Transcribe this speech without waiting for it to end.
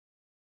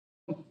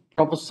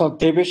Professor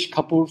Devesh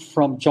Kapur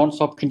from Johns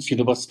Hopkins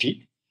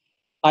University.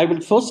 I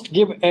will first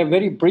give a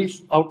very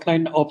brief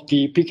outline of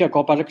the P.K.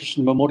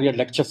 Gopalakrishnan Memorial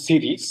Lecture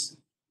Series,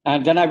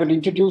 and then I will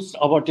introduce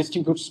our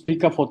distinguished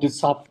speaker for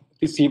this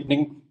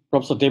evening,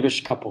 Professor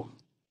Devesh Kapur.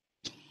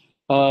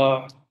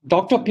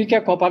 Dr.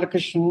 P.K.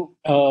 Gopalakrishnan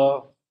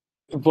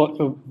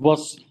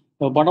was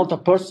one of the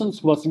persons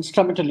who was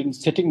instrumental in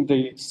setting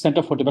the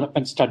Center for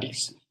Development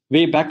Studies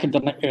way back in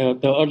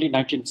the early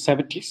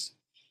 1970s.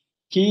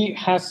 He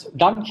has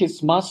done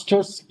his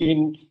master's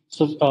in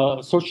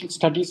social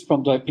studies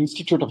from the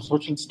Institute of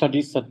Social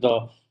Studies at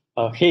the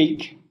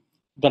Hague,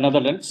 the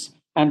Netherlands,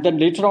 and then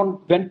later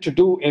on went to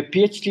do a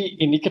PhD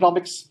in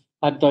economics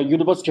at the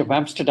University of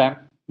Amsterdam,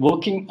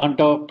 working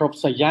under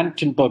Professor Jan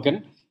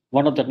Tinbergen,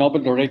 one of the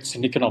Nobel laureates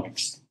in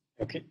economics.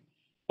 Okay,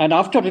 and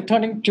after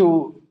returning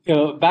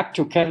back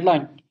to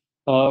Kerala,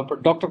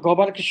 Dr.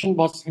 Gopalakrishnan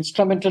was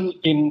instrumental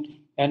in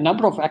a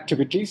number of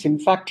activities. In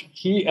fact,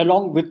 he,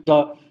 along with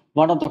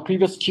one of the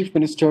previous chief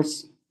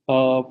ministers,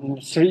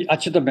 Sri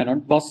Achyuta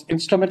Menon, was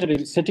instrumental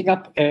in setting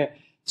up a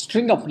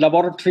string of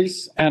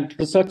laboratories and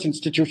research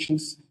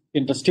institutions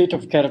in the state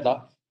of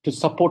Kerala to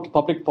support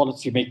public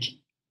policy making.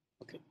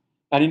 Okay.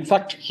 And in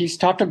fact, he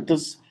started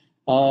this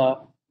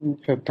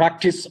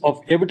practice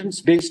of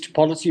evidence-based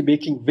policy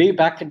making way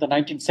back in the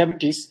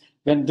 1970s,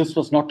 when this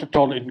was not at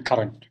all in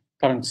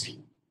currency.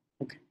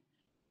 Okay.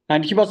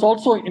 And he was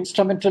also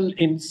instrumental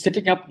in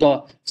setting up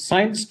the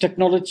Science,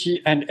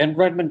 Technology and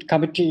Environment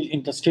Committee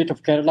in the state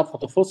of Kerala for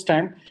the first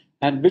time,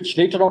 and which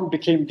later on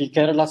became the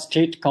Kerala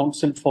State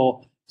Council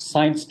for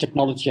Science,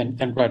 Technology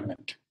and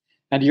Environment.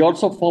 And he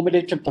also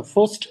formulated the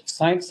first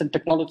science and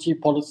technology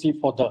policy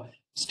for the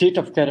state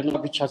of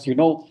Kerala, which, as you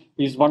know,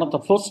 is one of the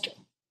first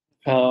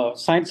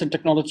science and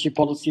technology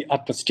policy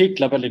at the state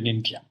level in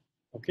India.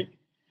 Okay.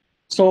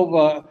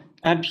 So,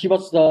 and he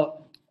was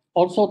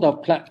also the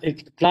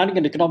Planning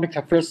and Economic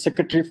Affairs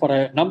Secretary for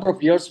a number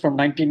of years from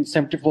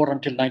 1974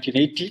 until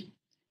 1980.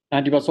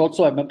 And he was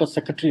also a member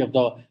secretary of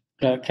the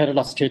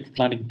Kerala State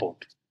Planning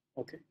Board.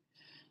 Okay.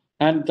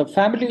 And the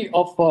family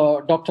of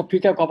Dr.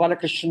 P.K.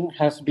 Gopalakrishnan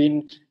has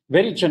been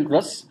very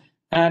generous,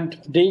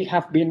 and they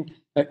have been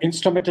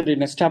instrumental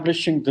in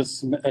establishing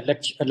this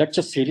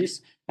lecture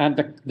series.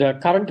 And the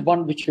current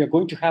one, which we are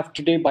going to have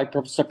today by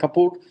Professor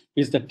Kapur,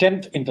 is the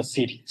 10th in the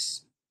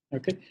series.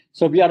 Okay,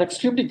 so we are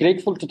extremely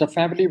grateful to the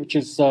family, which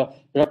is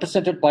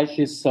represented by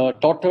his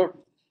daughter,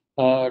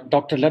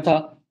 Dr.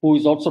 Leta, who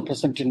is also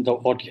present in the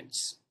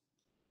audience.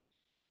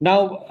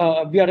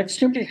 Now, we are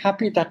extremely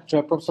happy that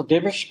Professor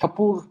Devesh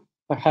Kapur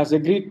has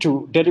agreed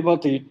to deliver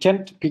the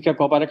 10th P.K.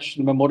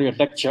 Gopalakrishnan Memorial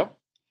Lecture.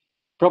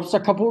 Professor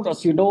Kapur,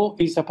 as you know,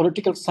 is a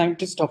political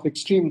scientist of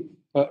extreme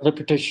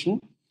reputation.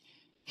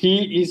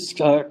 He is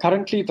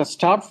currently the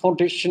Star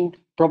Foundation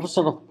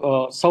Professor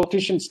of South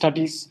Asian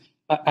Studies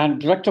and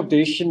Director of the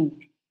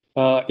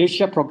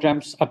Asia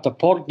Programs at the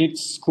Paul Nitz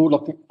School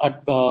of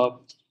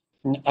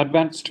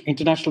Advanced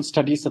International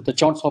Studies at the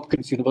Johns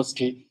Hopkins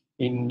University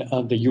in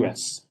the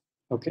US.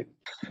 Okay,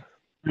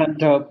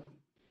 and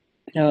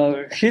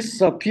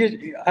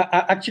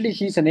actually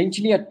he's an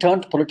engineer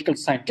turned political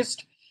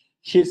scientist.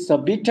 His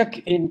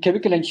BTech in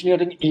chemical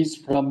engineering is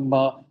from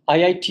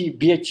IIT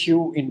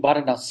BHU in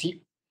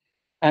Varanasi.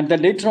 And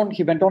then later on,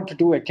 he went on to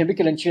do a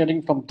chemical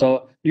engineering from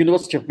the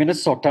University of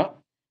Minnesota,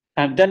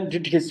 and then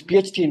did his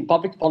PhD in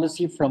public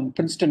policy from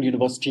Princeton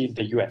University in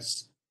the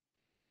US.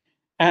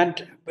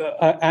 And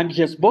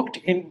he has worked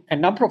in a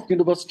number of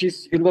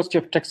universities, University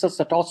of Texas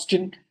at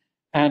Austin,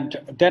 and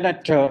then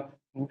at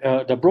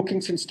the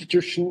Brookings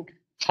Institution,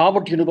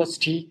 Harvard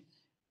University,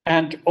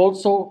 and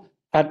also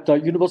at the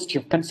University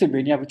of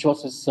Pennsylvania, which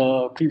was his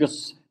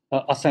previous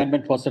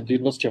assignment was at the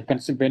University of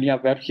Pennsylvania,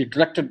 where he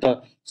directed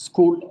the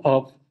School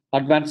of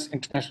Advanced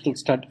International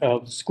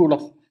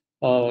School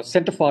of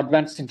Center for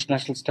Advanced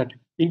International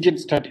Indian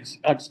Studies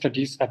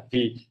at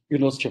the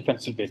University of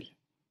Pennsylvania.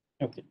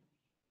 Okay,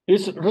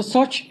 his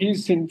research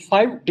is in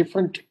 5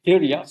 different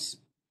areas.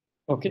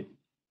 Okay,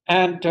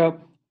 and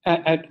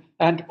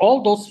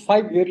all those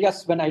 5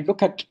 areas, when I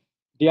look at,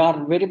 they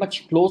are very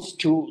much close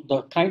to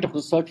the kind of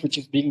research which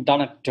is being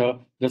done at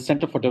the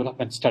Center for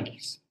Development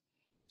Studies.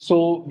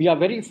 So we are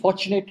very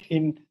fortunate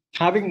in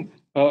having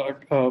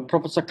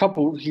Professor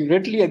Kapur. He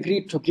readily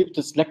agreed to give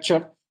this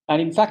lecture.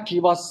 And in fact, he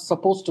was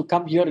supposed to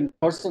come here in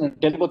person and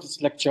deliver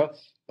this lecture.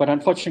 But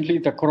unfortunately,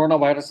 the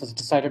coronavirus has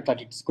decided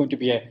that it's going to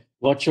be a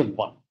virtual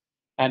one.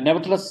 And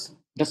nevertheless,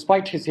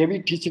 despite his heavy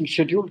teaching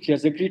schedule, he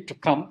has agreed to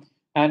come.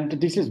 And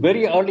this is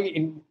very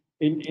early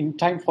in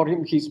time for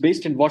him. He's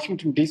based in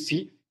Washington,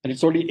 D.C., and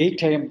it's only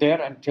 8 a.m.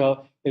 there. And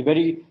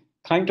very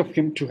kind of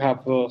him to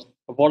have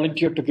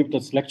volunteered to give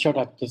this lecture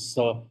at this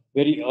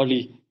very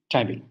early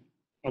timing.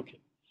 Okay.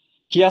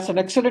 He has an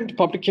excellent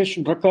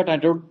publication record. I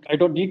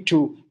don't need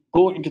to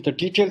go into the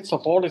details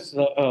of all his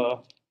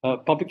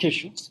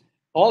publications.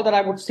 All that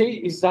I would say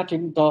is that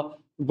in the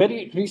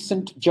very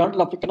recent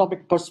Journal of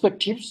Economic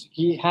Perspectives,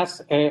 he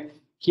has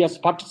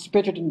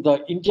participated in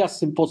the India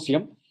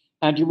Symposium,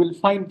 and you will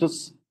find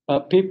this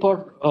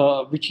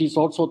paper, which is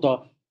also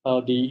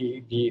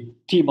the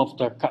theme of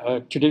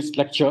today's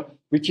lecture,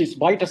 which is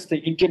why does the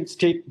Indian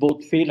state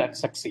both fail and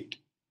succeed?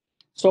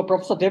 So,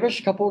 Professor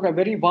Devesh Kapur, a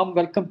very warm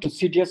welcome to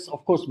CDS,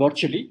 of course,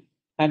 virtually.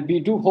 And we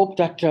do hope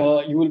that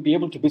you will be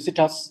able to visit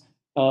us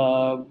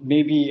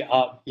maybe,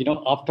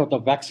 after the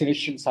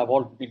vaccinations have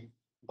all been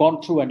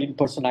gone through and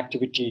in-person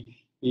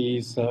activity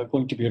is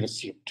going to be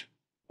resumed.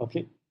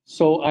 Okay.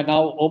 So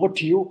now over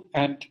to you,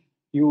 and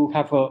you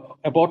have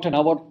about an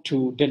hour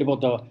to deliver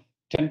the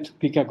 10th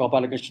PK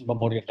Gopalakrishnan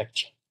Memorial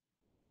Lecture.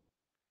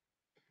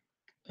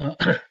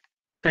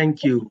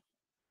 Thank you,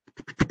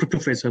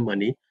 Professor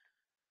Mani.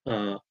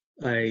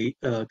 I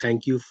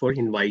thank you for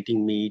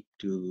inviting me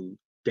to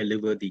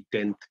deliver the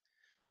 10th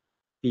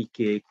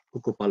PK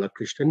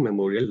Gopalakrishnan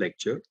Memorial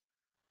Lecture.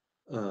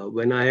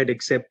 When I had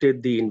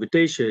accepted the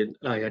invitation,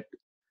 I had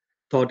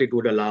thought it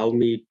would allow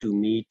me to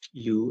meet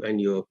you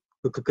and your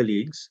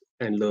colleagues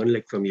and learn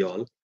from you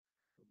all.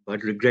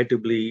 But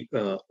regrettably,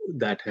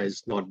 that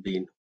has not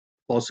been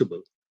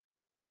possible.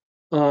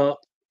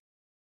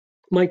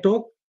 My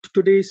talk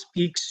today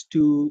speaks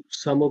to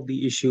some of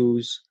the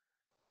issues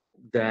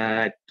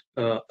that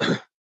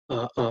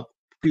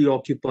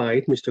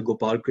preoccupied Mr.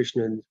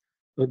 Gopalakrishnan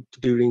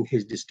during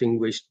his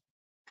distinguished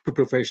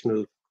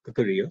professional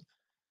career.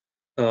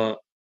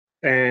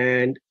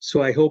 And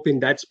so I hope in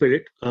that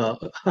spirit,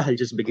 I'll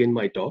just begin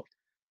my talk.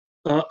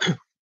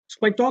 So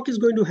my talk is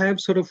going to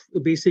have sort of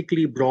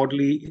basically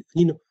broadly,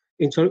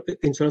 in sort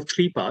of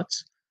three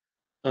parts.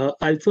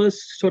 I'll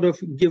first sort of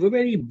give a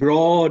very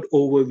broad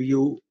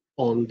overview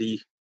on the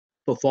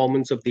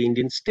performance of the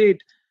Indian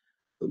state.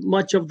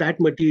 Much of that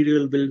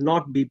material will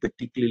not be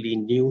particularly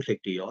new to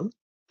you all,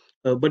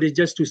 but it's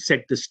just to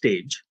set the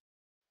stage.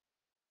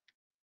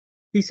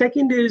 The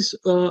second is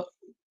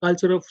I'll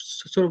sort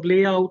of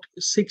lay out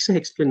 6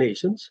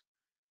 explanations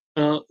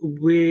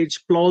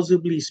which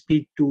plausibly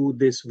speak to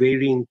this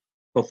varying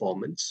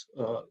performance.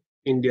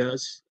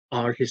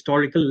 Our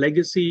historical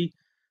legacy,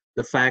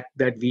 the fact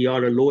that we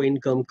are a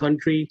low-income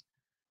country,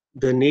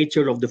 the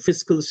nature of the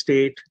fiscal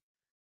state,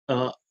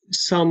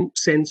 some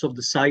sense of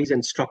the size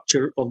and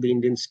structure of the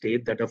Indian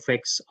state that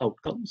affects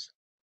outcomes.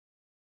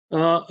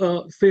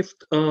 Fifth,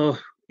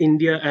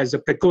 India as a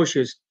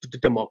precocious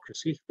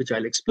democracy, which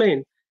I'll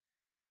explain.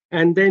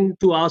 And then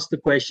to ask the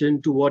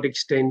question, to what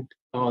extent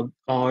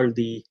are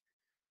the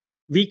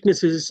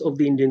weaknesses of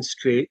the Indian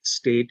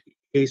state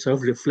a sort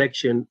of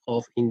reflection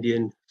of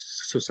Indian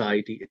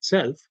society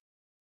itself?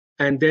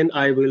 And then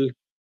I will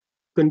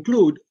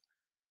conclude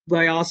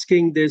by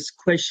asking this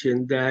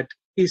question, that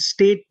is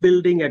state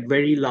building at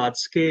very large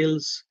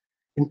scales,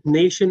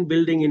 nation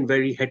building in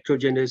very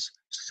heterogeneous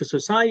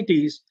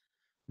societies,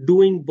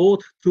 doing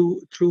both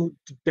through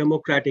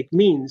democratic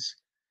means,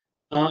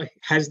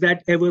 has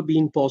that ever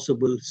been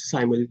possible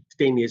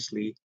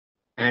simultaneously,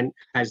 and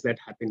has that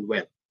happened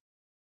well?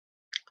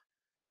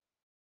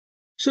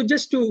 So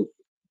just to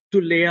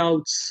lay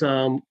out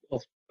some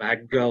of the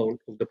background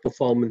of the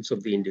performance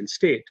of the Indian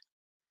state.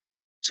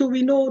 So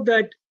we know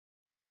that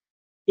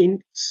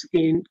in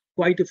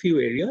quite a few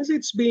areas,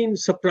 it's been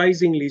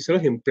surprisingly sort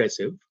of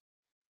impressive.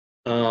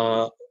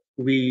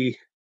 We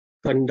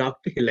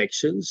conduct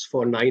elections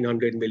for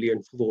 900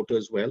 million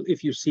voters. Well,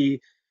 if you see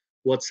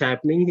what's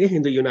happening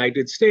in the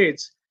United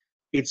States,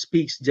 it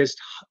speaks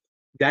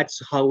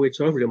that's how it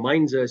sort of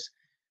reminds us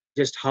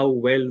just how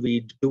well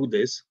we do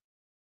this.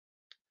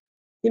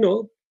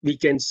 We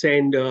can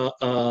send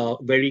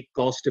very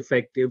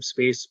cost-effective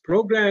space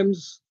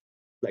programs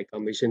like our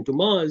mission to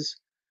Mars.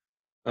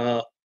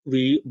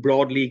 We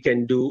broadly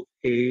can do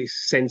a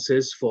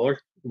census for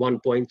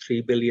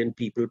 1.3 billion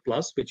people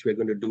plus, which we're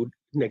going to do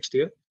next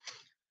year.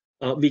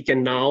 We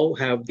can now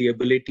have the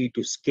ability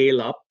to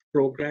scale up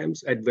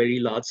programs at very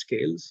large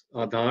scales.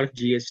 Aadhaar,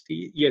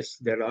 GST, yes,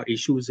 there are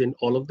issues in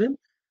all of them,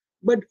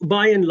 but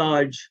by and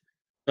large,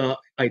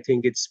 I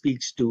think it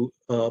speaks to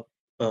a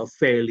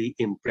fairly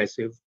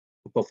impressive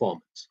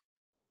performance.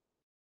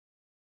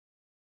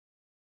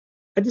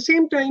 At the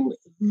same time,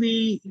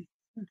 we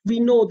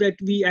know that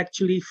we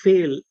actually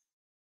fail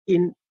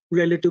in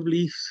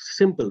relatively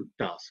simple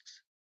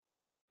tasks: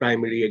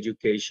 primary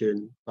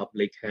education,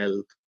 public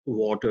health,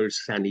 water,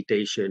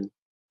 sanitation.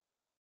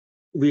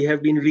 We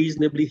have been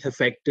reasonably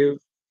effective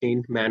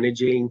in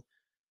managing,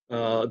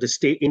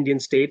 Indian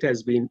state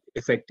has been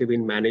effective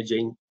in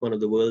managing one of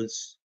the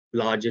world's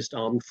largest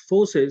armed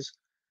forces,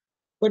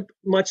 but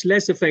much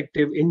less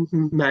effective in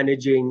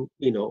managing,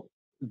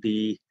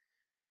 the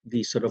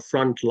sort of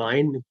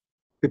frontline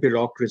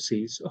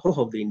bureaucracies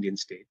of the Indian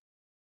state.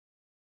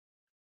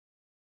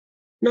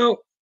 Now,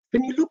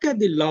 when you look at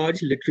the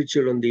large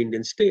literature on the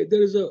Indian state,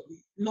 there is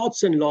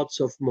lots and lots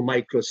of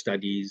micro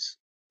studies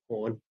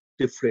on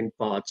different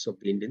parts of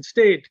the Indian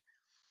state.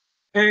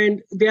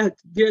 And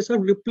they're sort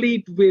of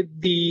replete with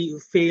the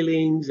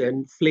failings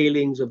and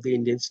flailings of the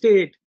Indian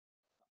state.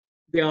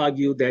 They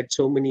argue that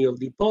so many of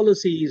the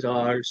policies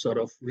are sort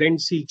of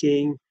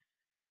rent-seeking.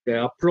 There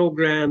are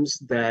programs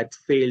that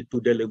fail to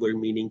deliver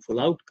meaningful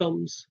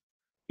outcomes.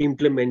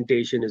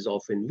 Implementation is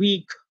often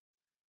weak.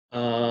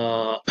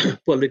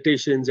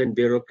 politicians and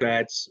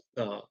bureaucrats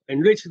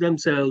enrich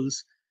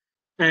themselves,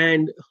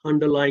 and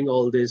underlying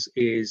all this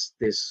is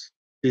this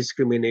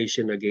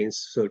discrimination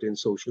against certain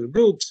social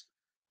groups,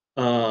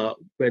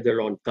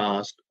 whether on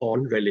caste,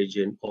 on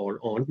religion, or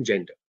on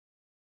gender.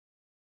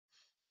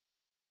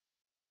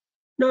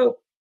 Now,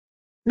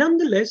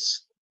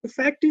 nonetheless, the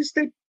fact is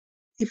that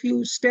if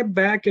you step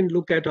back and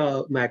look at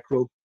our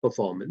macro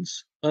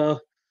performance,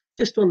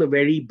 just on the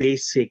very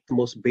basic,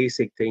 most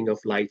basic thing of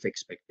life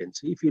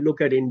expectancy, if you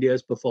look at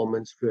India's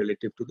performance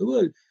relative to the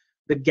world,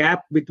 the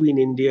gap between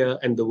India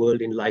and the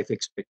world in life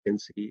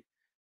expectancy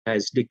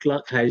has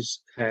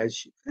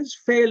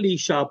fairly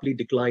sharply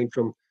declined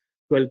from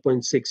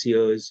 12.6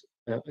 years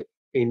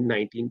in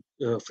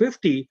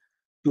 1950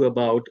 to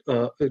about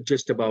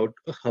just about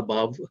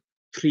above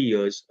 3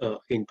 years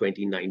in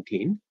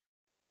 2019.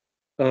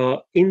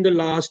 In the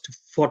last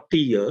 40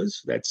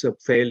 years, that's a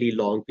fairly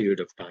long period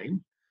of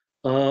time,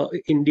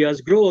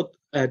 India's growth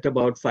at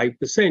about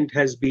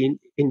 5%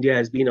 India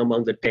has been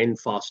among the 10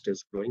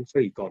 fastest growing for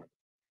economy.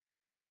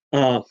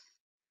 Uh,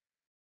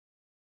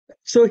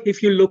 so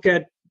if you look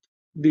at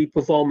the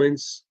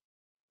performance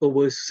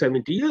over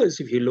 70 years,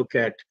 if you look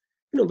at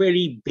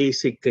very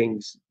basic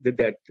things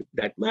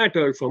that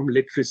matter, from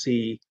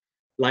literacy,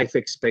 life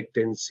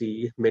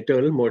expectancy,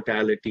 maternal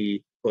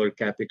mortality, per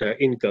capita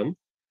income,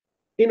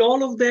 in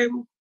all of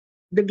them,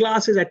 the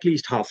glass is at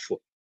least half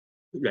full.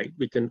 Right?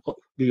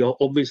 We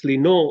obviously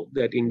know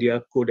that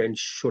India could and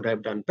should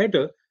have done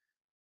better,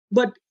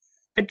 but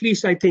at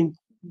least I think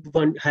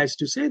one has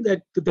to say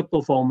that the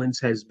performance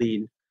has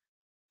been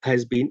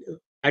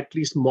at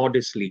least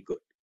modestly good.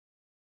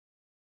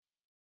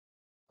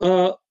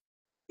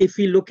 If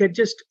we look at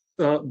just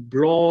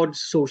broad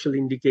social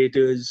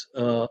indicators,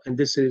 and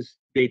this is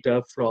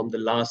data from the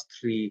last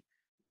three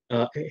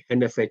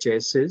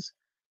NFHSs,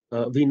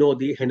 we know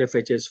the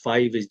NFHS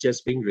 5 is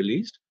just being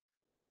released.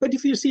 But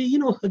if you see,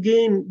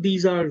 again,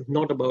 these are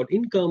not about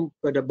income,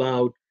 but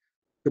about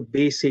the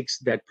basics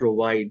that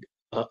provide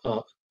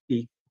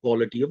the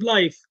quality of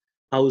life,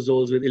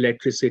 households with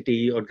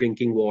electricity or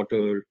drinking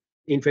water,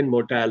 infant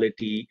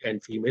mortality,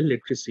 and female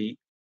literacy.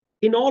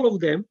 In all of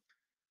them,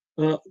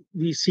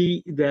 we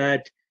see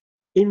that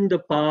in the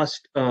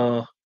past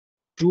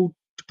two,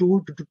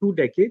 two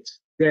decades,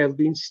 there have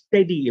been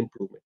steady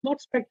improvement. Not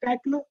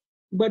spectacular,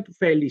 but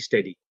fairly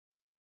steady.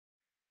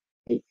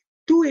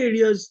 Two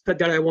areas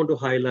that I want to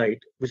highlight,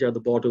 which are the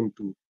bottom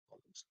two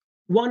columns.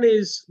 One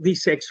is the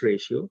sex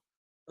ratio.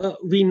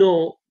 We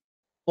know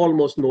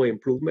almost no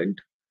improvement.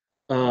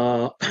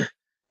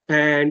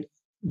 And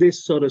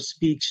this sort of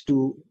speaks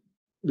to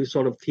the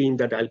sort of theme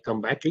that I'll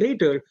come back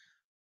later,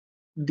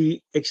 the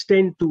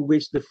extent to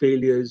which the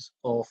failures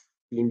of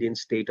the Indian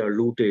state are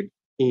rooted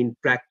in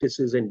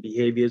practices and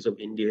behaviors of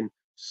Indian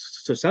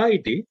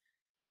society.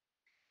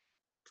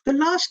 The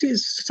last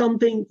is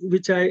something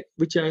which I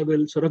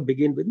will sort of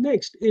begin with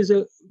next, is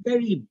a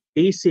very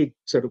basic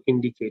sort of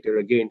indicator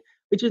again,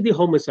 which is the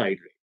homicide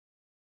rate.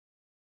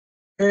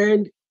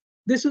 And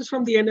this is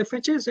from the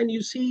NFHS, and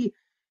you see,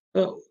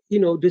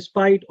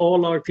 despite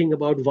all our thing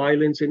about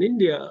violence in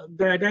India,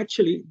 that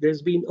actually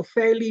there's been a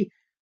fairly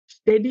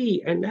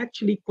steady and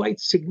actually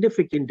quite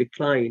significant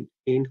decline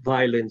in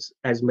violence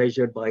as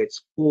measured by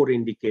its core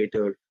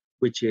indicator,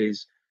 which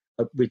is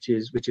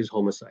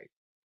homicide.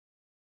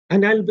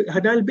 And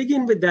I'll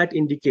begin with that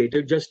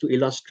indicator just to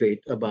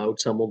illustrate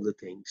about some of the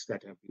things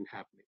that have been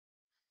happening.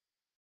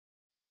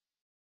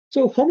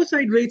 So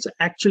homicide rates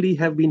actually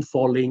have been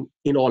falling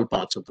in all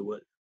parts of the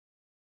world.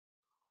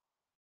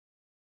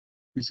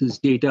 This is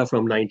data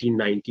from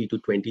 1990 to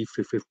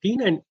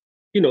 2015, and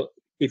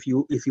if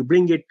you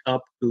bring it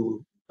up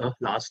to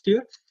last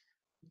year,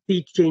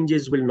 the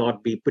changes will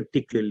not be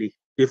particularly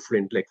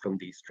different like from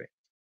these trends.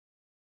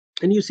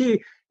 And you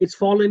see, it's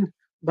fallen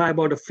by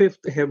about a fifth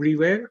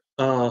everywhere,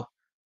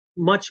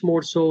 much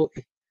more so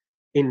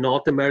in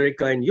North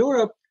America and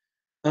Europe,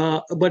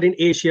 but in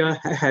Asia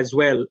as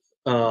well.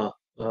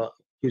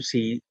 You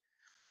see,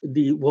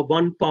 the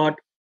one part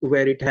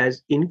where it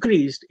has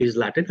increased is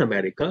Latin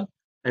America,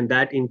 and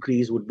that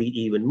increase would be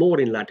even more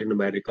in Latin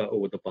America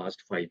over the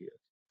past 5 years.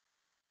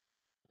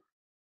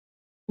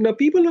 Now,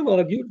 people have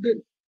argued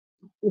that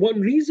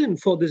one reason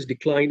for this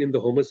decline in the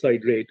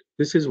homicide rate,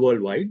 this is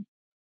worldwide,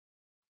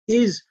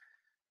 is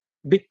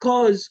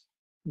because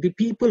the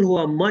people who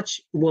are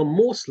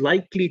most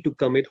likely to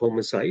commit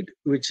homicide,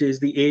 which is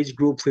the age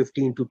group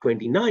 15 to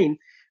 29,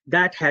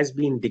 that has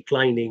been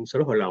declining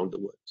sort of around the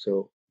world.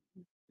 So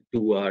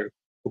two are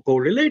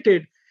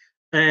correlated,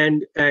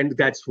 and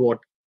that's what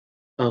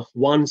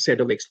one set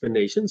of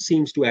explanations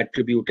seems to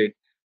attribute it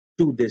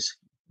to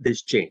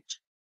this change.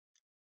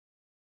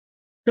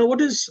 Now, what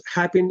has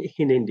happened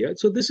in India?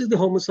 So this is the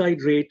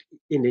homicide rate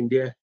in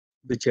India,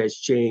 which has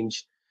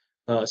changed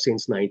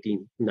since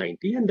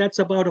 1990, and that's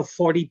about a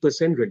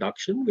 40%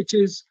 reduction, which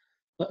is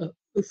a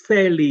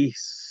fairly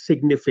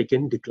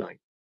significant decline.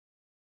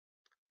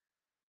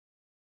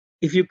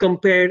 If you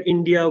compare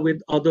India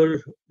with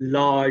other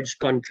large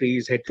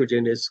countries,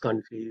 heterogeneous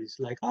countries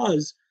like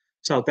ours,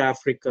 South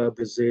Africa,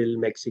 Brazil,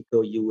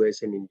 Mexico,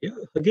 US, and India.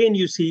 Again,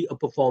 you see a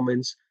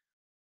performance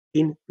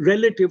in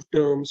relative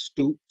terms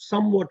to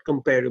somewhat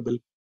comparable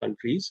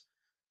countries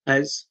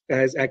as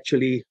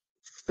actually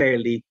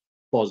fairly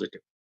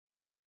positive.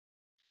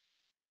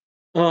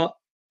 Uh,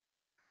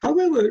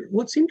 However,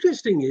 what's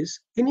interesting is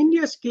in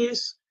India's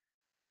case,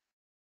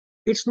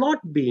 it's not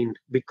been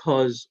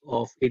because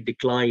of a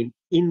decline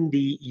in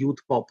the youth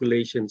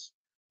populations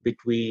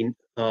between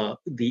the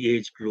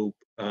age group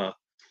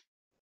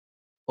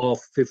of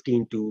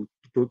 15 to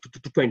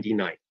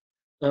 29.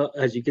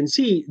 As you can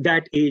see,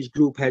 that age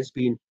group has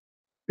been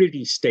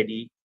pretty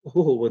steady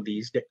over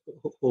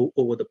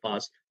the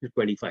past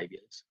 25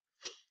 years.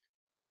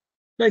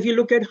 Now, if you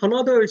look at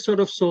another sort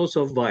of source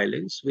of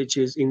violence, which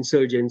is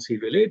insurgency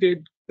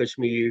related,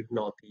 Kashmir,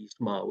 Northeast,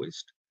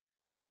 Maoist,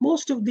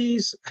 most of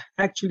these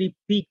actually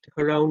peaked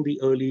around the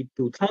early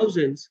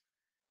 2000s.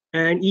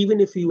 And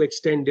even if you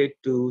extend it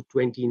to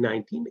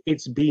 2019,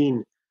 it's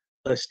been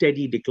a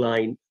steady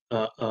decline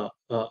over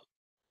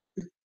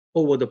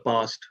the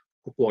past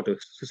quarter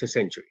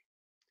century.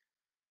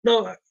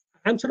 Now,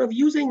 I'm sort of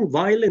using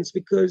violence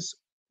because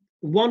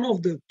one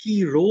of the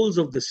key roles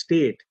of the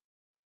state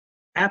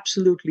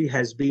absolutely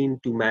has been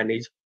to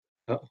manage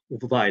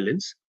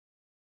violence.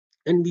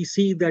 And we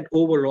see that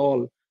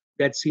overall,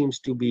 that seems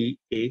to be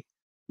a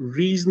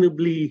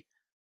reasonably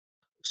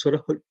sort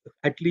of,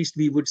 at least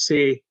we would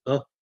say, a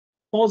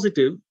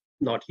positive,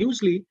 not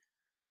hugely,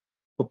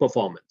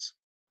 performance.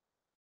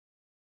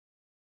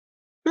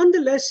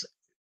 Nonetheless,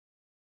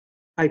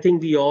 I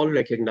think we all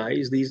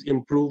recognize these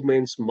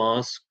improvements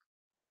mask,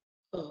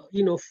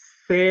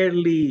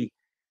 fairly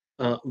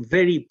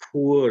very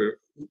poor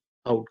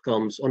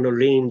outcomes on a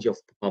range of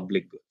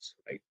public goods,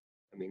 right?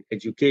 I mean,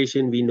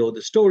 education, we know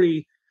the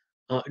story,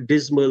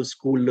 dismal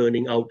school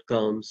learning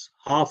outcomes.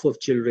 Half of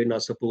children are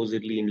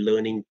supposedly in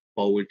learning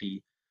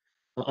poverty,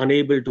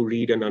 unable to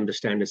read and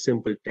understand a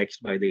simple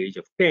text by the age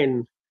of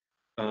 10.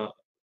 Uh,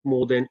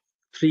 More than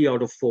 3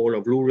 out of 4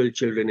 of rural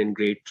children in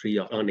grade 3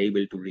 are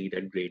unable to read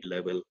at grade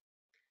level.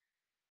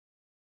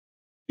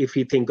 If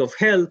we think of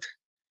health,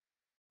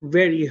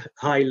 very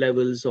high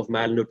levels of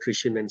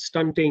malnutrition and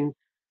stunting.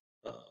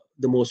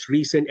 The most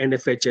recent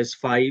NFHS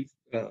 5,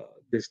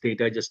 this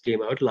data just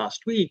came out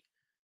last week.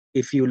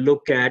 If you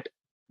look at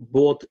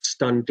both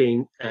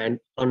stunting and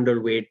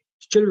underweight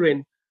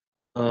children,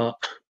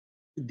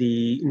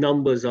 the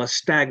numbers are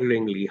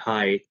staggeringly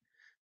high,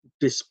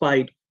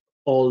 despite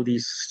all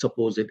these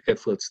supposed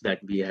efforts that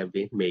we have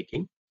been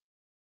making.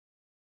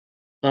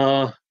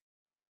 On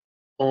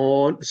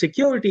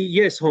security,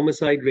 yes,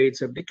 homicide rates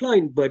have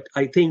declined, but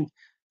I think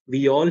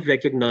we all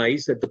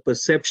recognize that the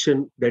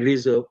perception, there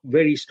is a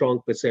very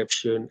strong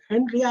perception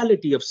and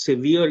reality of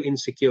severe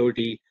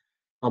insecurity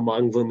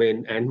among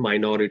women and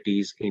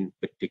minorities in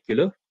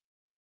particular.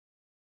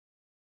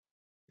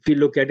 If you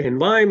look at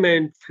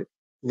environment,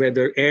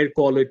 whether air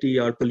quality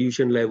or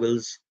pollution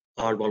levels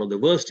are one of the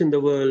worst in the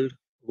world,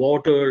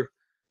 water,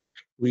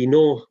 we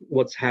know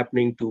what's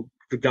happening to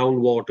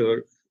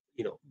groundwater,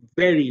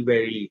 very,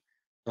 very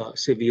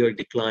severe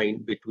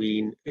decline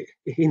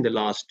in the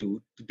last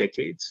 2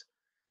 decades.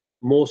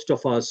 Most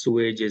of our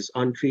sewage is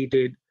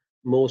untreated.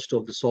 Most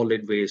of the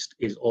solid waste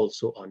is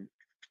also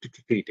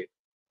untreated.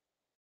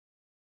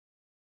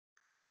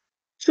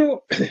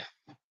 So,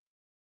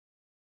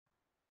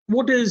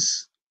 what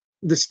is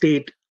the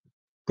state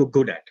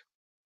good at?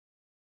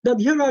 Now,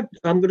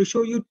 I'm going to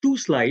show you 2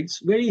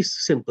 slides, very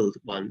simple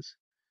ones,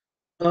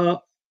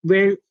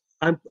 where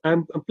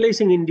I'm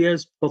placing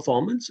India's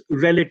performance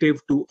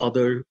relative to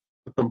other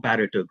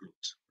comparator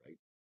groups. Right?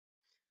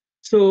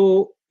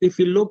 So, if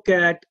you look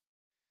at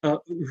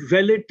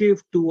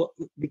relative to,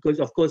 because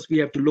of course we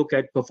have to look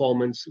at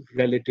performance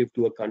relative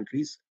to a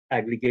country's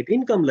aggregate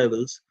income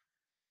levels.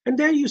 And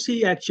there you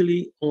see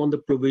actually on the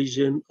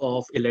provision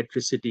of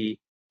electricity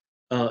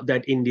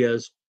that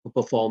India's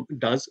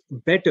does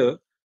better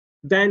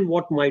than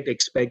what might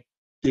expect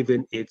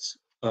given its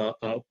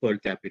per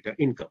capita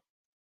income.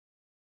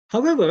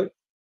 However,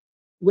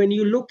 when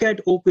you look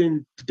at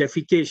open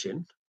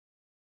defecation,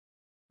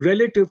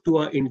 relative to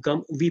our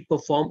income, we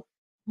perform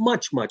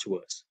much, much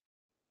worse.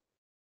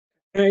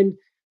 And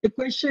the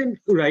question,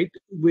 right,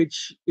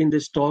 which in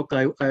this talk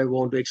I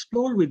want to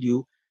explore with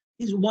you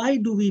is why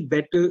do we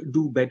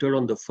do better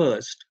on the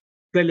first,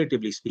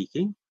 relatively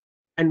speaking,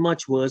 and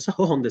much worse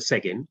on the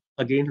second,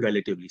 again,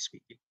 relatively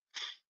speaking.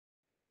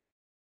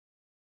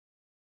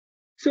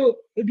 So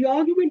the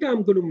argument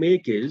I'm going to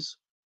make is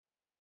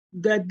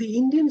that the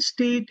Indian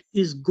state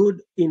is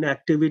good in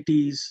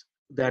activities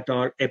that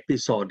are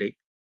episodic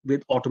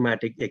with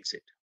automatic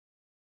exit.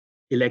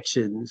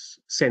 Elections,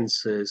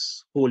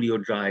 census,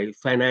 polio drive,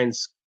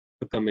 finance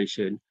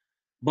commission.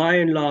 By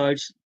and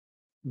large,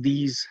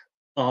 these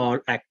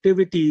are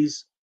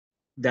activities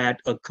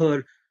that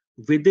occur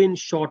within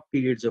short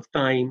periods of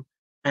time,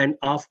 and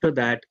after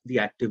that, the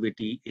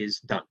activity is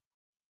done.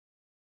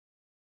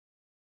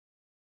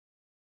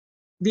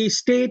 The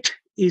state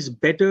is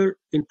better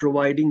in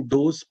providing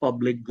those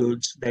public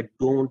goods that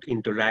don't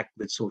interact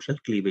with social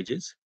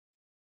cleavages.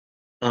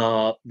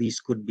 These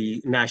could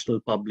be national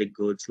public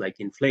goods like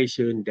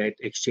inflation, debt,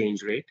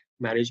 exchange rate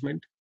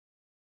management.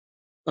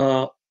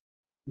 Uh,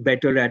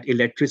 Better at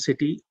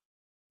electricity,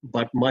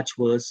 but much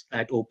worse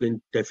at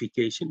open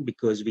defecation,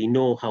 because we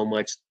know how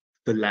much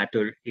the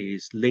latter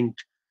is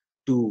linked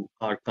to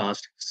our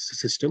caste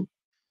system.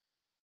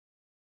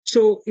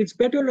 So it's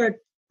better at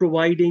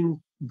providing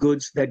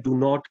goods that do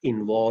not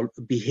involve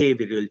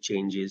behavioral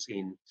changes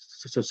in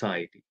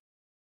society,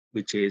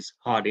 which is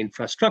hard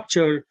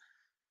infrastructure.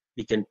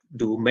 We can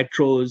do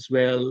metros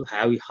well,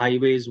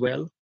 highways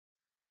well.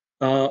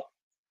 Uh,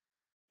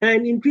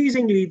 and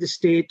increasingly, the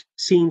state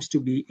seems to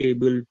be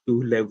able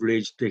to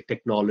leverage the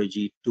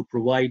technology to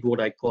provide what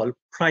I call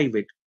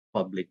private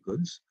public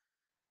goods,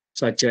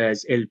 such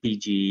as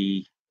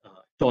LPG,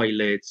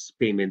 toilets,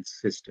 payment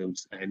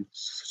systems, and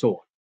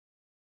so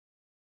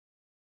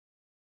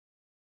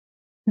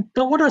on.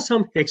 Now, what are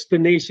some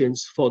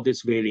explanations for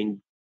this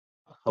varying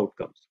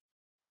outcomes?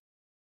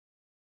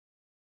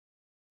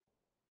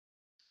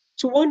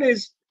 So, one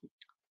is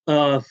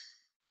uh,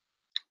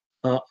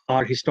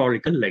 our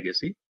historical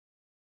legacy.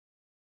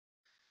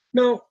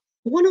 Now,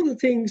 one of the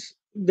things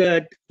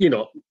that,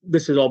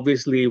 this is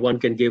obviously one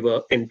can give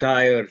an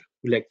entire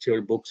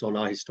lecture books on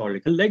our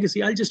historical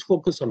legacy. I'll just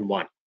focus on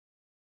one,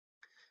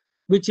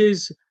 which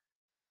is,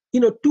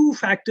 two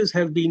factors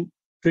have been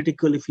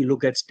critical if you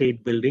look at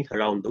state building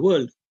around the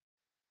world.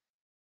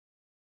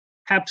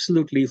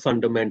 Absolutely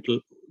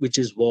fundamental, which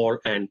is war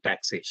and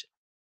taxation.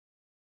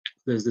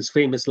 There's this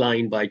famous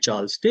line by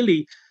Charles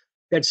Tilly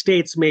that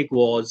states make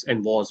wars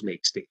and wars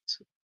make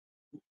states.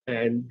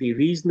 And the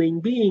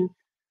reasoning being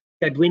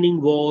that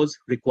winning wars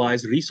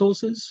requires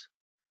resources,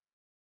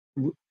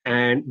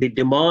 and the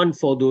demand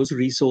for those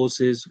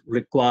resources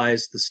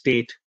requires the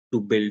state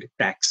to build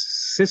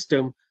tax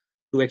system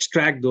to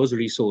extract those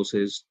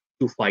resources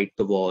to fight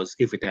the wars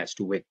if it has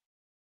to win.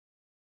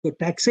 So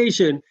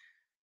taxation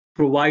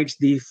provides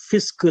the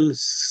fiscal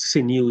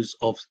sinews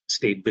of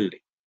state building.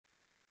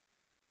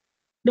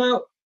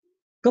 Now,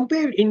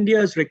 compare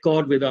India's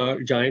record with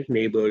our giant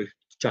neighbor,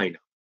 China,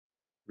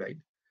 right?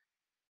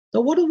 Now,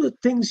 one of the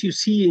things you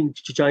see in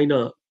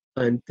China,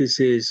 and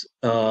this is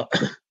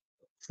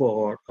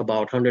for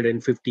about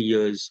 150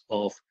 years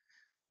of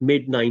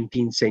mid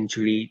 19th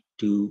century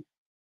to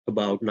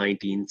about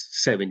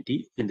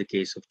 1970 in the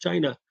case of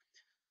China,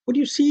 what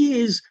you see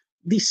is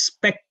the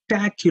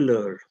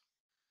spectacular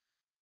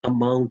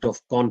amount of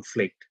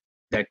conflict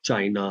that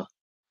China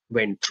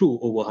went through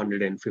over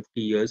 150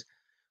 years,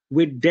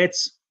 with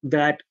deaths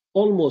that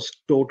almost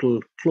total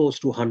close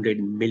to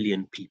 100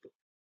 million people.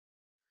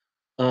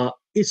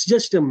 It's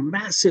just a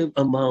massive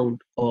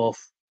amount of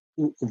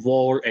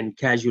war and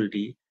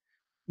casualty.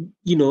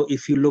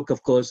 If you look,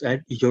 of course,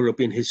 at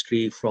European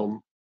history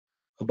from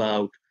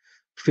about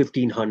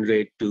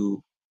 1500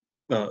 to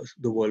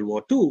the World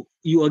War II,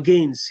 you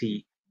again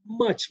see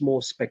much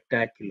more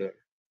spectacular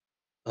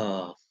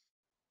uh,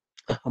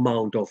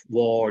 amount of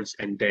wars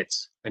and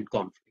deaths and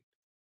conflict.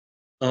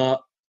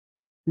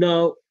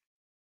 Now,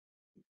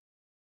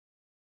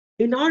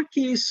 in our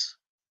case,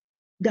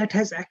 that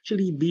has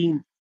actually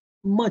been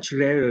much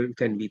rarer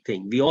than we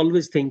think. We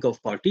always think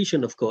of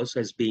partition, of course,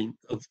 as being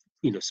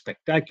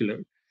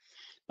spectacular.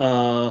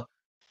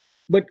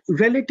 But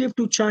relative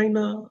to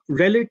China,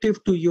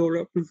 relative to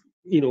Europe,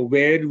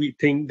 where we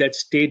think that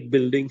state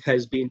building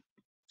has been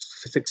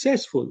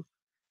successful,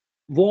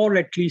 war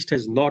at least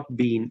has not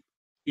been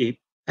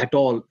at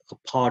all a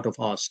part of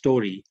our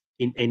story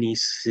in any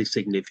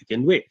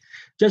significant way.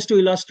 Just to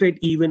illustrate,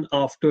 even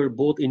after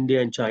both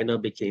India and China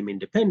became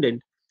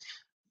independent,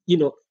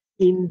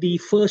 in the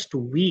first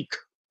week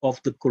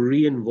of the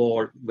Korean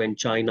War, when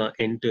China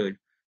entered,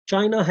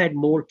 China had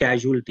more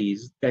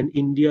casualties than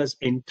India's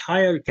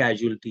entire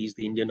casualties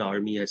the Indian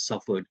army has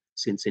suffered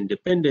since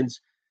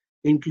independence,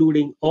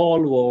 including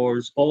all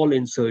wars, all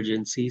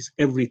insurgencies,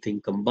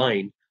 everything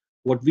combined.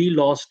 What we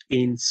lost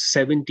in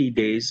 70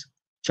 days,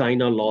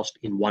 China lost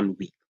in 1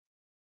 week.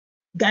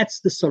 That's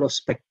the sort of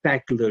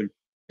spectacular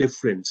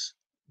difference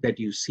that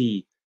you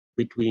see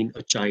between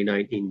China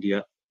and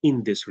India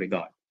in this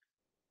regard.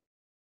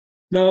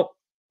 Now,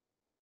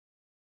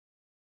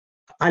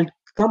 I'll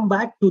come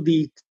back to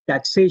the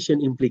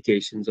taxation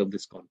implications of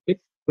this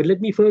conflict, but let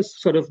me first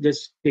sort of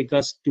just take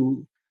us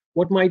to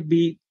what might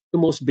be the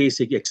most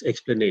basic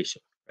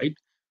explanation, right?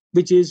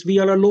 Which is we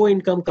are a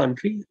low-income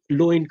country.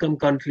 Low-income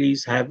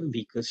countries have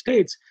weaker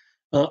states.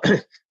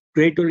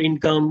 Greater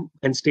income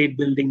and state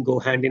building go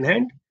hand in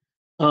hand.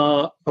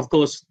 Of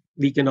course,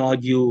 we can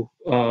argue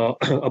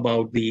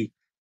about the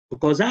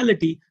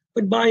causality,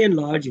 but by and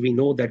large, we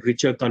know that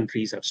richer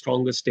countries have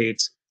stronger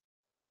states,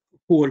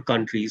 poor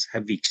countries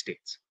have weak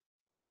states.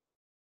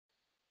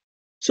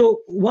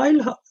 So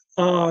while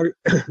our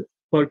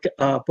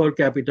per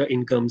capita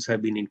incomes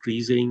have been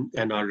increasing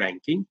and are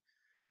ranking,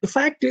 the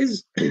fact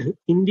is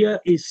India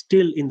is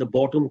still in the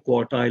bottom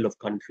quartile of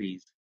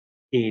countries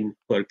in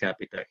per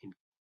capita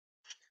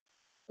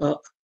income.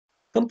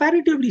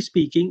 Comparatively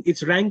speaking,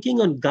 its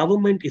ranking on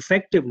government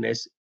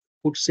effectiveness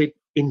puts it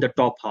in the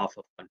top half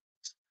of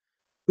countries.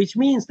 which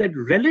means that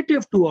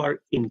relative to our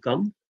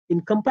income,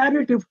 in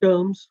comparative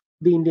terms,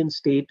 the Indian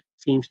state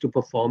seems to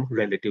perform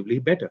relatively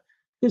better.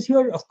 Because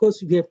here, of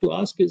course, we have to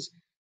ask is,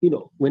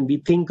 when we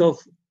think of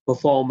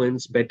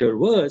performance, better,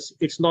 worse,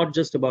 it's not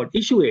just about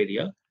issue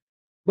area,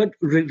 but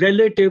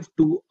relative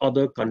to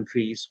other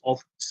countries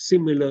of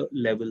similar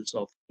levels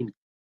of income.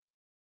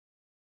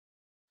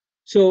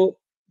 So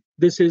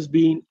this has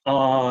been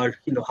our,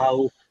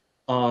 how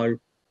our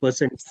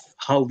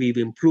how we've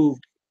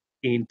improved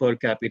in per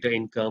capita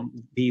income.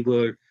 We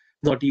were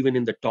not even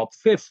in the top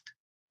fifth.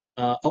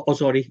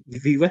 Sorry,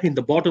 we were in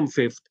the bottom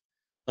fifth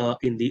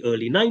in the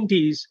early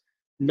 90s.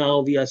 Now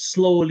we are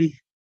slowly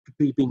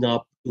creeping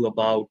up to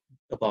about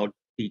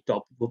the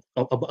top,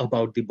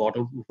 about the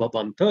bottom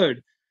one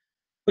third.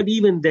 But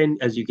even then,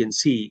 as you can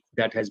see,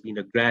 that has been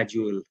a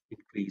gradual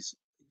increase.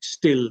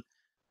 Still,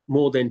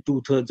 more than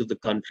two-thirds of the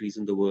countries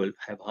in the world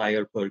have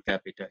higher per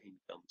capita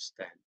incomes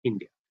than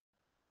India.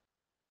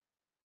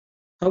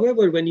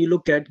 However, when you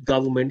look at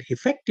government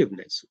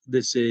effectiveness,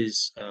 this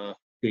is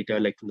data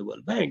like from the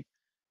World Bank,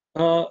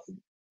 uh,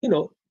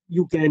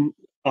 you can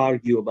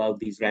argue about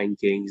these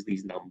rankings,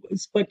 these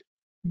numbers, but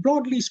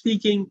broadly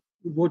speaking,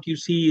 what you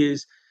see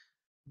is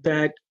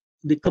that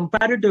the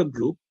comparator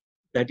group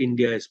that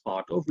India is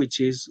part of, which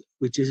is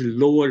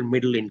lower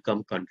middle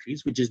income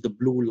countries, which is the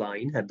blue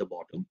line at the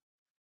bottom.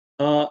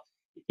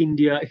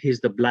 India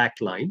is the black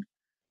line,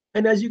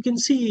 and as you can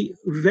see,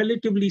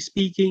 relatively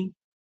speaking,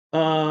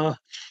 uh,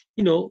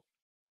 you know,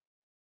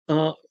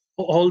 uh,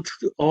 all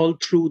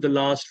through the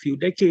last few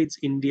decades,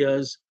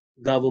 India's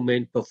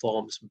government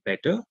performs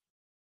better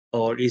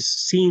or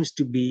seems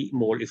to be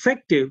more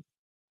effective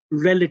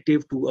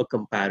relative to a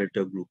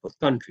comparator group of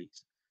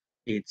countries.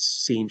 It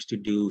seems to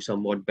do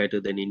somewhat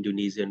better than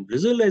Indonesia and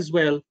Brazil as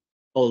well,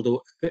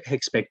 although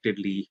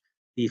expectedly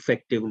the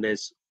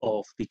effectiveness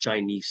of the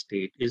Chinese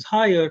state is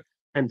higher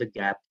and the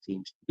gap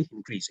seems to be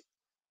increasing.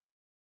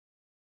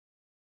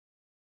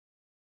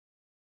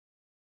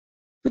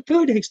 The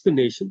third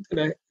explanation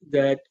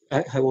that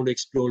I want to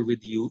explore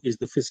with you is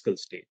the fiscal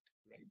state.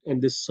 Right?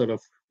 And this sort of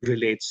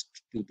relates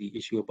to the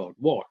issue about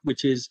war,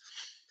 which is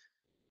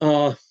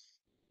uh,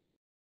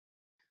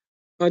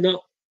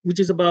 now, which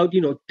is about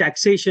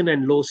taxation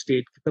and low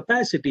state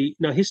capacity.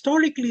 Now,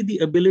 historically, the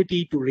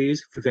ability to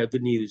raise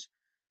revenues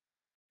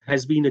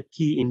has been a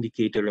key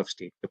indicator of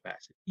state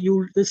capacity.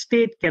 The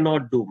state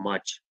cannot do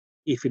much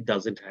if it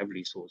doesn't have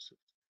resources.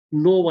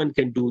 No one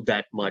can do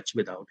that much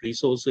without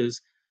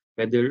resources,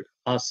 whether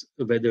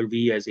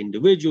we as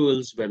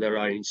individuals, whether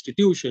our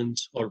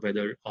institutions, or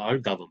whether our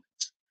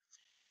governments.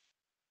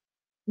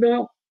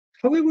 Now,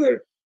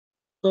 however,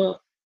 uh,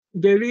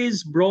 there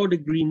is broad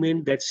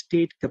agreement that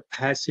state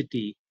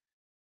capacity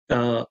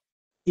uh,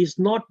 is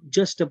not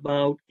just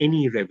about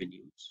any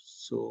revenues.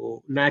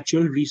 So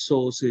natural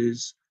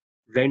resources,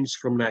 rents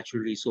from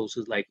natural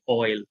resources like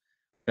oil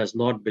does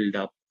not build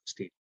up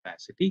state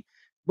capacity,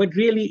 but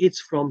really it's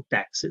from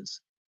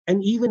taxes,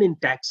 and even in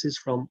taxes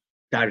from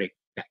direct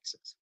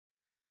taxes.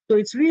 So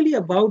it's really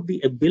about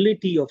the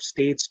ability of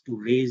states to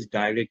raise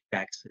direct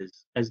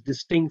taxes as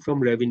distinct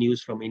from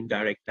revenues from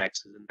indirect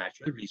taxes and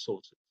natural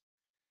resources.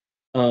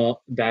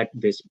 That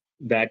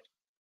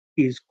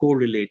is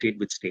correlated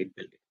with state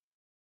building.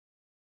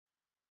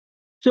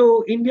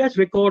 So India's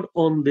record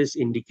on this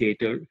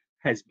indicator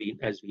has been,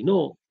 as we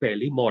know,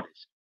 fairly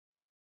modest.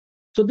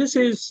 So this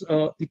is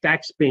the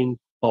tax-paying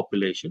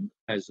population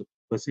as a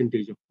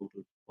percentage of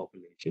total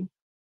population.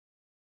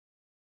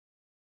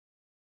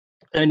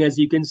 And as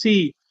you can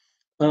see,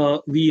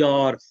 we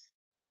are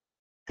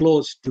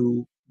close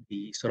to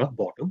the sort of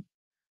bottom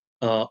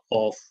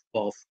of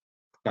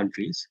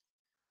countries.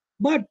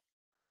 But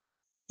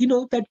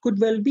that could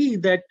well be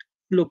that,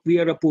 look, we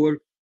are a poor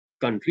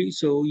country,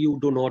 so you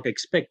do not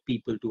expect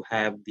people to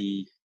have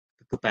the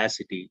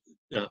capacity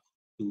to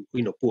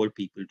poor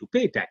people to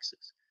pay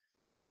taxes.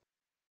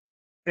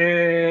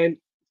 And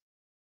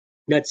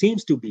that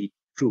seems to be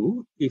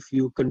true if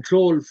you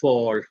control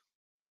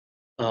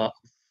uh,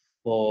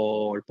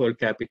 for per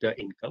capita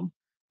income.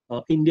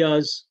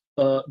 India's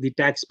the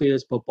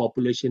taxpayers per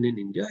population in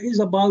India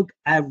is about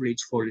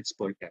average for its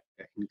per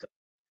capita income.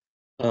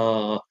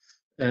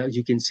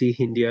 You can see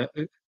India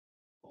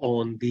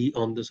on the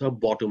sort of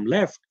bottom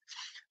left,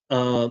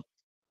 and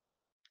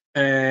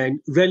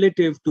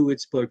relative to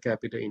its per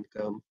capita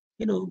income,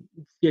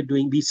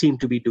 we seem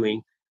to be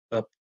doing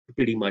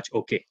pretty much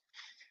okay.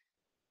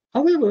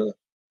 However,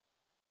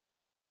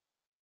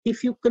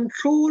 if you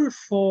control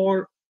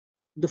for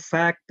the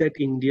fact that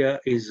India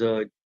is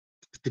a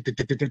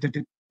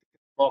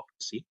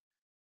democracy,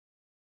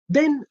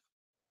 then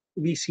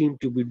we seem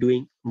to be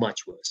doing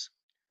much worse.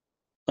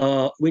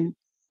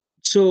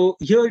 So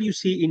here you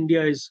see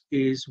India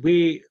is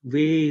way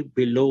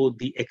below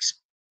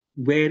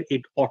where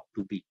it ought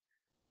to be,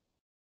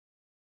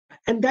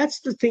 and that's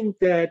the thing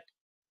that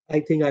I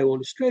think I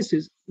want to stress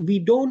is we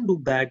don't do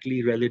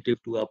badly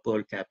relative to our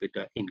per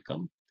capita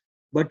income,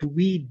 but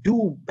we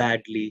do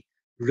badly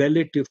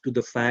relative to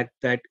the fact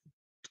that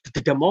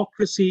the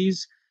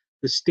democracies,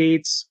 the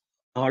states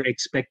are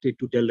expected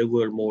to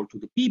deliver more to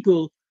the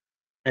people,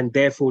 and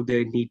therefore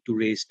they need to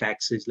raise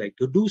taxes. Like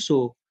to do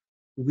so,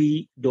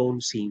 we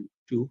don't seem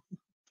to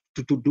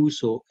do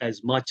so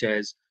as much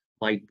as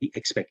might be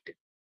expected.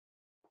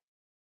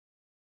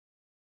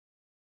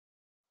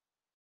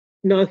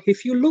 Now,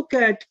 if you look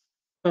at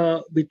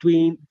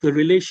between the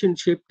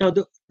relationship, now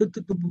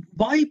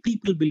why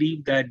people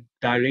believe that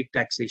direct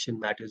taxation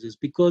matters is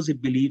because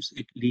it believes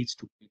it leads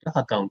to greater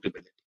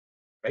accountability,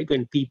 right?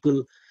 When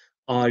people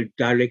are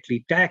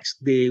directly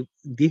taxed, the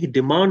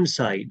demand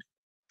side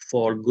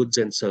for goods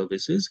and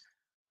services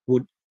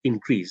would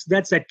increase.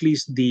 That's at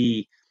least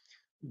the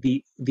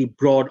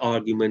broad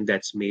argument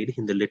that's made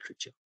in the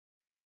literature.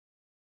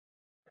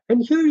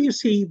 And here you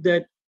see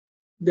that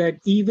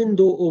even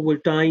though over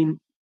time,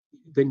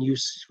 when you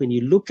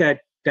look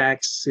at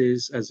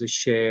taxes as a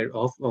share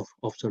of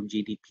some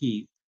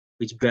GDP,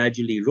 which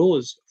gradually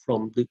rose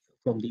from the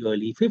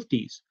early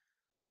 50s,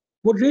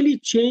 what really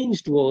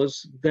changed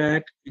was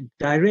that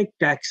direct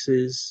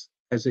taxes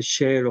as a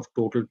share of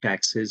total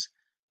taxes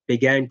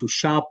began to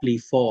sharply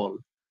fall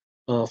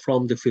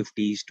from the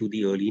 50s to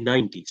the early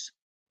 90s.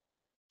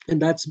 And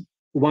that's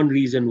one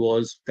reason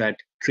was that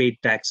trade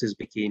taxes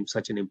became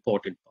such an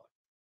important part.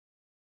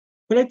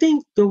 But I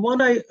think the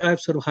one I've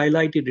sort of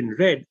highlighted in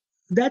red,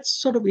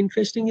 that's sort of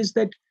interesting, is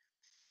that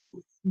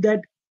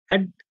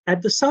at,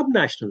 at the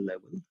subnational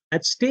level,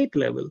 at state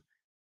level,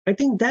 I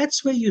think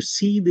that's where you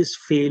see this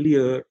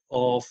failure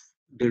of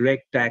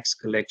direct tax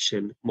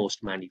collection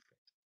most manifest.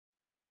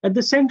 At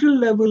the central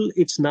level,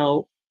 it's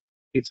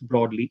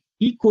broadly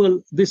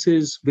equal. This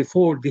is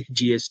before the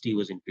GST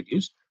was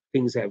introduced.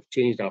 Things have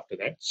changed after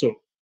that, so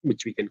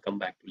which we can come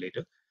back to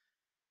later.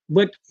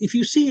 But if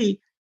you see,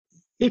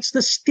 it's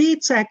the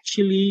states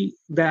actually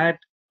that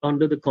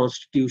under the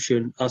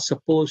Constitution are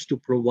supposed to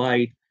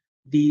provide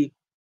the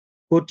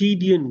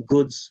quotidian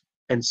goods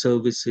and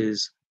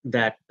services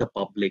that the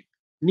public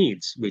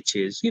needs, which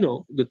is,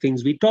 the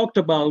things we talked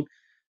about,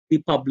 the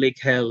public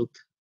health,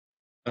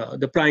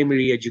 the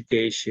primary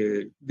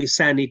education, the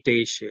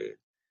sanitation,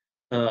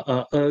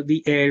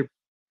 the air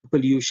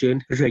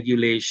pollution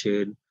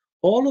regulation,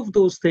 all of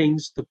those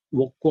things, the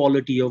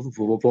quality of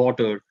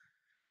water,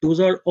 those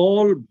are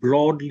all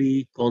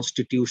broadly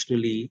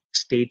constitutionally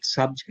state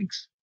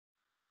subjects.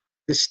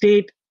 The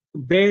state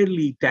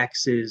barely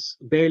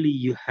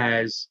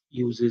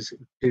uses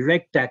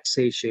direct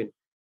taxation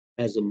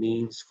as a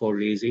means for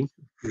raising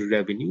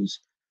revenues.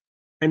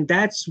 And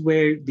that's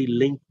where the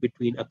link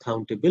between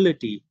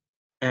accountability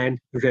and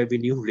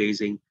revenue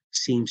raising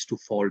seems to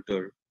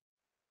falter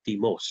the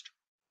most.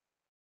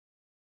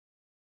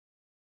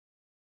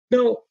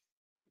 Now,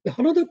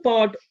 another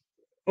part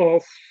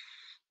of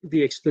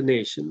the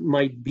explanation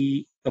might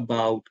be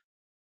about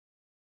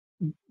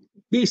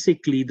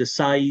basically the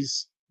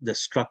size, the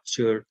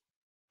structure,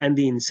 and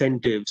the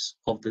incentives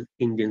of the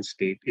Indian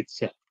state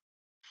itself.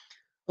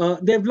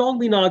 There have long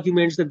been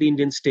arguments that the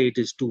Indian state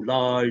is too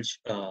large,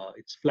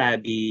 it's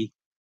flabby,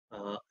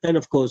 and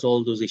of course,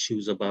 all those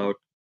issues about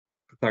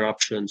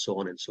corruption, so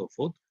on and so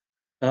forth.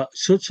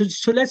 So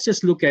let's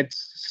just look at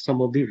some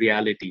of the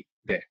reality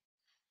there.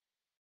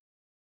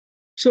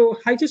 So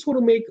I just want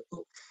to make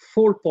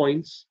 4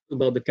 points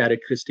about the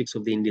characteristics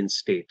of the Indian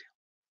state.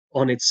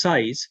 On its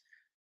size,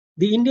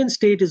 the Indian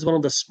state is one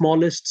of the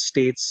smallest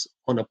states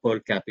on a per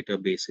capita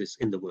basis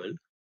in the world.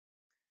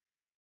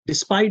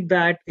 Despite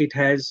that, it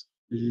has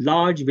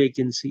large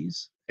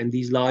vacancies, and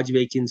these large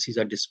vacancies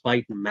are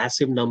despite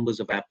massive numbers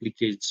of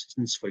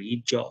applications for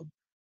each job,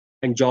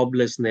 and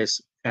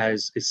joblessness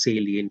as a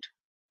salient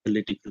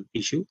political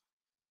issue.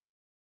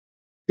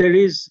 There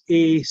is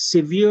a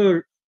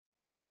severe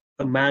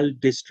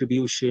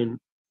maldistribution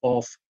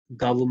of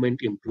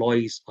government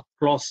employees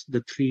across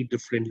the 3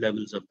 different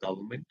levels of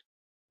government: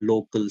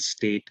 local,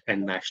 state,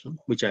 and national,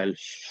 which I'll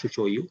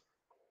show you.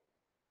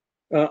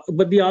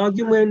 But the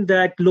argument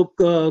that, look,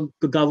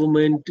 the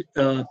government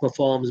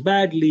performs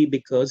badly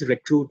because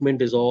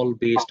recruitment is all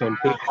based on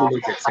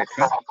patronage,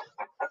 etc.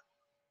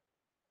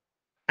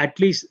 At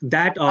least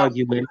that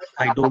argument,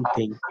 I don't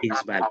think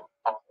is valid.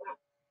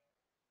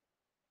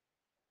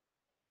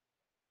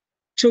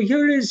 So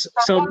here is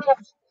some.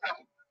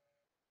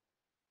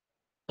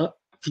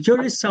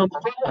 Here is some.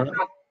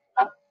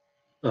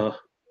 Uh,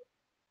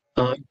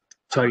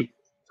 sorry.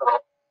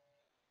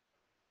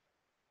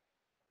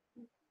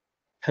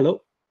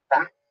 Hello.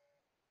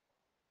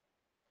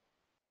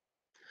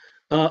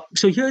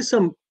 So here's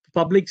some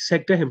public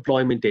sector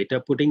employment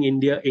data putting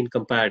India in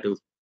comparative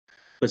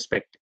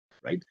perspective,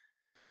 right?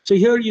 So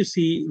here you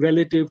see,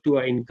 relative to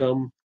our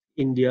income,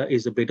 India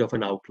is a bit of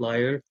an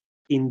outlier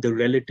in the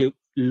relative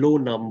low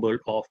number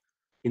of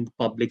in the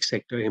public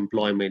sector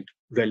employment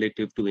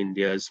relative to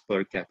India's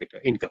per capita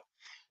income.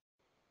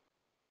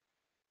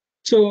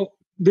 So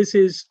this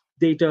is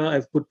data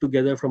I've put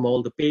together from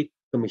all the pay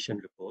commission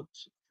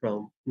reports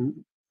from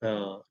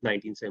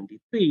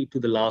 1973 to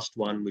the last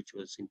one, which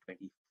was in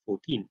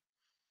 2014.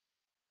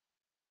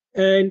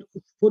 And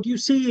what you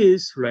see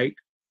is, right,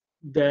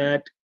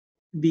 that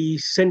the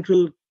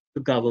central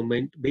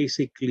government,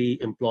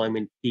 basically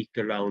employment peaked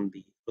around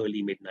the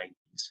early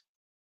mid-90s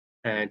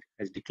and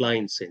has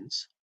declined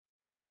since.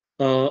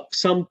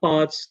 Some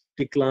parts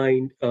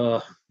declined,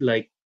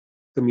 like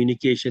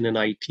communication and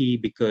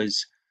IT,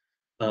 because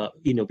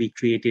we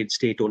created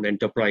state-owned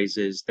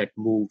enterprises that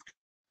moved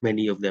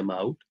many of them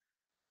out.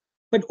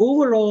 But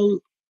overall,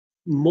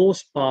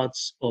 most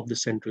parts of the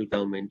central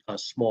government are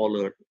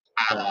smaller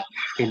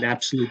in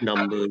absolute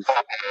numbers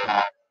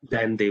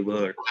than they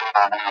were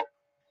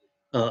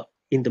uh,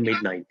 in the mid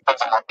 90s.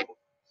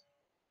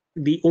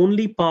 The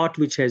only part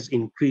which has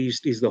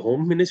increased is the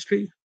Home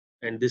Ministry,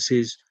 and this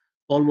is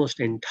almost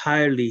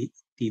entirely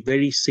the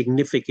very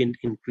significant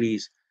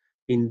increase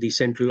in the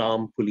Central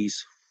Armed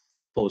Police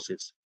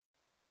Forces.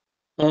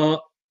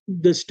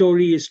 The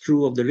story is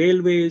true of the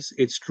railways,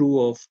 it's true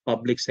of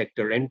public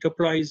sector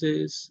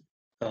enterprises,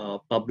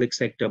 public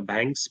sector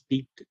banks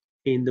peaked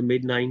in the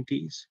mid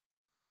 90s.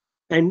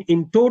 And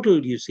in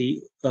total, you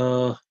see,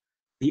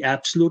 the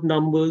absolute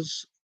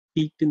numbers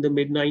peaked in the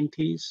mid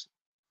 90s.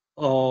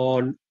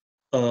 On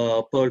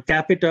per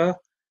capita,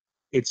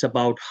 it's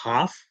about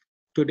half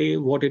today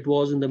what it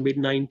was in the mid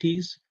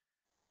 90s.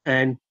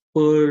 And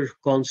per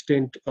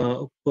constant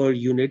per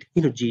unit,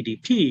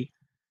 GDP,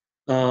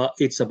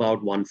 it's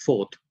about one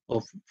fourth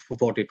of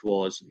what it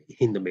was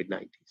in the mid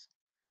 90s.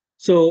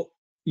 So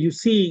you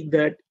see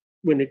that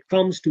when it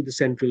comes to the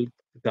central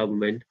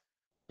government,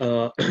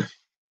 uh,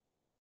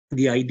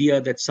 the idea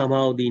that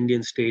somehow the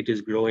Indian state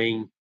is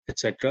growing,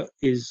 etc.,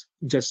 is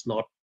just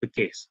not the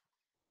case.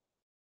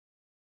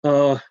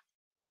 Uh,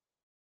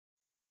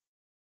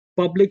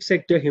 Public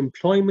sector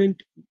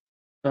employment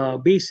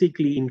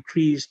basically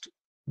increased.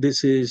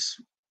 This is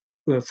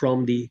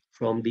from the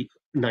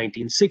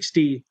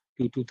 1960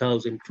 to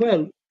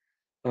 2012.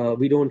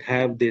 We don't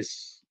have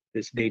this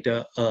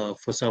data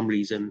for some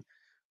reason.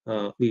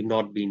 We've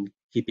not been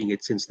keeping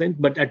it since then,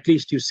 but at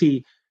least you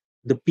see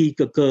the peak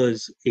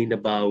occurs in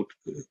about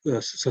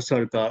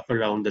circa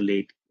around the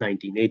late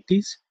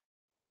 1980s.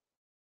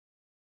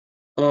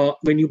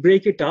 When you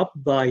break it up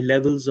by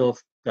levels of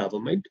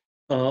government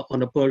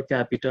on a per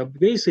capita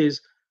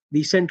basis,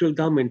 the central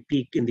government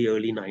peaked in the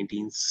early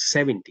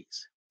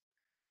 1970s.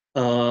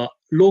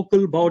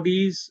 Local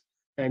bodies,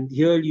 and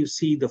here you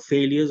see the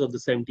failures of the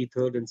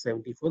 73rd and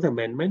 74th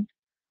Amendment.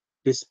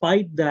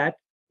 Despite that,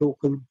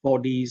 local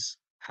bodies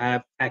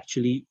have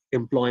actually,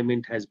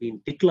 employment has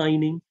been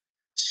declining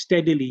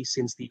steadily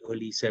since the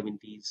early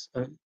 70s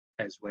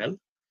as well.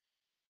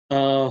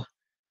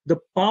 The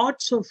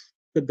parts of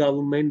the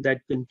government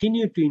that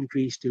continued to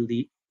increase till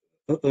the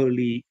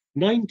early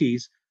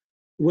 90s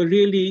were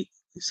really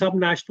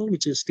subnational,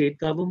 which is state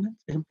government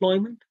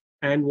employment,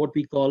 and what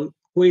we call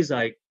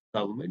quasi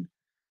government.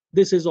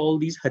 This is all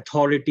these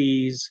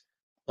authorities,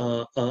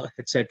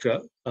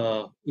 etc.,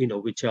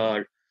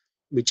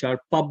 which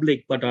are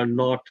public but are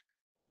not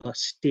a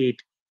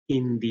state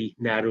in the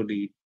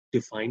narrowly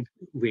defined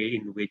way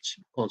in which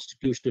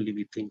constitutionally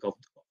we think of,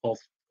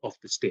 of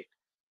the state.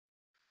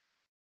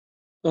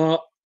 Uh,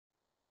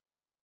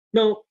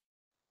 Now,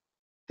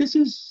 this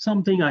is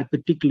something I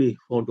particularly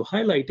want to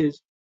highlight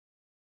is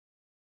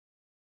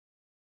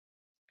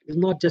it's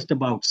not just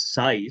about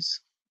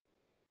size,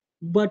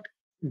 but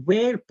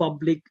where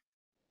public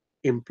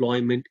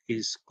employment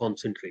is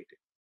concentrated.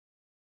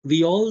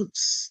 We all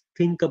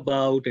think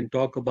about and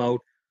talk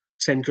about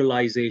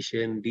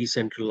centralization,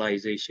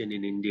 decentralization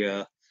in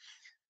India.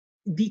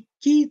 The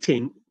key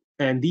thing,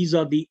 and these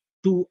are the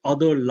two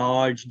other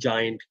large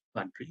giant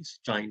countries,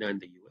 China and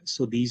the US.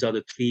 So these are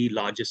the three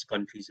largest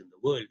countries in the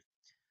world.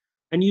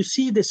 And you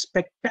see the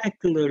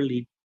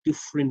spectacularly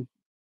different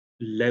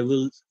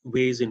levels,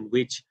 ways in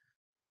which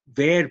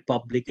where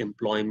public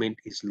employment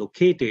is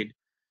located,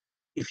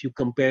 if you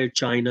compare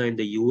China and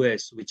the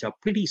US, which are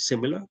pretty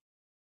similar,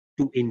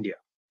 to India.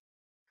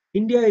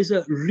 India is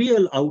a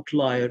real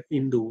outlier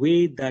in the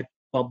way that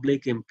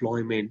public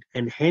employment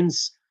and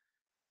hence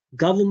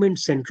government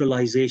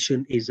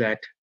centralization is at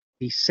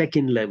the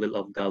second level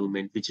of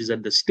government, which is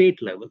at the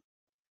state level,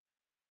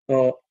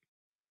 uh,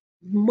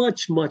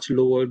 much, much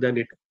lower than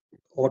it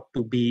ought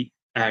to be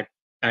at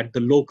the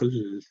local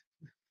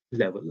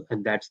level.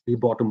 And that's the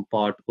bottom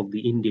part of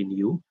the Indian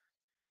U.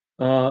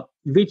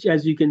 Which,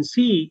 as you can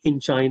see in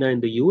China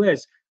and the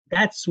US,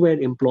 that's where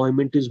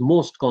employment is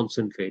most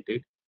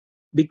concentrated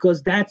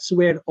because that's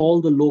where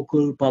all the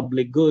local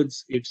public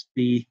goods, it's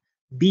the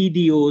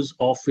BDO's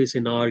office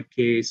in our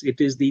case,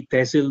 it is the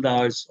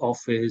Tehsildar's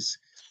office,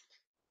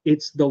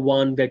 it's the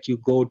one that you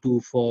go to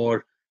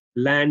for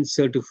land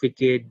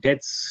certificate,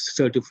 death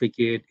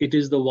certificate, it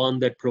is the one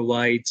that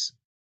provides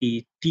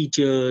the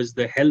teachers,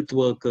 the health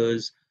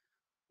workers,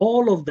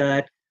 all of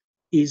that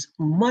is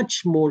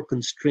much more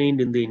constrained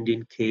in the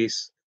Indian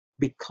case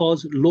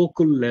because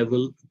local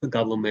level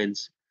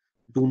governments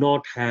do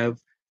not have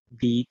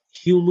the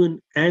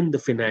human and the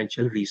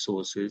financial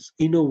resources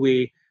in a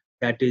way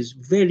that is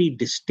very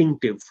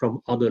distinctive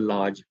from other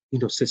large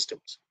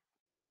systems.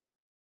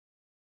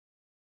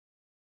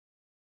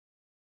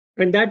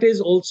 And that is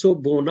also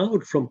borne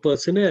out from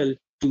personnel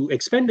to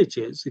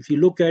expenditures. If you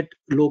look at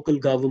local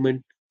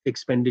government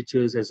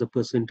expenditures as a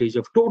percentage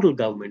of total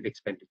government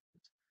expenditures,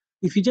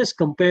 if you just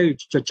compare it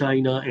to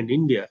China and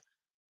India,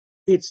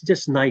 it's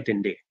just night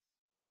and day.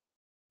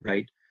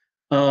 right?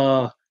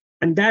 Uh,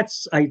 and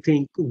that's, I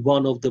think,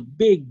 one of the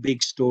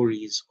big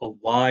stories of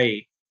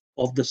why,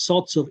 of the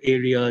sorts of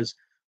areas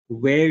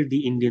where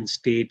the Indian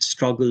state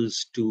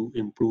struggles to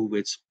improve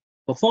its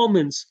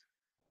performance.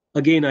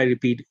 Again, I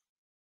repeat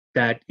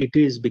that it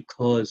is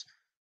because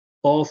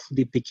of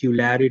the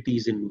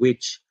peculiarities in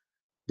which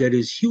there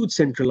is huge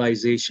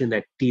centralization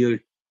at tier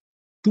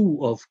two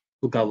of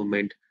the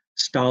government,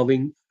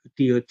 starving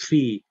tier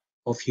three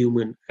of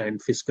human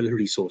and fiscal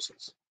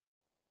resources.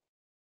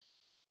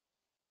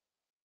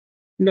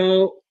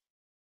 Now,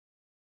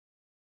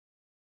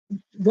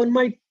 one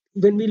might,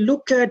 when we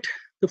look at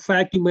the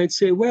fact, you might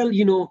say, well,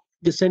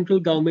 the central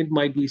government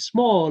might be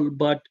small,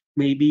 but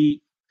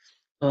maybe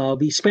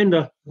we spend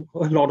a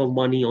lot of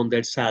money on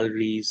their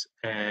salaries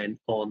and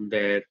on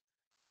their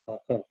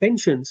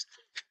pensions.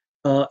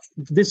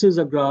 This is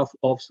a graph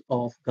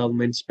of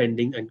government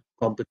spending and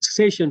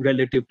compensation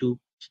relative to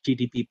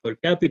GDP per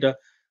capita.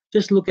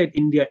 Just look at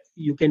India.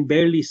 You can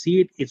barely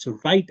see it. It's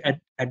right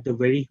at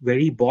the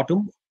very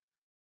bottom.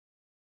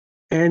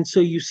 And so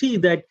you see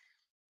that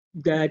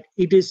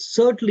it is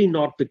certainly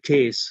not the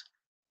case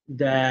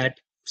that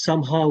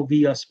somehow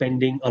we are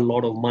spending a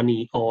lot of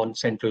money on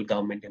central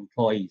government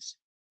employees.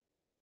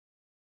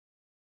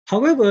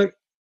 However,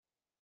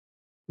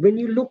 when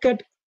you look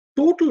at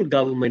total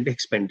government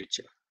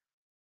expenditure,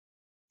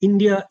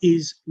 India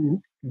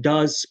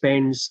does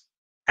spends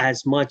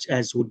as much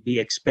as would be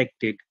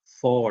expected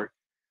for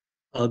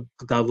a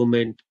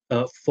government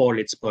for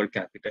its per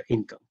capita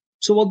income.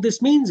 So what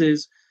this means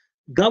is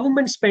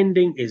government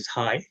spending is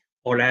high,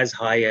 or as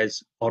high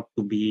as ought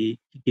to be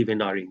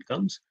given our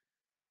incomes,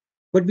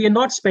 but we are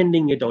not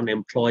spending it on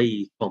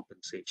employee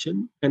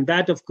compensation. And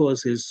that, of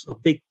course, is a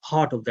big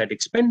part of that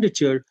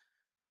expenditure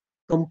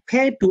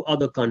compared to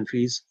other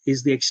countries,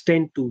 is the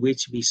extent to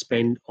which we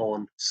spend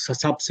on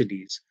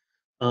subsidies,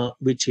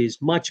 which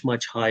is much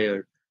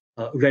higher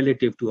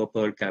relative to a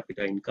per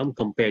capita income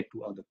compared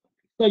to other countries.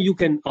 Now,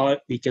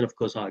 we can, of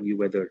course, argue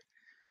whether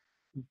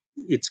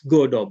it's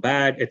good or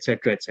bad,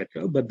 etc.,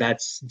 but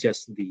that's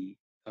just the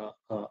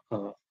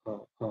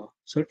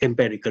sort of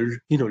empirical,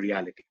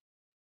 reality.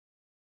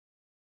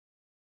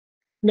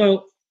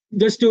 Now,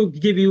 just to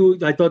give you,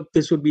 I thought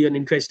this would be an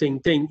interesting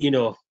thing,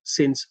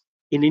 since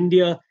in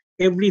India,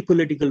 every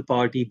political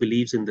party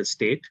believes in the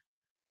state,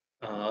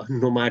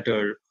 no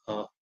matter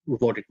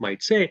what it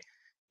might say.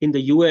 In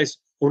the US,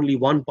 only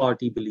one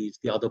party believes,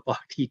 the other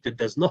party that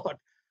does not.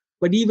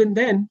 But even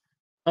then,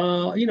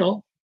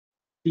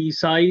 the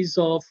size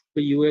of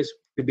the US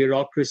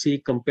bureaucracy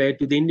compared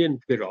to the Indian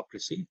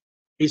bureaucracy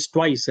is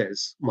twice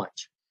as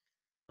much.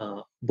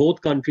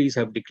 Both countries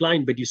have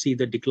declined, but you see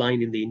the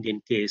decline in the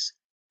Indian case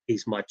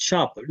is much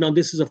sharper. Now,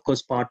 this is, of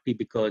course, partly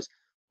because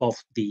of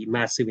the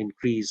massive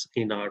increase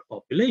in our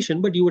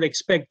population, but you would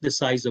expect the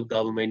size of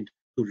government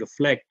to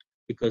reflect,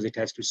 because it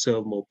has to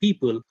serve more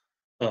people,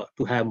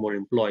 to have more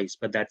employees,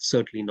 but that's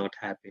certainly not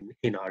happened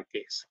in our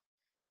case.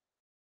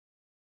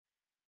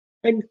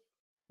 And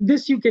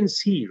this you can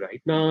see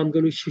right now. I'm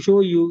going to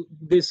show you,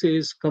 this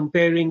is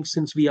comparing,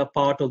 since we are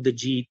part of the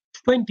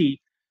G20,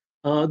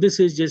 this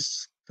is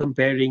just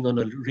comparing on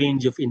a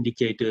range of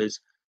indicators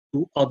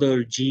to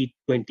other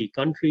G20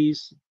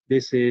 countries.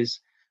 This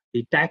is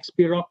the tax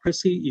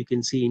bureaucracy. You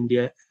can see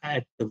India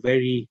at the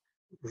very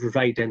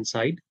right-hand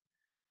side.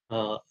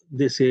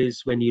 This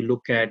is when you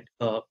look at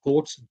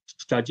courts,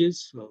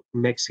 judges,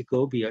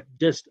 Mexico, we are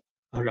just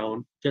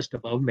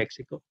above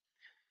Mexico.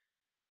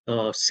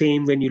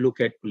 Same when you look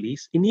at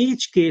police. In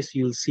each case,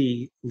 you'll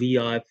see we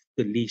are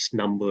the least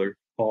number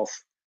of,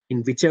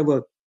 in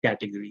whichever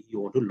category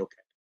you want to look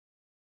at.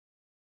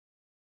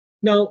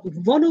 Now,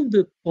 one of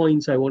the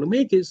points I want to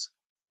make is,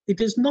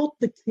 it is not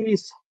the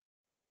case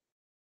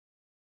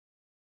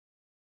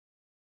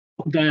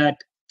that,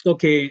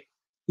 okay,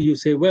 you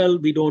say, well,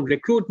 we don't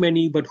recruit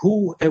many, but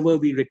whoever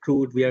we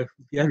recruit, we are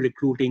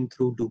recruiting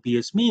through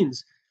dubious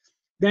means.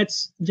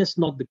 That's just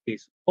not the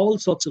case. All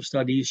sorts of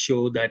studies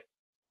show that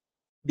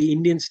the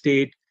Indian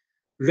state,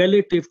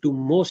 relative to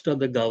most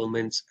other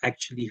governments,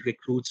 actually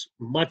recruits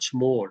much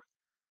more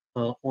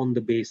on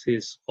the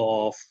basis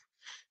of,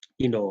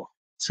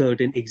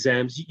 certain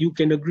exams. You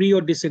can agree or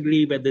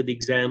disagree whether the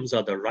exams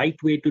are the right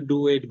way to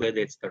do it, whether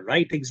it's the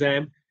right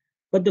exam,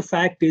 but the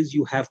fact is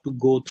you have to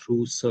go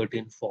through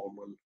certain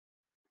formal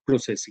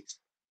processes.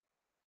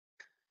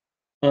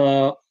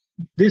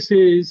 This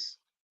is,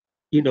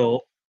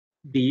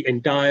 the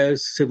entire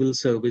civil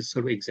service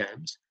sort of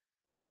exams.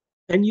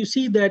 And you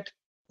see that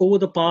over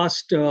the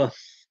past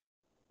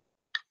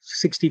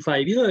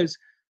 65 years,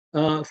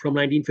 from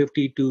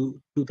 1950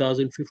 to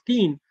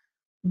 2015,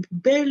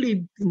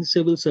 barely in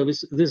civil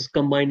service, this is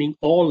combining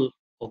all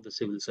of the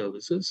civil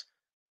services,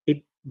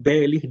 it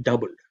barely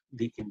doubled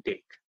the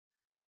intake.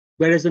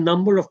 Whereas the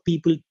number of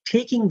people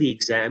taking the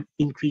exam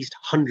increased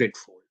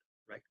 100-fold,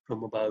 right,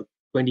 from about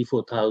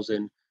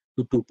 24,000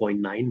 to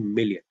 2.9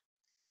 million.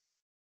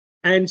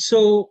 And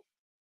so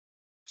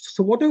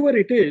whatever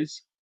it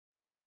is,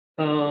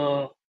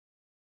 at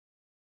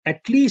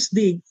least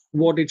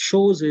what it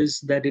shows is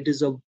that it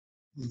is a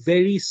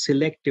very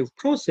selective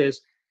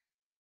process.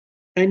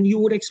 And you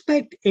would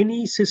expect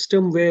any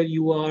system where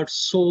you are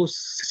so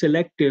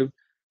selective,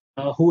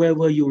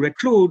 whoever you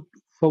recruit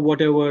for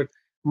whatever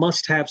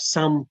must have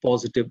some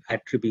positive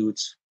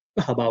attributes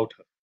about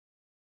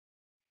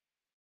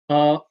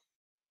her.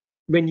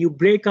 When you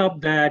break up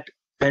that,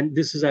 and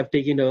this is, I've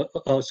taken a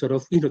sort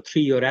of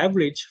 3-year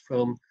average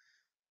from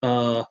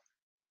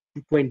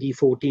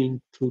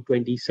 2014 through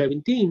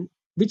 2017,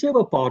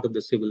 whichever part of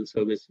the civil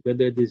service,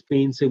 whether it is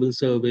main civil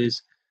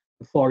service,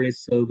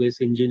 forest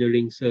service,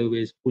 engineering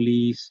service,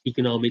 police,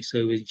 economic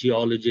service,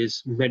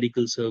 geologists,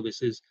 medical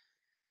services,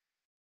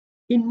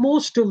 in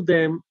most of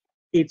them,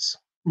 it's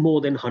more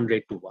than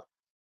 100 to 1,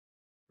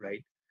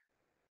 right?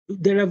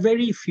 There are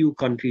very few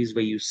countries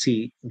where you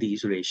see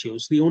these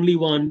ratios. The only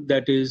one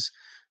that is,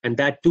 and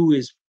that too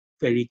is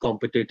very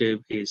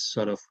competitive, is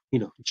sort of,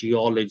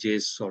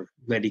 geologists or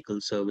medical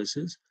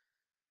services.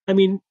 I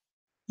mean,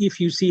 if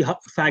you see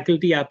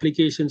faculty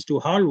applications to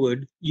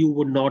Harvard, you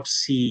would not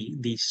see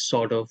the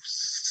sort of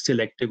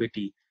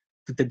selectivity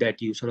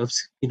that you sort of,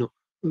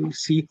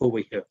 see over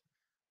here.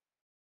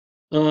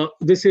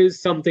 This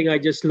is something I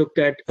just looked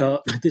at.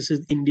 This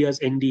is India's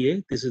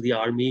NDA. This is the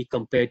Army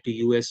compared to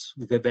US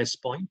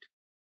West Point.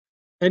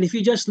 And if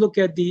you just look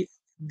at the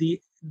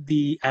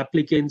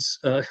applicants,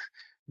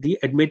 the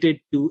admitted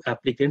to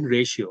applicant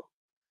ratio,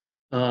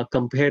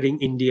 comparing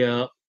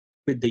India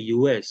with the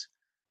US,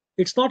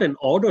 it's not an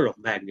order of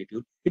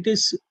magnitude. It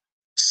is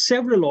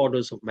several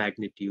orders of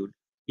magnitude,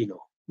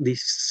 the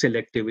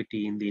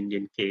selectivity in the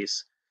Indian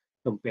case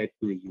compared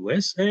to the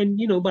US. And,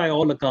 by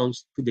all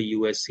accounts, the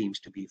US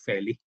seems to be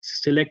fairly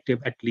selective,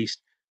 at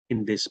least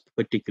in this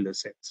particular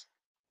sense.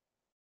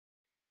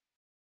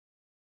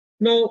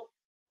 Now,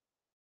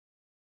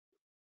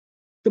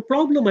 the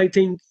problem, I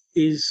think,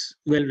 is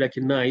well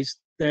recognized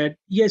that,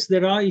 yes,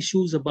 there are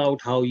issues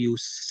about how you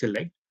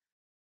select,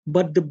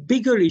 but the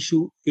bigger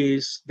issue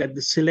is that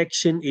the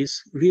selection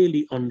is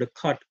really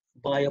undercut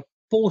by a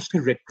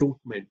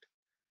post-recruitment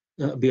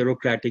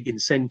bureaucratic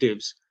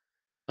incentives,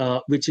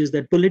 which is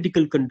that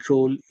political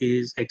control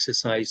is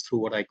exercised through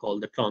what I call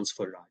the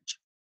transfer raj,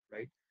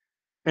 right?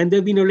 And there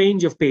have been a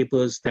range of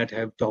papers that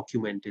have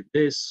documented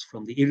this,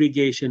 from the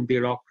irrigation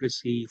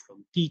bureaucracy,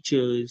 from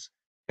teachers,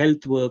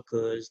 health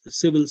workers, the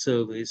civil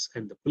service,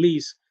 and the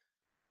police,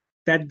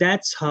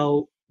 that's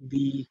how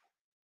the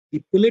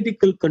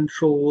political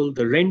control,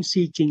 the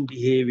rent-seeking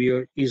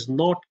behavior is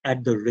not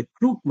at the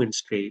recruitment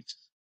stage,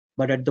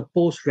 but at the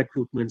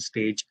post-recruitment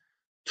stage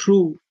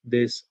through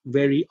this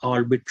very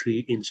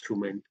arbitrary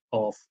instrument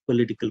of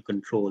political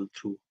control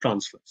through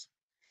transfers.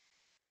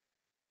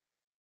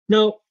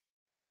 Now,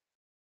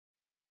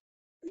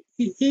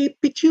 a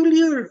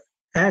peculiar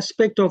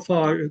aspect of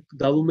our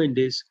government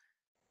is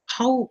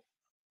how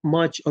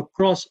much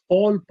across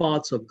all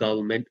parts of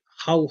government,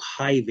 how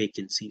high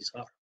vacancies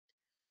are.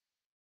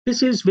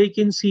 This is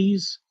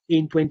vacancies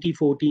in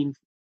 2014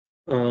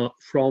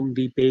 from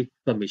the Pay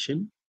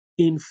Commission.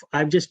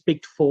 I've just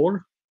picked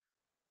 4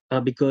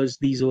 because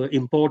these were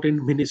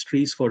important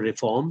ministries for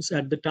reforms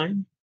at the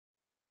time: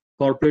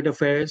 Corporate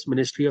Affairs,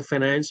 Ministry of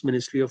Finance,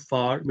 Ministry of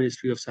FAR,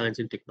 Ministry of Science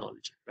and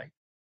Technology, right?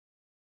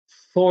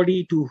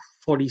 40 to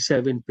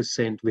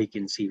 47%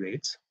 vacancy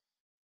rates.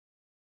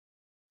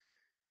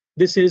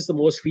 This is the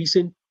most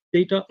recent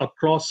data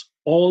across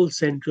all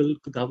central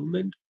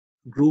government.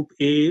 Group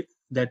A,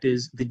 that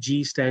is the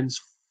G stands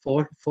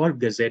for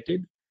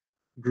gazetted.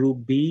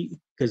 Group B,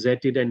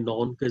 gazetted and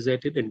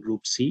non-gazetted, and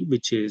Group C,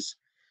 which is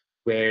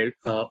where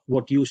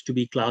what used to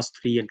be class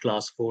 3 and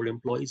class 4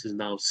 employees is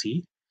now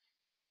C.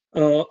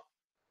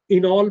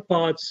 In all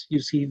parts, you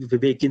see the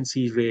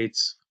vacancy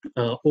rates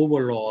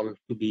overall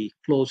to be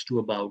close to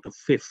about a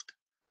fifth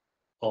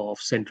of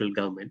central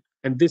government.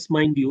 And this,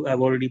 mind you,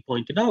 I've already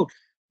pointed out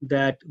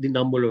that the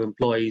number of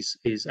employees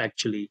is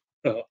actually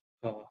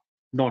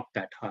not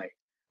that high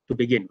to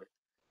begin with.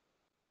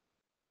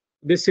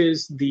 This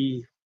is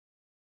the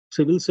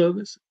civil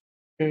service.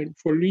 And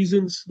for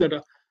reasons that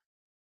are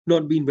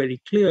not being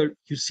very clear,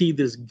 you see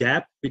this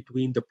gap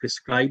between the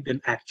prescribed and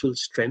actual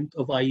strength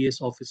of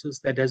IAS officers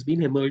that has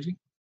been emerging.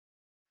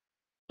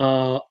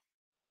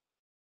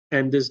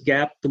 And this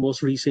gap, the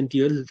most recent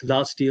year,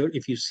 last year,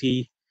 if you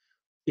see,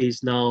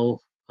 is now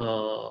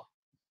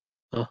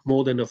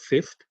more than a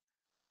fifth.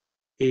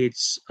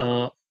 It's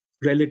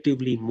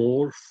relatively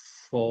more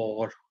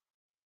for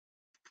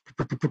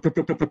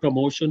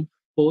promotion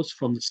posts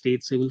from the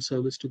state civil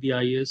service to the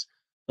IAS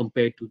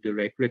compared to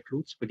direct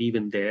recruits, but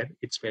even there,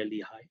 it's fairly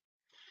high.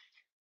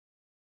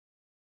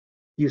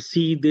 You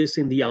see this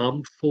in the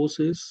armed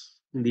forces,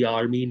 in the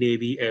Army,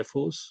 Navy, Air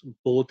Force,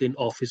 both in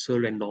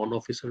officer and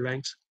non-officer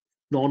ranks.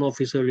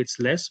 Non-officer, it's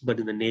less, but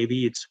in the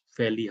Navy, it's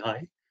fairly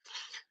high.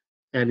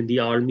 And in the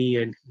Army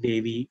and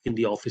Navy, in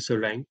the officer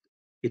rank,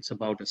 it's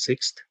about a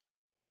sixth.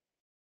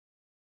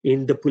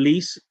 In the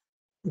police,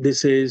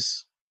 this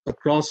is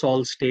across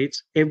all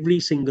states. Every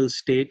single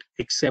state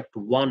except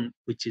one,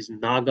 which is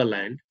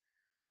Nagaland,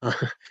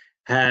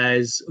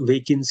 has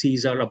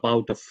vacancies are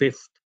about a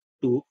fifth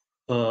to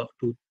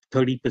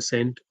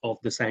 30% of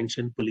the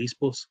sanctioned police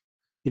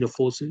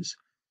forces.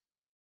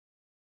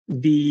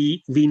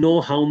 We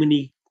know how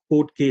many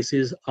court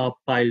cases are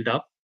piled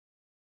up.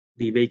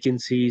 The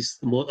vacancies,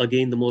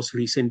 again, the most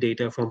recent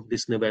data from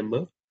this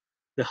November,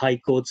 the high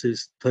courts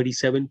is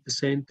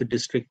 37%, the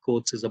district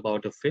courts is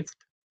about a fifth.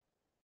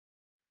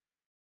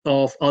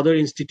 Of other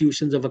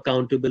institutions of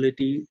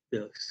accountability,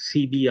 the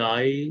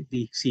CBI,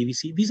 the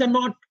CVC, these are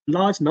not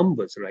large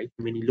numbers, right?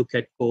 I mean, you look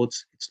at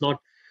courts,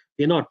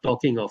 we're not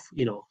talking of,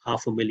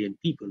 500,000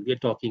 people. We're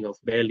talking of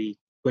barely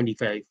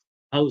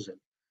 25,000.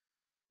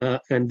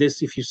 And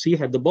this, if you see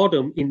at the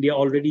bottom, India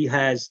already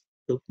has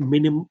the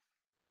minimum,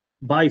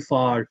 by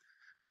far,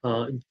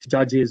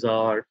 judges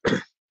are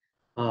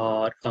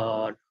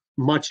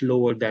much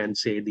lower than,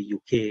 say, the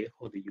UK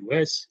or the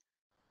US.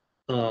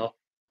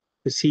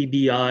 The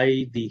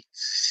CBI, the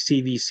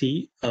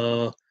CVC,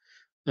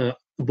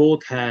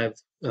 both have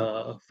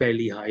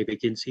fairly high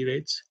vacancy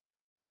rates.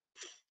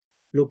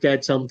 Look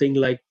at something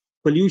like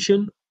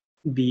pollution.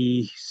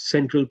 The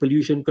Central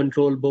Pollution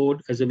Control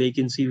Board has a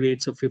vacancy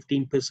rates of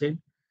 15%.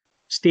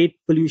 State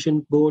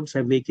pollution boards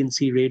have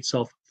vacancy rates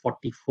of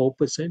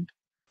 44%.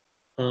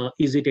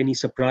 Is it any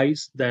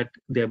surprise that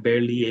they're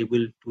barely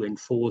able to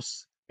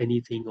enforce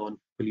anything on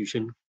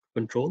pollution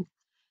control?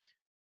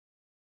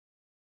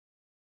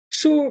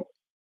 So,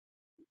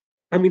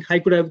 I mean, I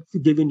could have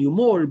given you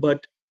more,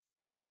 but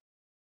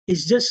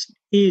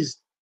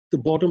the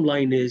bottom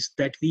line is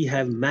that we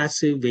have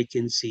massive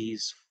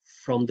vacancies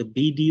from the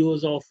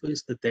BDO's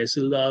office, the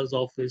Tehsildar's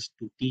office,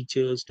 to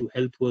teachers, to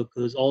health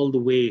workers, all the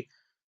way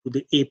to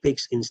the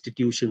apex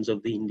institutions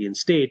of the Indian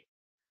state,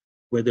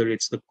 whether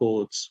it's the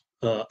courts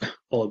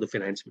or the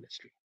finance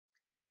ministry.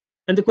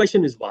 And the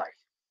question is why?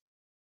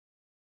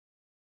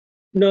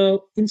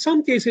 Now, in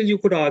some cases, you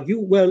could argue,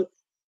 well,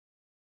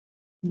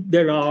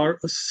 there are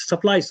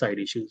supply side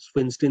issues.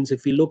 For instance,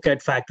 if we look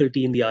at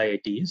faculty in the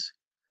IITs,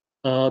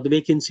 the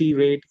vacancy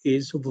rate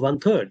is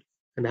 1/3.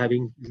 And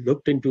having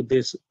looked into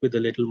this with a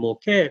little more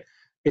care,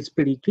 it's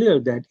pretty clear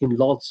that in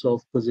lots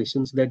of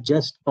positions, there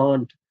just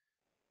aren't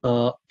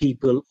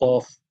people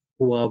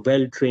who are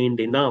well trained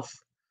enough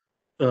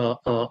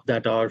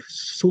that are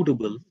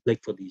suitable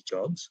like for these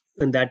jobs,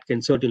 and that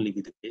can certainly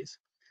be the case.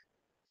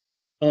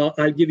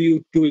 I'll give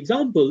you two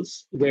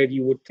examples where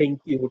you would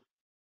think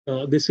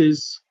this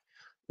is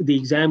the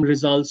exam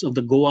results of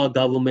the Goa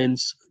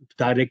government's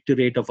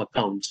Directorate of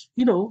Accounts.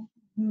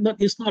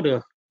 It's not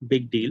a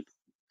big deal.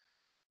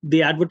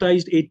 They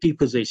advertised 80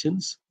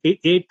 positions.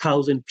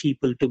 8,000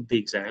 people took the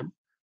exam.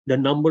 The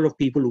number of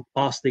people who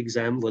passed the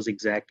exam was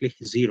exactly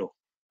 0.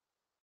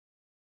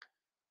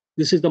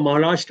 This is the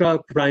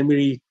Maharashtra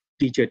primary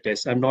teacher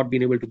test. I've not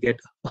been able to get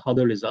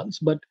other results,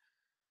 but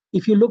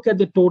if you look at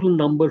the total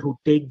number who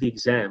take the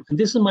exam, and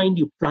this is, mind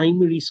you,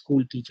 primary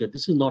school teacher,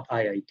 this is not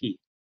IIT.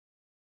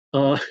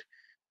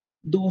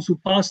 Those who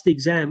pass the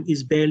exam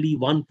is barely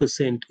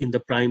 1% in the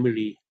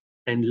primary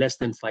and less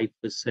than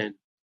 5%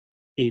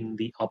 in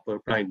the upper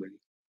primary.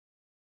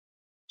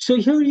 So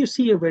here you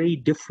see a very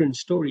different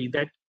story,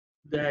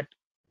 that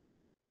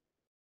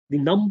the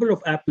number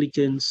of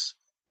applicants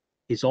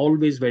is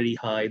always very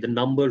high, the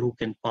number who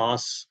can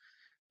pass,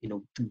 the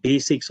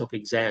basics of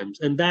exams.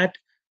 And that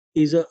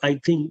is, I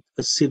think,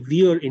 a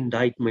severe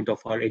indictment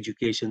of our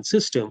education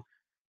system,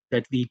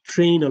 that we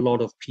train a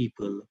lot of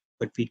people,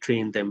 but we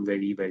train them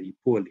very, very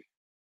poorly.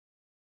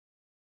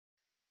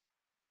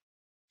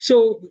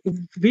 So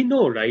we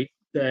know, right,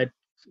 that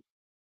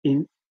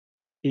when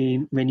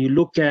you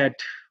look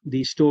at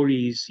these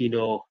stories,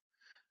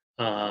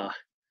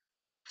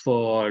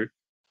 for,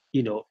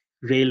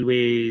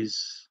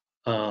 railways,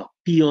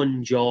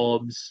 peon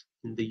jobs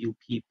in the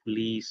UP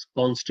police,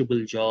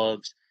 constable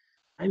jobs,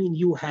 I mean,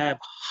 you have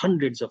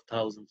hundreds of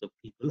thousands of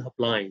people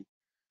applying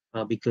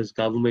because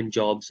government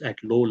jobs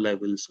at low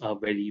levels are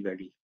very,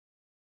 very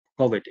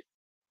coveted.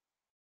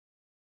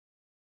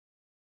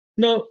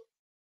 Now,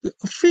 the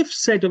fifth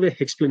set of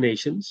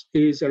explanations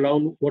is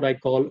around what I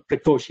call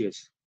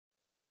precocious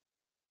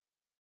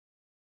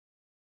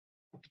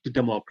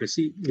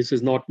democracy. This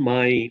is not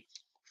my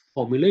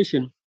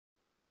formulation.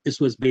 This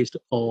was based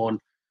on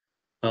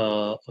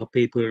a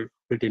paper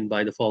written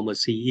by the former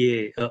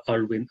CEA,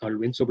 Arvind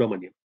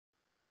Subramanian.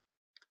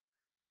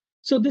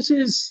 So this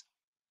is,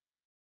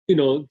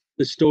 the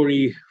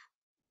story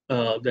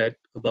that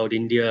about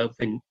India,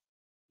 when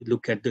you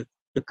look at the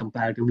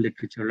comparative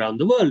literature around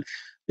the world,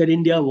 that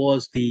India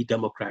was the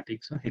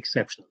democratic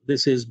exception.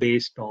 This is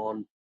based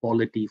on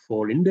quality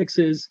 4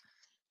 indexes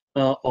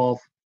of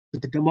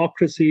the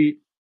democracy.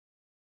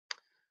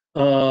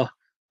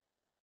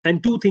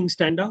 And two things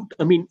stand out.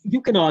 I mean, you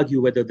can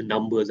argue whether the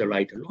numbers are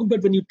right or wrong,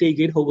 but when you take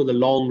it over the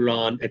long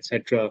run,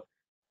 etc.,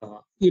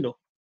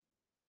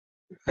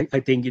 I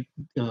think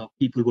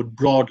people would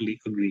broadly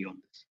agree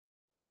on this.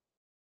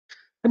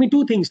 I mean,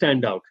 two things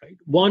stand out, right?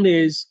 One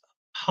is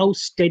how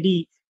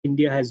steady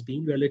India has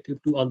been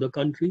relative to other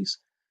countries,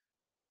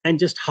 and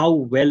just how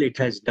well it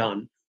has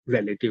done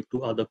relative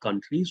to other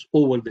countries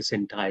over this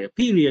entire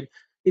period.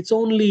 It's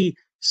only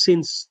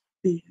since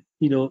the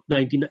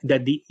 19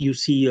 that you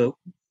see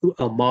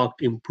a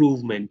marked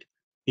improvement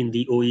in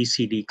the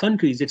OECD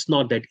countries. It's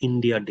not that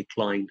India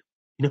declined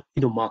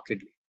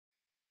markedly.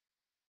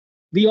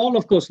 We all,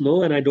 of course,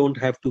 know, and I don't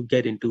have to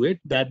get into it,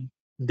 that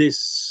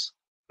this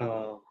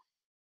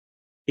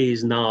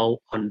is now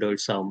under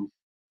some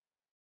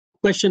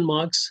question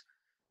marks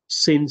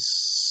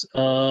since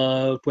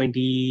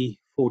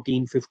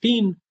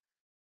 2014-15,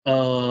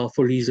 for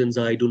reasons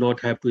I do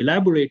not have to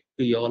elaborate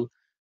to you all.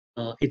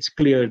 It's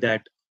clear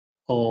that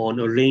on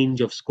a range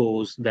of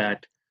scores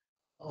that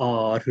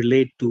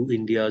relate to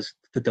India's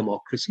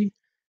democracy,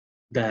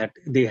 that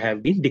they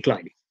have been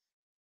declining.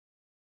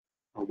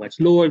 How much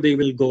lower they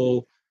will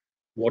go,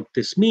 what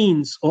this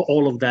means,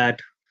 all of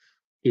that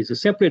is a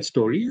separate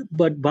story.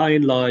 But by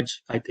and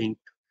large, I think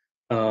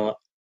uh,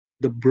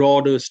 the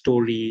broader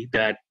story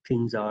that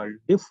things are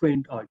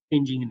different, are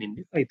changing in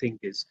India, I think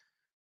is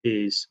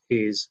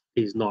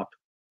not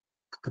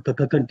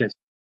contested.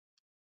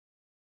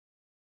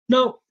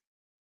 Now,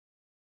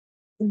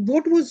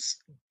 what was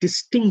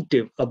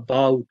distinctive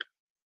about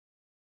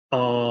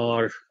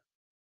our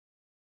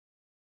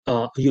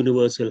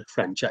universal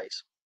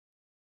franchise?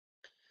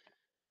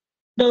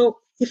 Now,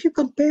 if you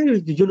compare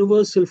the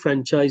universal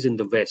franchise in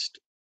the West,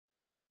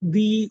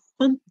 the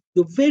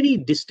very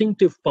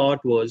distinctive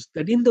part was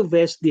that in the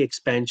West, the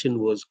expansion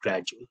was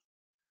gradual.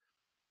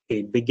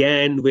 It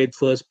began with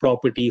first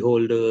property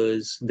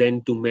holders,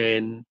 then to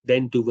men,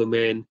 then to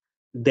women,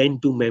 then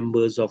to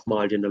members of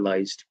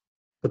marginalized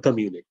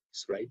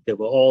communities, right? There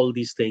were all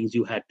these things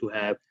you had to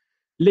have: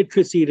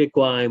 literacy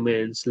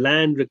requirements,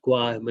 land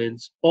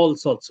requirements, all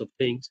sorts of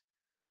things.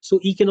 So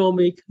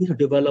economic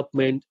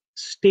development,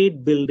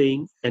 state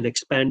building, and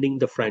expanding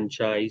the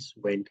franchise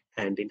went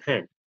hand in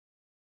hand.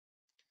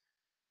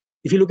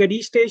 If you look at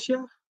East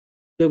Asia,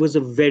 there was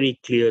a very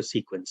clear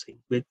sequencing.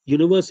 With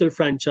universal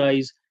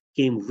franchise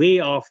came way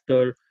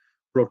after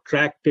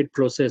protracted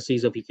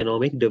processes of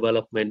economic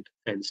development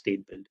and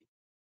state building.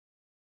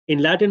 In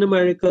Latin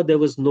America, there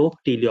was no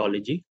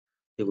teleology.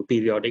 There were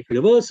periodic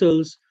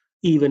reversals,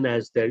 even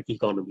as their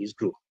economies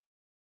grew.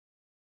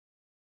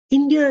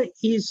 India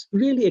is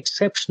really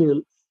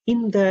exceptional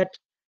in that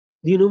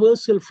the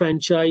universal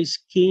franchise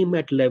came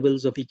at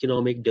levels of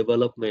economic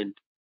development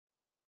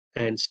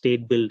and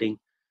state building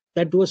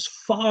that was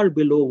far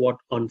below what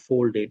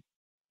unfolded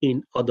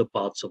in other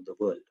parts of the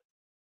world.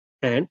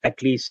 And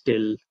at least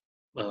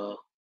uh,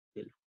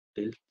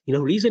 till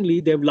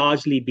recently, there have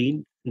largely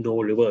been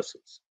no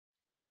reversals.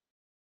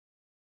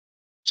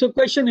 So the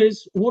question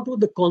is, what were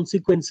the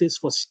consequences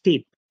for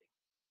state,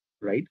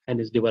 right,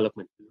 and its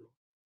development?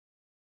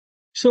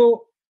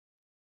 So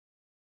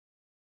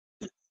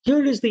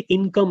here is the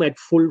income at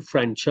full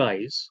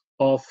franchise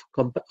of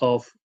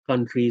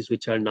countries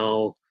which are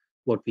now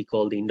what we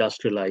call the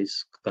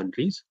industrialized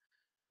countries.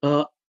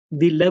 The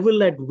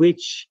level at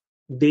which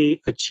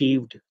they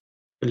achieved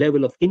a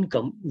level of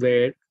income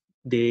where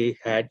they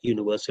had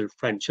universal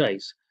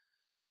franchise.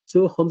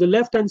 So on the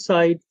left-hand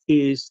side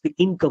is the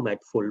income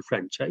at full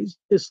franchise.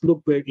 Just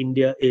look where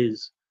India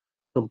is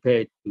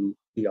compared to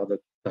the other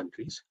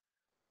countries.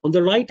 On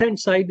the right-hand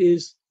side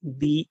is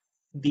the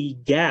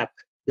gap,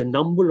 the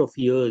number of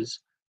years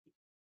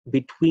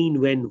between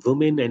when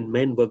women and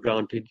men were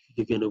granted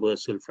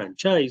universal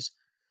franchise.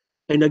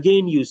 And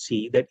again, you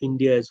see that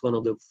India is one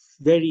of the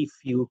very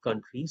few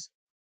countries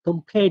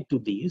compared to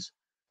these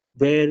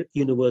where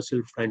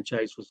universal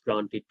franchise was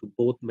granted to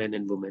both men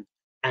and women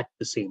at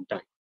the same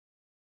time.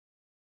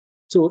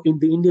 So in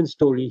the Indian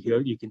story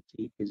here, you can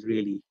see is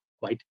really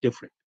quite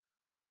different.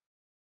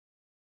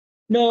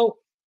 Now,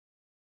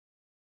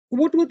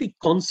 what were the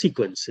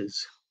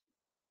consequences?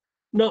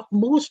 Now,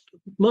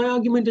 my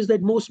argument is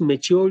that most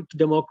mature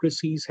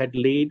democracies had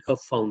laid a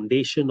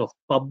foundation of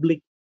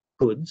public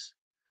goods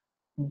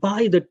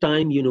by the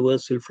time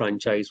universal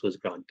franchise was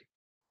granted.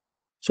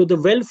 So the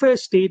welfare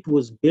state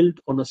was built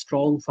on a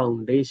strong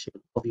foundation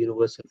of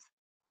universal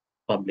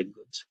public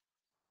goods.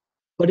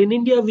 But in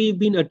India, we've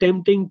been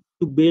attempting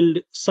to build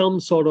some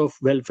sort of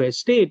welfare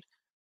state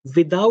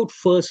without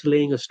first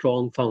laying a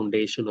strong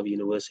foundation of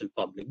universal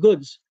public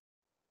goods,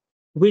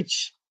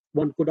 which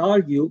one could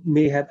argue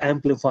may have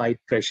amplified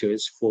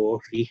pressures for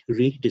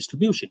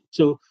redistribution.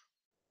 So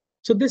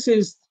this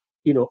is,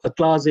 a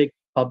classic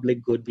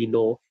public good we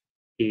know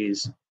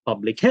is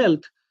public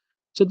health.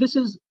 So this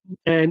is,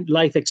 and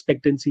life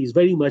expectancy is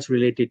very much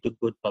related to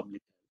good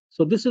public health.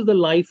 So this is the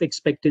life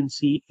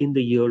expectancy in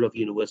the year of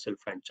universal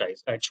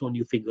franchise. I'd shown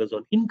you figures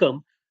on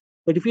income,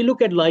 but if you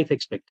look at life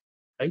expectancy,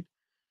 right,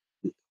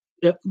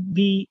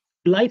 the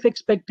life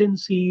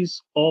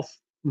expectancies of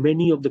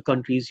many of the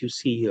countries you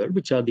see here,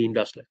 which are the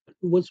industrial,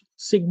 was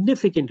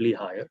significantly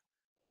higher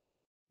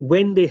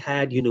when they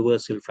had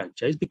universal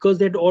franchise because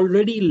they'd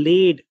already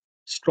laid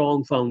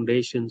strong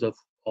foundations of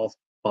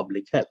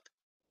public health.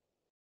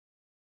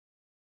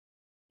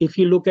 If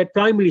you look at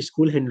primary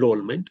school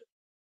enrollment,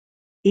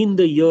 in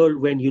the year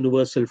when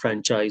universal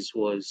franchise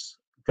was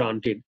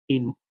granted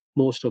in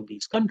most of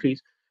these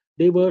countries,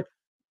 they were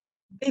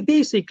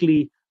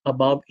basically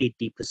above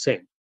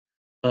 80%.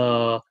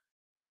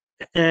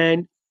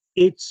 And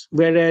it's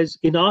whereas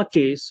in our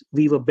case,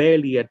 we were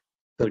barely at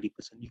 30%.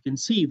 You can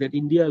see that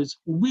India is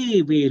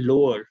way, way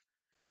lower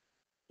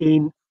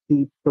in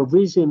the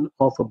provision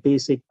of a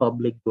basic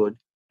public good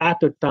at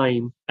the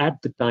time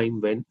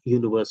when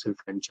universal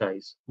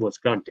franchise was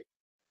granted.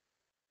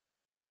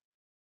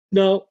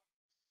 Now,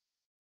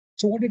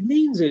 so what it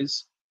means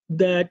is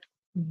that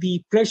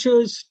the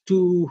pressures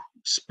to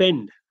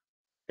spend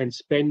and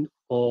spend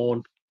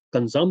on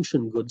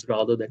consumption goods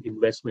rather than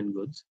investment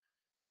goods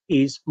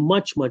is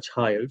much, much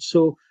higher.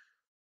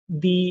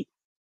 The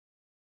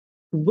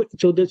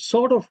so the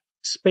sort of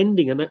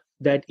spending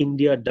that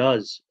India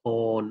does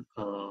on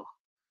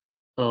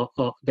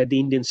that the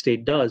Indian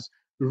state does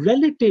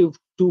relative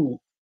to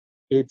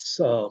its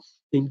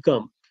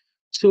income.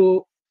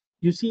 So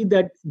you see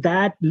that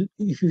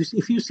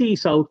if you see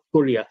South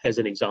Korea as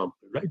an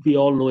example, right? We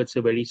all know it's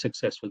a very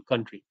successful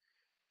country.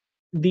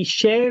 The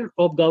share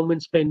of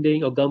government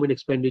spending or government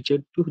expenditure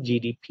to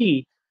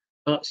GDP,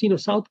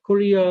 South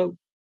Korea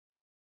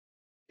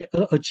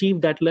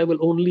achieved that level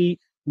only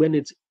when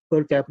its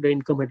per capita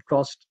income had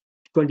crossed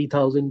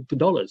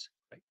 $20,000.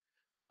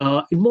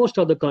 Right? In most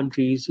other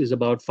countries, is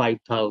about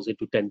 $5,000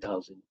 to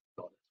 $10,000.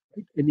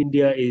 Right? And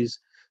India is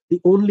the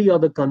only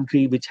other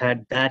country which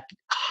had that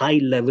high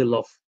level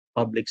of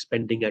public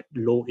spending at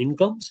low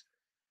incomes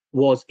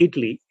was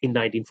Italy in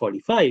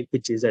 1945,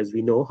 which is, as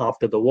we know,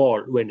 after the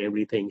war when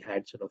everything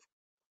had sort of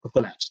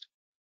collapsed.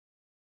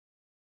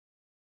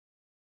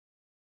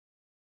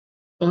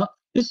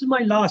 This is my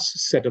last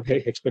set of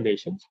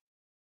explanations,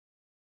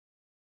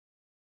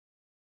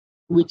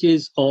 which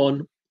is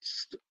on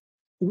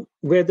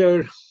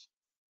whether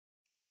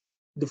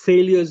the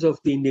failures of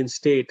the Indian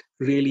state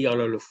really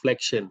are a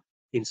reflection,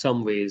 in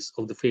some ways,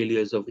 of the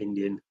failures of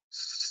Indian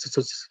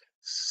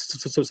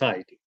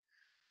society.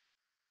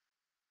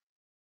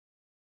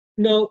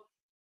 Now,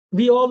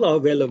 we all are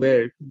well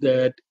aware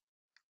that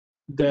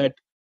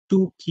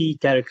two key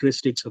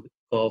characteristics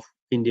of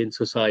Indian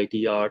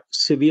society are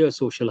severe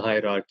social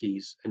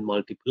hierarchies and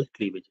multiple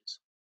cleavages.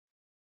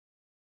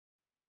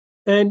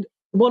 And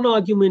one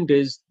argument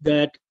is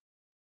that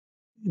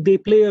they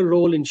play a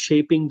role in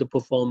shaping the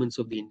performance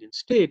of the Indian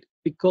state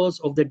because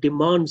of the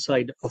demand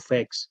side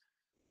effects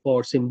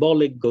for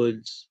symbolic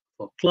goods,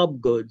 for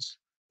club goods,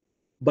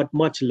 but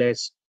much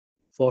less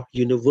for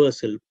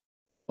universal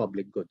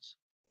public goods.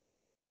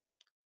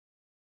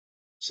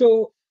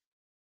 So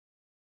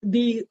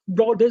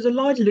there's a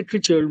large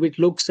literature which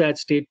looks at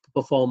state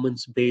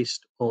performance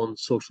based on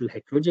social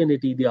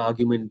heterogeneity, the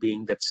argument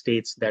being that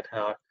states that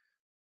are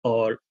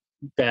or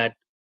that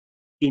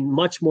in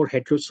much more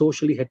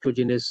socially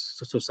heterogeneous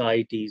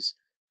societies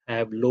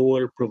have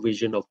lower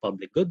provision of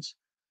public goods.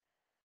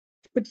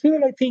 But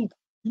here I think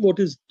what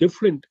is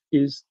different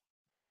is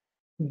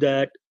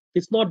that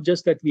it's not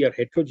just that we are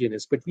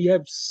heterogeneous, but we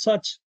have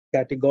such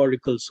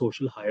categorical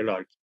social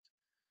hierarchy,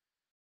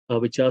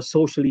 which are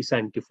socially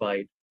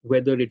sanctified,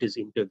 whether it is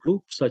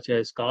intergroup, such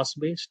as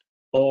caste-based,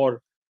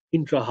 or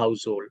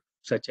intra-household,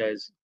 such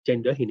as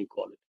gender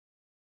inequality.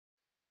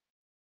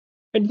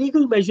 And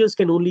legal measures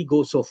can only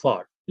go so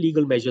far.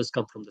 Legal measures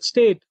come from the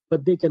state,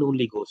 but they can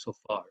only go so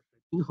far. I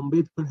think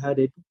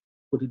Ambedkar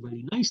put it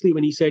very nicely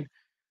when he said,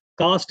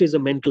 caste is a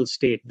mental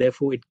state,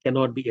 therefore it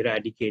cannot be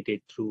eradicated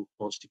through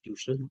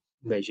constitutional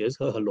measures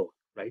alone,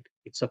 right?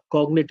 It's a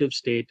cognitive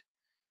state.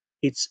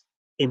 It's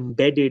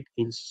embedded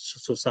in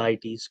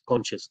society's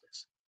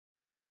consciousness.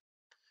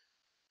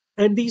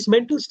 And these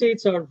mental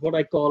states are what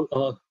I call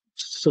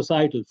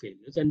societal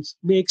failures and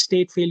make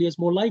state failures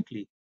more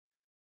likely.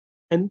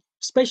 And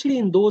especially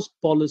in those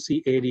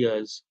policy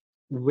areas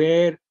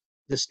where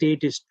the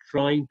state is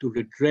trying to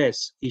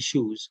redress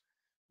issues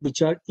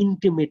which are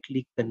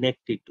intimately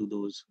connected to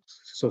those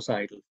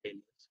societal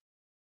failures.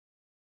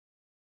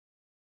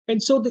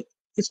 And so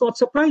it's not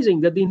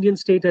surprising that the Indian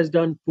state has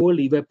done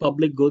poorly where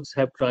public goods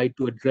have tried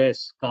to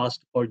address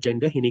caste or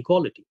gender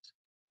inequalities.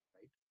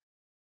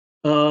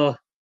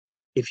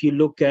 If you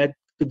look at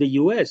the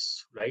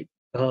US, right,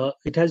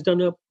 it has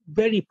done a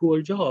very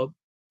poor job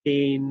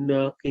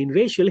in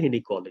racial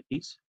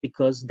inequalities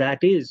because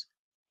that is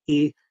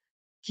a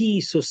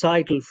key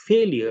societal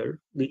failure,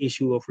 the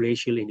issue of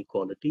racial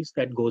inequalities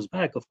that goes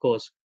back, of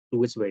course,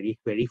 to its very,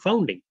 very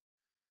founding.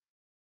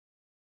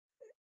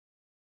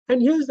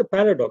 And here's the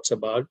paradox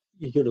about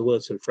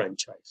universal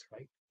franchise,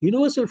 right?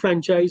 Universal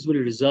franchise will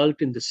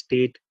result in the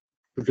state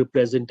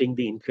representing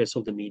the interests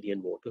of the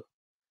median voter.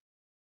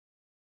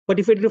 But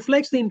if it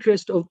reflects the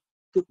interest of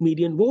the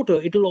median voter,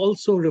 it will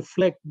also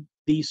reflect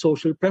the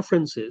social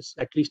preferences,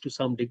 at least to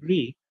some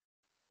degree,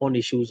 on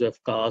issues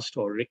of caste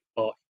or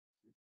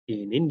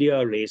in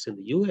India, race in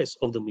the US,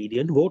 of the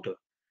median voter.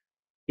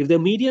 If the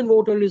median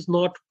voter is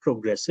not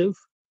progressive,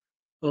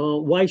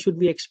 why should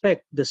we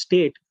expect the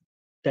state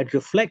that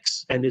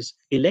reflects and is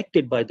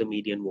elected by the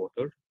median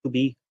voter to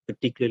be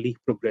particularly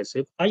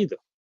progressive either?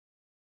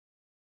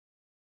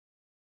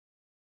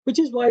 Which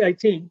is why I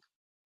think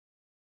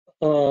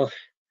the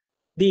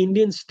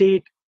Indian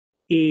state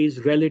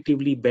is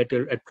relatively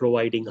better at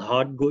providing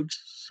hard goods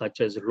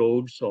such as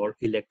roads or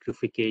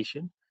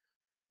electrification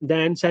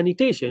than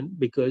sanitation,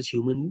 because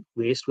human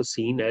waste was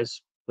seen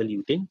as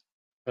polluting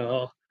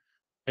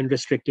and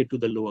restricted to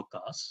the lower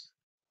castes.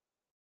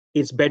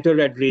 It's better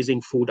at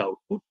raising food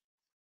output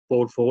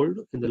fourfold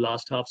in the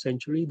last half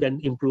century than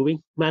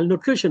improving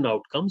malnutrition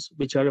outcomes,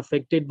 which are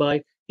affected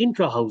by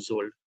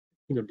intra-household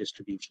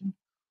distribution.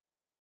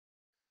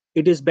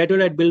 It is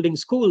better at building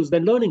schools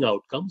than learning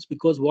outcomes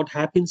because what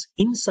happens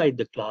inside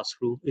the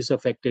classroom is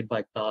affected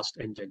by caste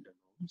and gender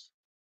norms.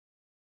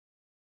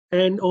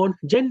 And on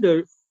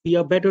gender, we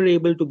are better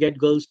able to get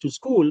girls to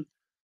school,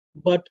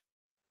 but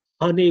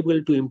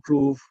unable to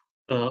improve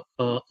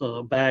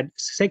bad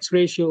sex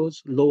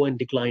ratios, low and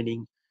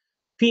declining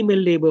female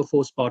labor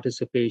force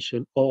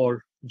participation,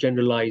 or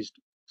generalized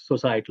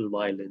societal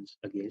violence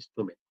against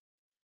women.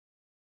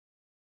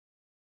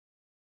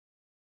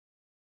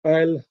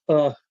 I'll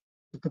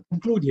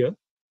conclude here.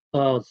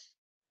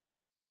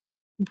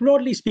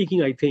 Broadly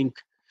speaking, I think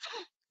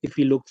if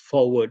we look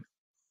forward,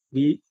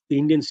 the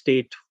Indian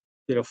state,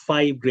 there are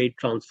 5 great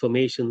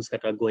transformations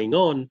that are going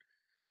on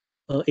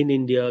in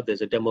India.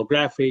 There's a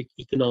demographic,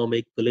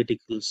 economic,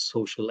 political,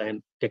 social,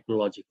 and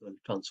technological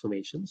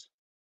transformations.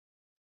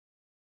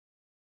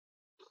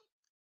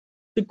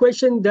 The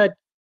question that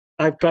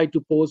I've tried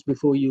to pose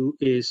before you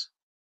is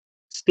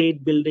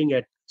state building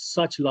at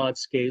such large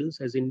scales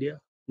as India,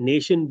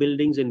 nation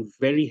buildings in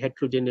very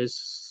heterogeneous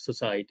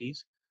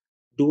societies,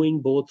 doing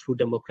both through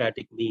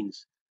democratic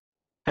means.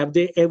 Have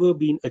they ever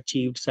been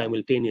achieved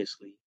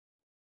simultaneously?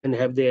 And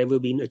have they ever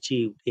been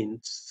achieved in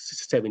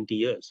 70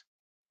 years?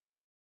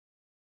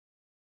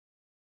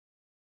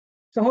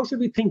 So how should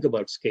we think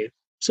about scale?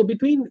 So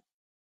between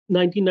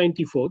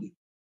 1994,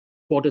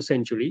 quarter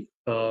century,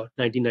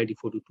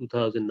 1994 to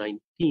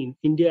 2019,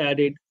 India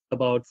added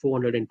about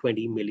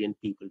 420 million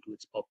people to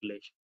its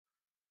population.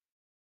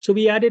 So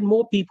we added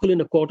more people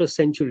in a quarter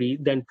century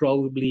than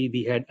probably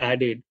we had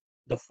added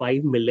the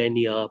 5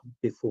 millennia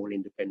before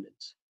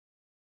independence.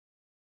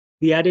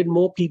 We added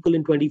more people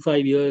in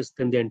 25 years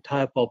than the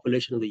entire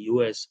population of the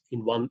US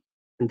in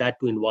and that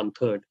too in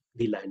 1/3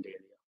 the land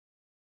area.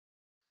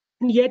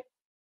 And yet,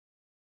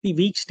 the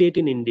weak state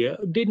in India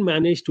did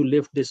manage to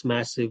lift this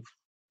massive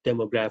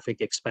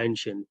demographic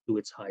expansion to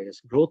its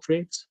highest growth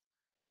rates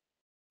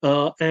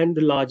and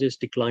the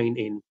largest decline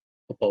in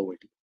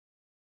poverty.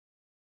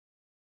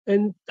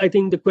 And I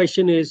think the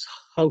question is,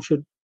 how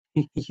should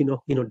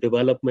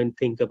development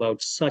think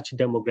about such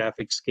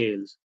demographic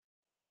scales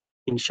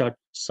in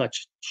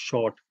such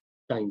short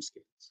time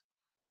scales?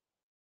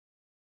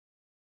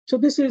 So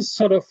this is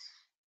sort of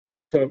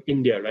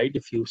India, right?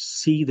 If you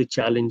see the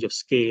challenge of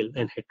scale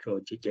and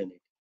heterogeneity,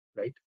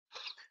 right?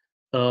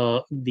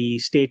 The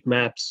state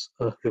maps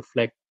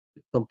reflect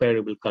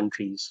comparable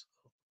countries'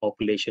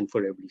 population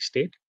for every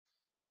state.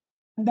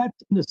 And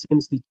that's, in a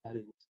sense, the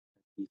challenge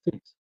that we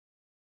face.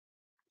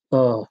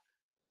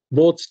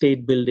 Both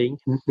state building,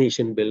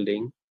 nation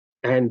building,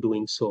 and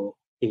doing so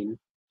in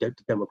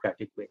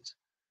democratic ways.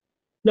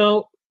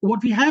 Now,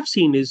 what we have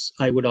seen is,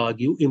 I would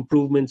argue,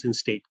 improvements in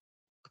state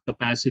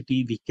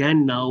capacity. We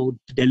can now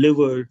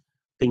deliver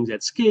things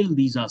at scale.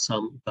 These are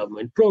some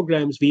government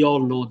programs. We all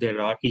know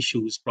there are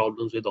issues,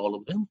 problems with all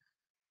of them.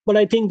 But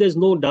I think there's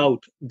no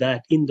doubt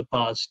that in the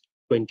past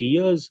 20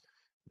 years,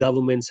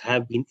 governments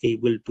have been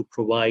able to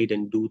provide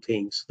and do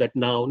things that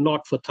now,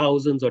 not for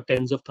thousands or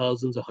tens of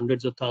thousands or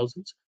hundreds of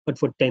thousands, but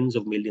for tens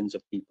of millions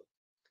of people.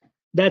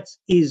 That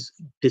is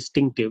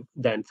distinctive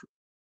than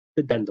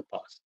the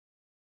past.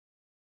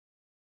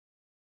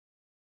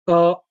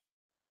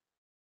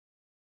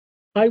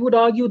 I would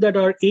argue that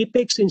our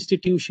apex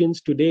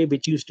institutions today,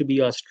 which used to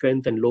be our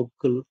strength and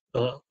local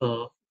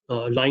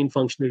line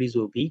functionaries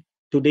were weak,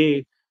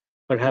 today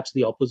perhaps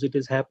the opposite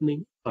is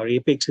happening. Our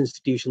apex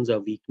institutions are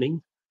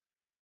weakening.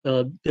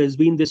 There's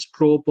been this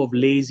trope of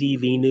lazy,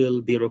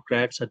 venal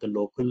bureaucrats at the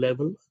local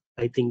level.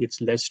 I think it's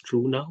less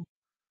true now.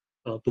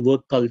 The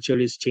work culture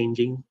is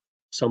changing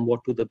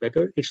somewhat to the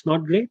better. It's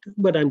not great,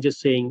 but I'm just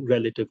saying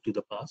relative to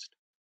the past.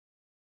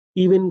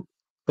 Even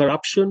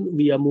corruption,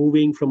 we are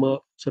moving from a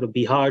sort of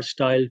Bihar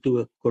style to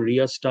a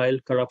Korea style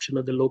corruption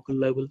at the local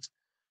levels.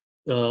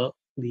 The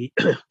the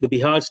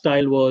Bihar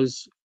style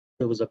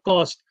there was a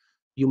cost.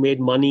 You made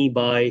money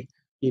by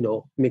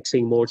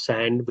mixing more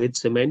sand with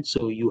cement.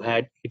 So you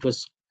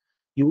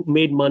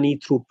made money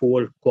through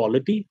poor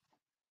quality,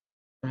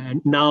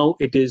 and now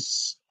it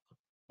is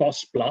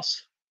cost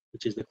plus,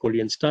 which is the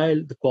Korean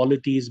style. The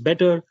quality is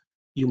better.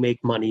 You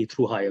make money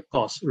through higher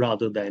costs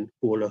rather than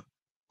poorer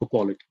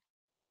quality.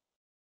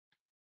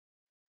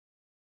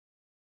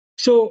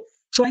 So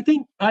I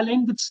think I'll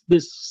end with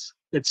this,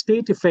 that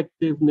state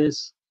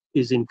effectiveness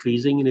is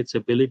increasing in its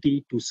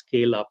ability to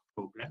scale up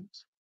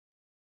programs.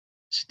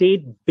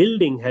 State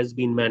building has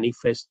been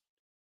manifest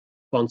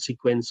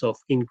consequence of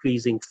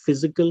increasing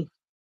physical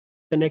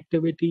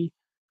connectivity,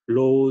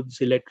 roads,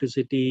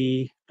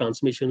 electricity,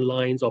 transmission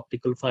lines,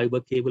 optical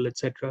fiber cable,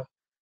 etc.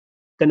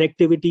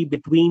 Connectivity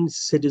between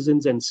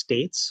citizens and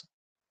states,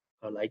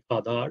 like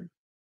Aadhaar.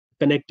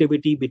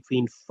 Connectivity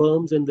between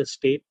firms and the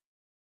state,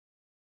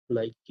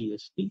 like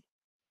GST.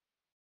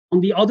 On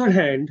the other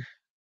hand,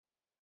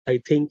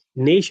 I think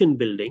nation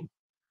building,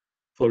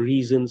 for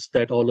reasons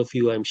that all of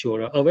you, I'm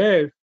sure, are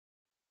aware,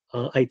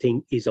 I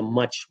think is a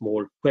much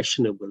more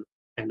questionable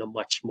and a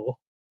much more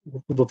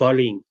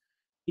worrying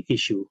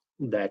issue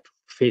that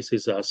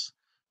faces us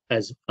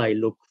as I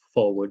look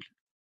forward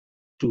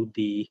to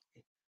the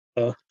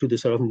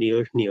sort of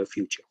near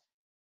future.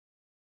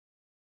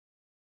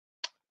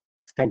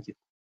 Thank you.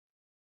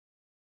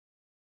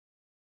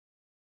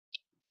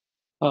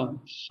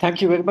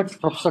 Thank you very much,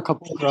 Professor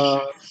Kapur.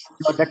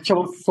 Your lecture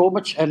was so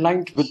much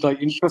aligned with the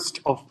interest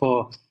of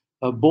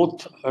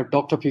both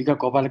Dr. P.K.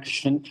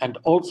 Gopalakrishnan and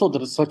also the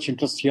research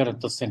interest here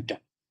at the center.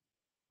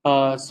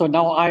 So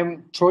now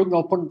I'm throwing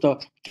open the.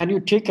 Can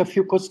you take a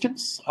few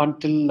questions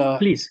until?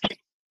 Please.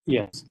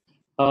 Yes.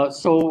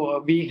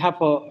 So we have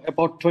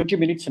about 20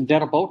 minutes and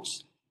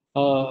thereabouts.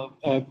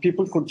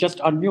 People could just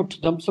unmute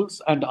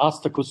themselves and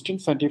ask the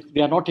questions, and if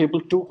they are not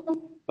able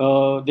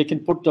to, they can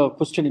put the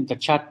question in the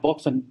chat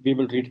box, and we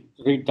will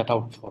read that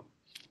out for.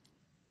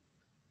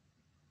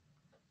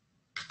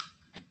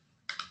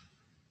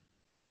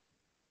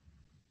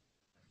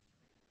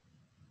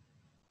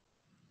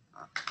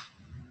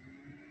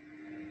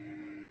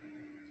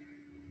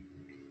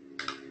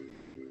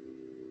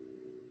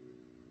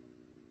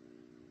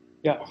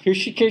 Yeah,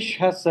 Rishikesh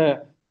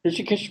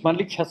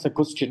Malik has a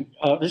question.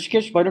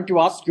 Rishikesh, why don't you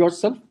ask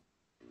yourself?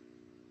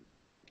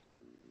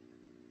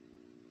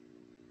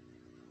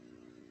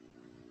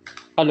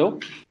 Hello.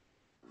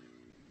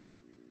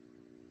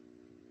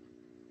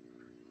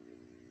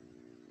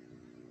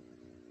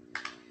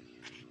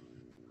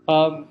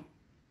 Can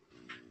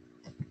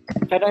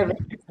I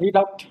read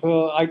out?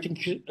 I think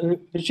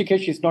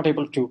Rishikesh is not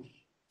able to.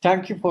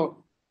 Thank you for.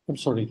 I'm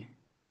sorry.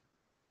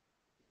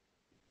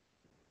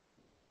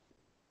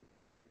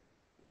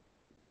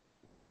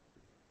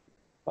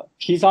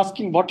 He's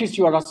asking, what is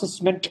your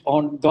assessment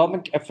on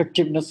government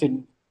effectiveness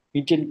in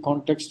Indian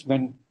context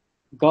when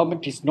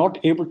government is not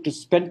able to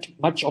spend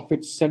much for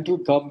its central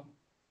government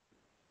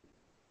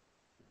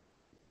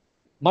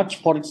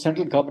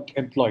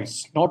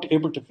employees, not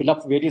able to fill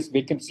up various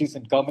vacancies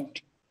in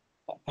government,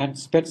 and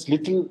spends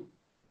little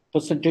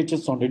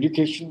percentages on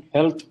education,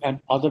 health, and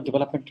other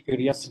development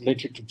areas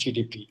related to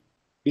GDP.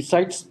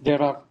 Besides,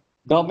 there are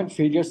government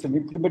failures in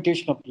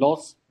implementation of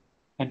laws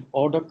and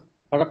order,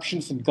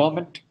 corruptions in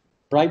government,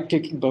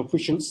 bribe-taking by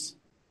officials.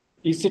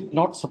 Is it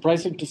not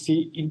surprising to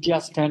see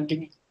India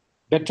standing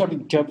better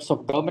in terms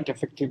of government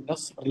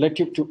effectiveness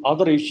relative to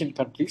other Asian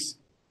countries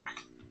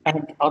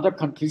and other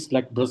countries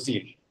like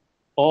Brazil?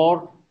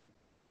 Or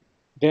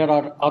there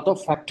are other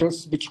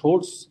factors which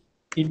holds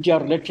India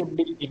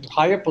relatively in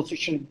higher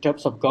position in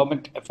terms of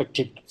government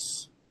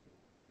effectiveness?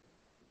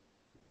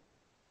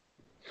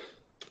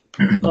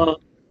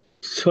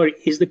 Sorry,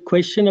 is the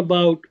question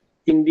about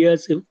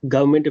India's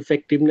government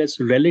effectiveness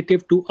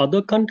relative to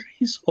other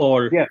countries,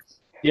 or?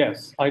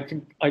 Yes, I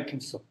think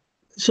so.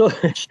 So,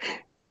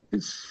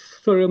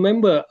 so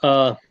remember,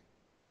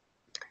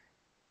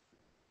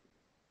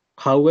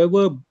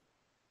 however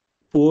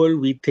poor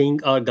we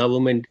think our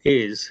government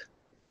is,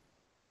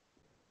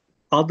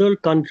 other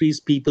countries'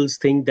 peoples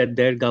think that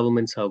their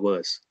governments are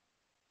worse.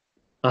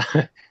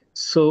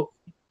 So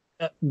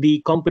the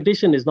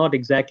competition is not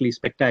exactly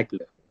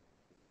spectacular.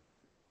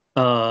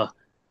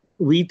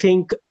 We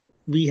think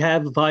we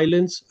have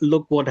violence.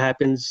 Look what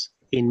happens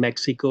in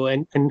Mexico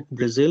and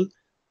Brazil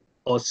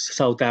or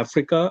South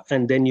Africa,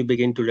 and then you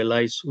begin to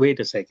realize, wait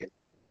a second.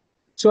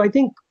 So I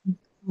think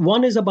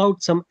one is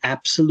about some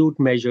absolute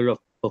measure of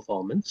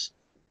performance,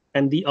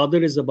 and the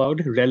other is about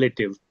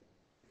relative.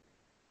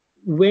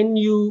 When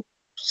you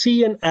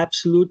see an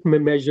absolute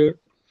measure,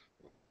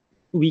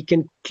 we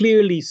can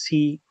clearly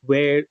see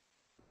where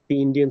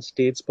the Indian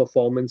state's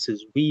performance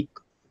is weak,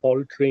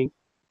 faltering,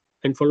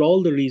 and for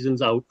all the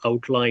reasons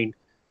outlined,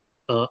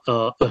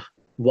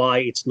 why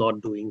it's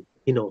not doing,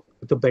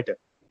 the better.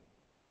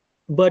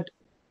 But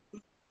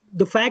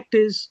the fact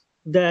is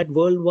that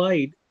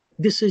worldwide,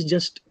 this is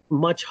just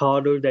much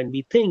harder than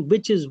we think,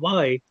 which is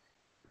why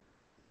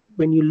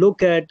when you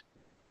look at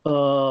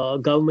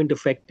government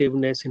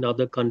effectiveness in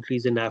other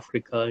countries in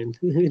Africa and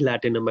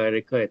Latin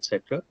America,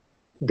 etc.,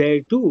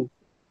 there too,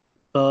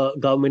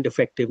 government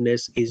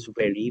effectiveness is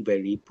very,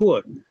 very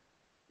poor.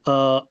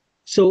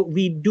 So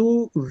we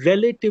do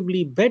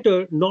relatively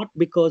better, not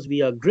because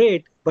we are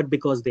great, but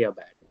because they are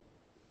bad.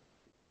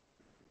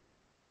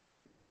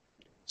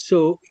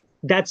 So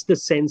that's the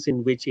sense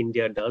in which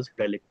India does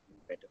relatively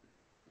better.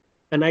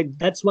 And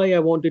that's why I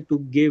wanted to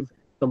give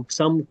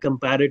some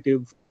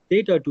comparative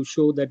data to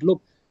show that,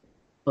 look,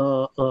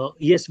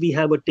 yes, we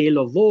have a tale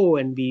of woe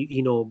and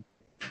we,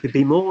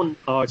 bemoan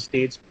our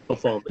state's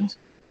performance,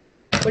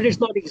 but it's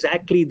not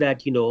exactly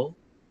that,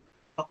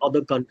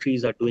 other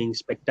countries are doing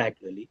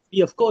spectacularly.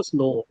 We, of course,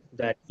 know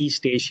that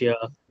East Asia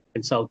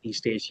and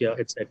Southeast Asia,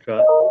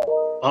 etc.,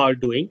 are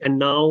doing. And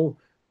now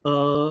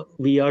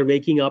we are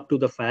waking up to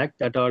the fact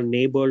that our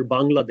neighbor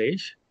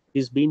Bangladesh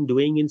has been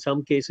doing, in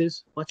some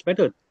cases, much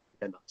better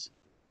than us.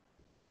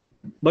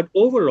 But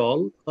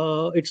overall,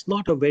 it's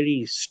not a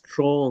very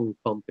strong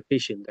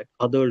competition that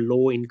other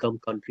low-income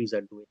countries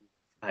are doing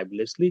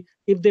fabulously.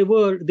 If they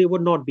were, they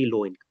would not be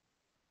low-income.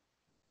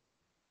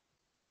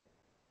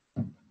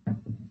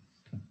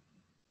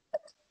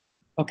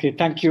 Okay,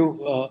 thank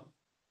you.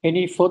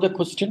 Any further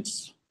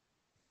questions?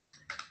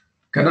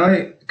 Can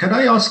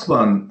I ask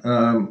one?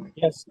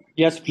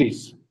 Yes,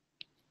 please.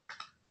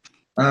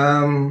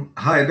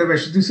 Hi,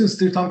 Devesh. This is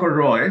Tirthankar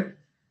Roy.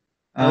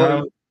 How are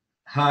you?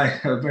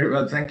 Hi, very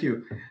well, thank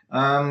you.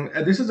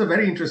 This is a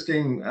very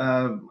interesting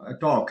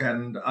talk,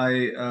 and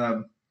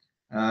I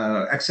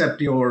accept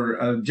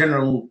your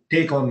general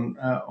take on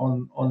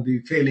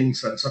the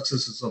failings and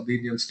successes of the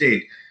Indian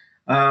state.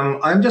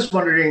 I'm just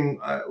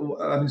wondering.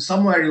 I mean,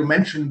 somewhere you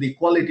mentioned the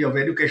quality of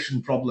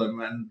education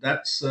problem, and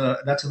that's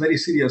a very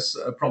serious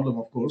problem,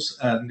 of course,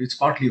 and it's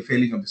partly a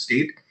failing of the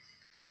state.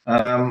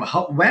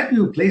 Where do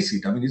you place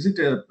it? I mean, is it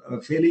a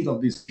failing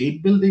of the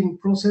state building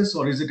process,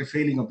 or is it a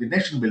failing of the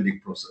nation building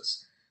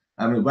process?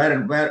 I mean,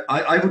 where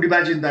I would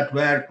imagine that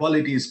where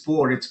quality is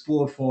poor, it's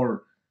poor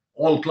for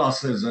all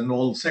classes and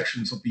all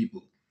sections of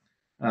people.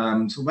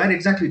 So where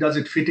exactly does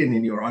it fit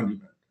in your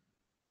argument?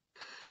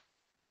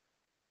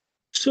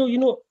 So,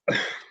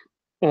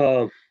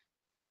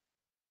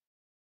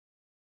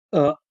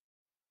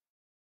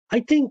 I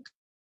think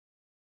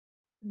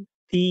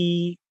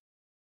if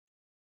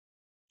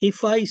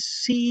I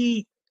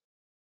see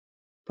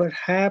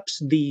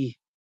perhaps we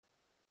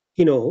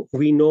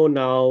know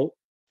now,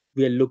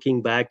 we are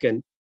looking back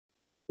and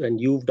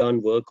you've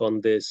done work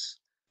on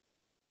this.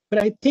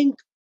 But I think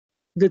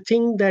the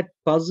thing that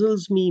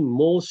puzzles me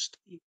most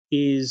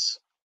is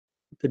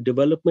the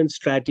development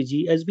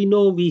strategy. As we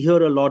know, we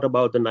hear a lot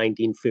about the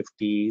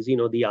 1950s,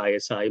 the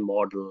ISI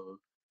model,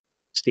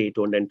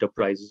 state-owned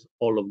enterprises,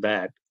 all of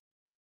that.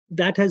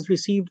 That has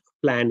received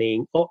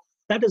planning, or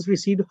that has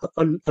received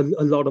a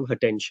lot of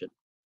attention.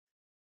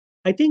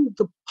 I think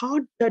the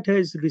part that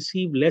has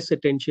received less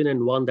attention,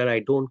 and one that I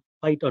don't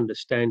quite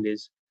understand,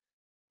 is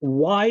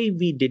why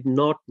we did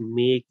not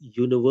make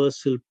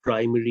universal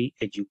primary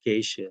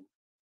education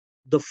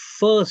the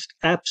first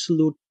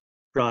absolute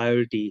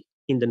priority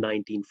in the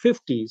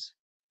 1950s,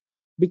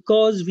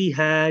 because we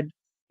had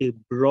a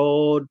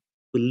broad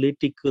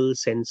political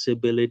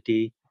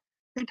sensibility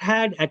that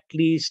had at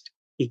least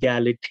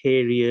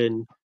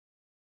egalitarian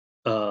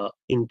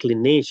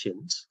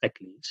inclinations, at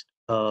least,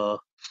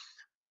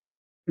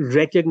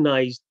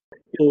 recognized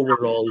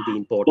overall the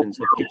importance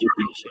of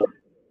education.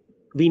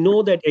 We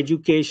know that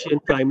education,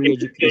 primary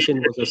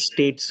education, was a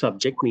state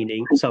subject,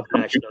 meaning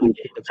subnational in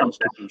the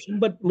constitution,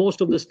 but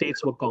most of the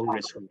states were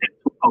Congress ruled.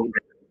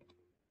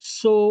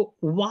 So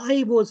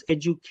why was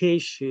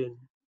education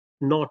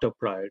not a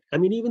priority? I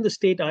mean, even the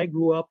state I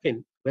grew up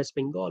in, West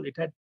Bengal, it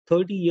had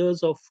 30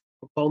 years of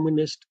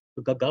communist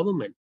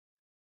government.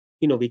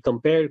 We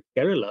compare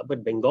Kerala,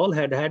 but Bengal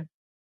had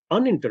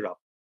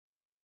uninterrupted.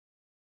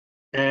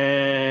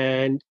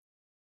 And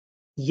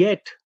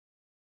yet,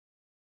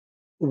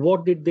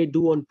 what did they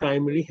do on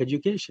primary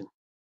education?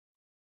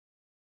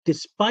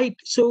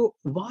 So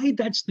why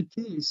that's the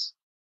case?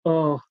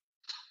 Now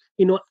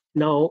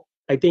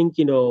I think,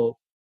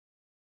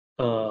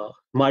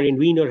 Marian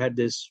Wiener had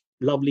this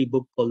lovely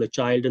book called The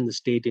Child and the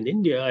State in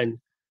India, and,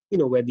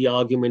 where the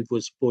argument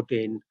was put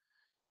in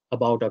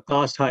about a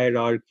caste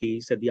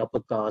hierarchies, that the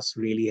upper caste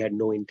really had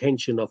no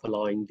intention of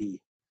allowing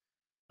the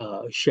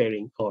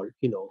sharing, or,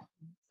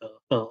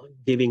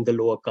 giving the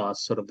lower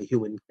caste sort of the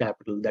human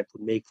capital that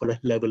would make for a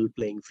level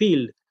playing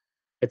field,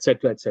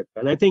 etc., etc.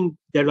 And I think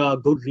there are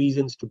good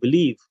reasons to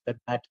believe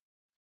that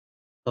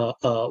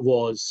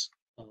was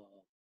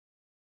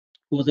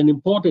an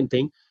important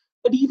thing.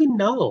 But even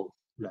now,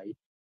 right,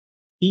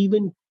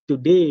 even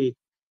today,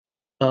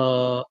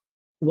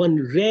 one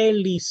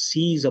rarely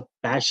sees a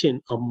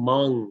passion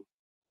among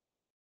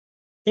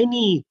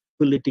any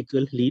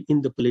political lead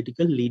in the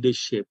political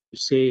leadership to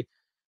say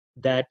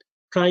that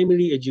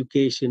primary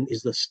education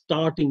is the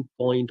starting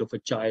point of a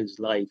child's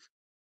life,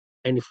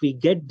 and if we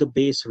get the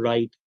base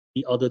right,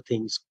 the other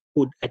things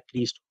could at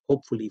least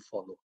hopefully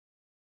follow.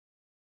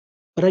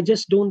 But I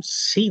just don't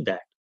see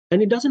that.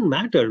 And it doesn't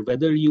matter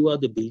whether you are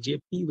the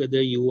BJP, whether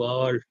you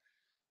are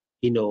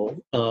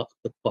the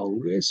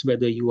Congress,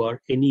 whether you are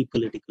any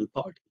political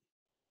party.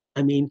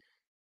 I mean,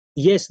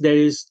 yes, there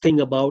is thing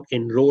about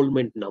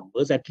enrollment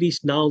numbers. At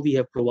least now we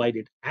have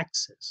provided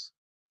access,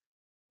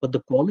 but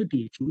the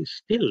quality issue is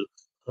still,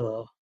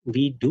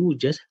 we do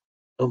just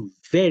a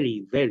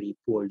very, very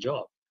poor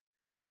job,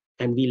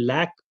 and we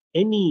lack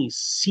any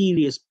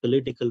serious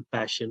political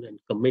passion and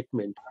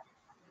commitment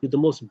to the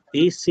most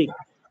basic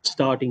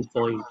starting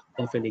point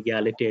of an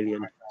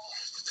egalitarian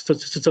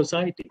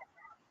society.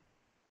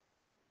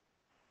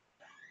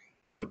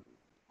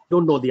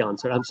 Don't know the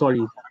answer. I'm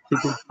sorry.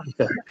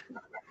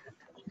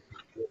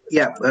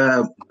 Yeah.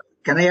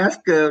 Can I ask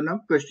now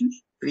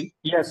questions? 3?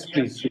 Yes,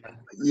 please.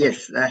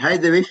 Yes. Hi,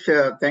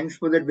 Devesh. Thanks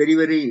for that very,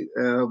 very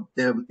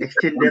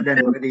extended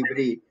and very,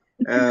 very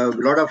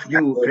lot of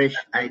new, fresh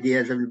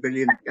ideas and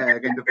brilliant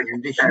kind of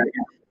presentation.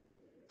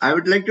 I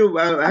would like to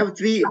I have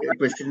 3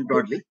 questions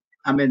broadly.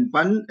 I mean,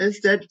 one is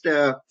that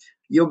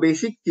your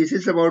basic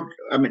thesis about,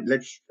 I mean,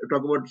 let's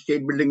talk about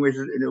state building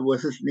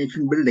versus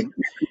nation building.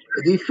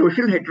 The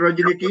social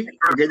heterogeneity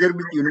together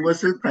with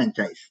universal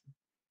franchise.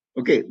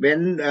 Okay,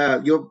 when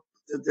the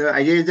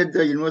idea is that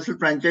the universal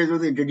franchise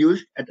was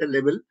introduced at a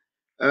level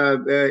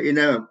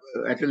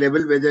at a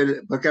level where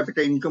the per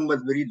capita income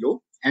was very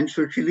low, and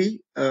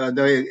socially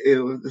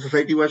the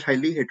society was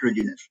highly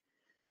heterogeneous.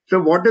 So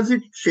what does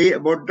it say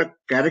about the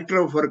character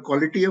of or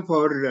quality of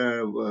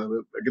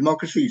our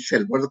democracy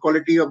itself, or the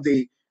quality of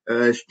the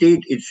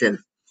state itself?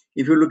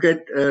 If you look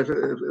at,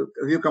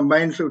 if you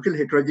combine social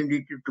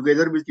heterogeneity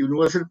together with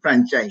universal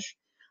franchise,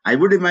 I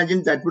would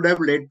imagine that would have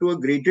led to a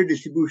greater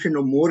distribution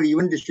or more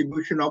even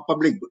distribution of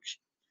public goods.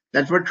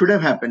 That's what should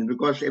have happened,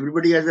 because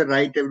everybody has a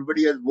right,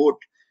 everybody has vote.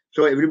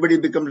 So everybody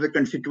becomes a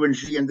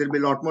constituency, and there'll be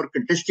a lot more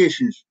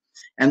contestations.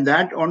 And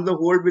that on the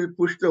whole will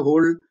push the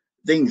whole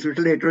things.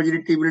 Social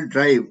heterogeneity will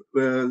drive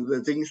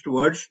things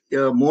towards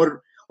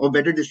more or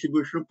better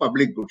distribution of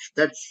public goods.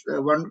 That's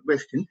one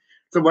question.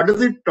 So, what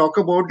does it talk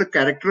about the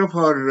character of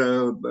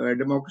our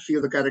democracy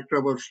or the character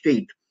of our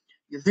state?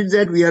 Is it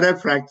that we are a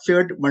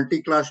fractured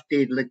multi-class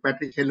state, like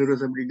Patrick Heller or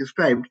somebody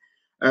described,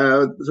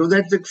 so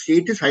that the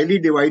state is highly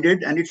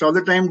divided and it's all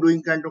the time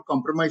doing kind of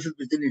compromises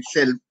within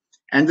itself,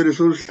 and the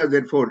resources are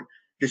therefore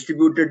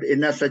distributed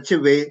in such a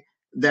way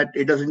that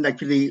it doesn't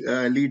actually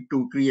lead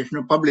to creation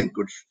of public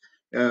goods?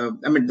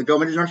 I mean, the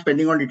government is not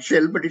spending on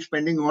itself, but it's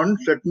spending on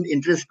certain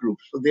interest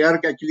groups. So they are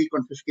actually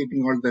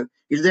confiscating all the.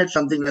 Is there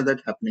something like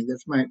that happening?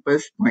 That's my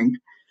first point.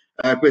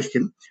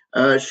 Question.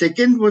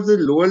 Second was the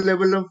lower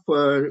level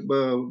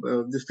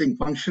of this thing,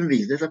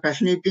 functionaries. There's a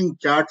fascinating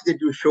chart that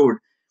you showed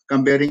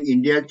comparing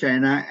India,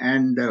 China,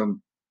 and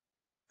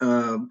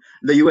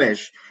the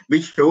US,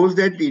 which shows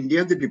that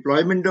India, the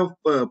deployment of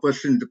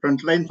persons, the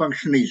frontline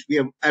functionaries,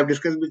 I've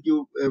discussed with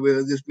you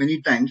this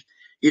many times,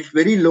 it's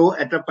very low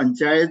at a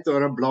panchayat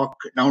or a block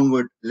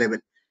downward level.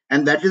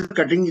 And that is the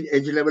cutting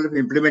edge level of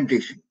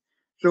implementation.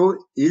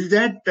 So is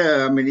that,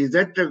 I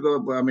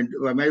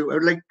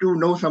would like to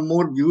know some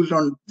more views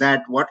on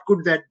that. What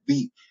could that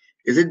be?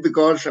 Is it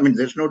because,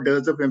 there's no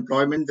dearth of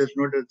employment, there's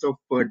no dearth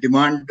of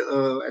demand,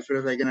 as far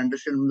as I can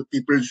understand from the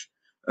people's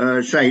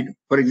side,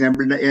 for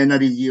example, the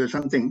NREG or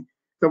something.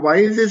 So why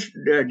is this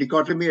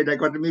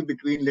dichotomy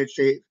between, let's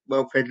say,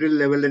 federal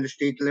level and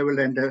state level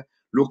and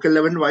local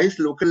level? Why is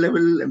local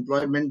level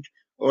employment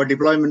or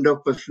deployment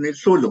of personnel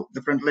so low?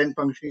 The frontline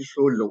function is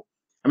so low.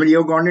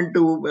 You've gone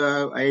into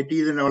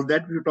IITs and all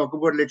that. You talk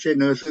about, let's say,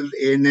 nurses,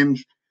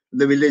 ANMs,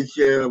 the village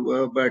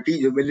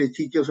village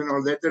teachers and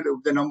all that.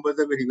 The numbers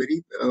are very,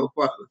 very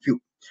few.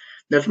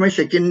 That's my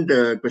second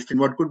question.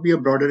 What could be a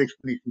broader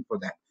explanation for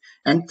that?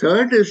 And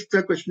third is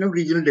the question of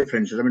regional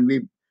differences.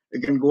 We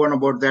can go on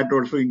about that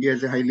also. India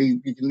is a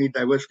highly regionally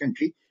diverse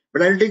country.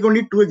 But I'll take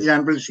only two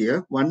examples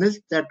here. One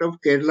is that of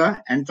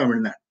Kerala and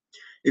Tamil Nadu.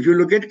 If you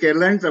look at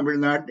Kerala and Tamil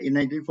Nadu in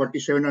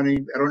 1947 or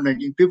around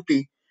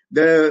 1950,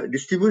 the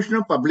distribution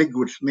of public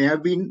goods may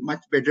have been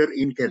much better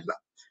in Kerala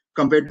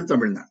compared to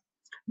Tamil Nadu.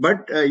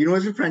 But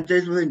universal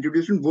franchise was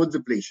introduced in both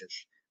the places.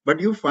 But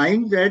you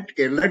find that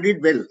Kerala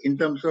did well in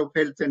terms of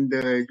health and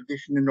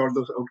education and all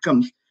those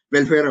outcomes,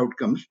 welfare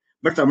outcomes.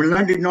 But Tamil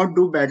Nadu did not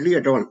do badly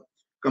at all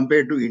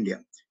compared to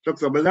India. So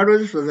Tamil Nadu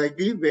was a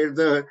society where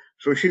the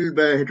social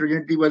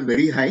heterogeneity was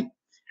very high,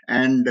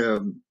 and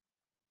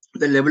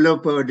the level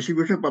of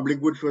distribution of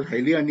public goods was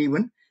highly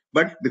uneven.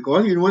 But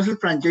because universal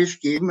franchise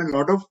came and a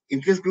lot of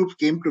interest groups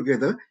came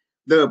together,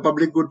 the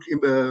public goods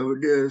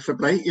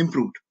supply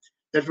improved.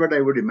 That's what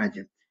I would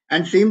imagine.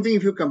 And same thing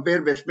if you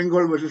compare West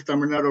Bengal versus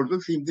Tamil Nadu, also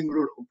same thing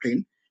would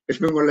obtain. West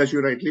Bengal, as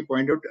you rightly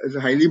point out, is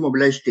a highly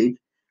mobilized state,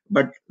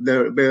 but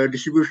the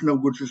distribution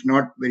of goods is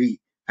not very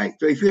high.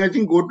 So if you, I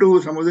think, go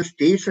to some of the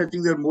states, I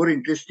think there are more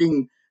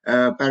interesting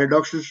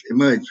paradoxes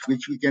emerge,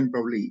 which we can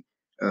probably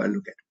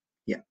look at.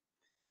 Yeah.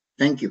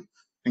 Thank you.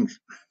 Thanks.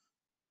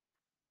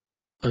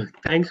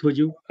 Thanks,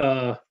 Viju.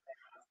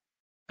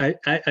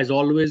 As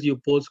always, you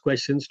pose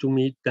questions to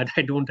me that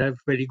I don't have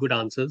very good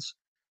answers.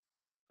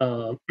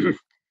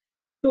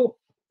 So,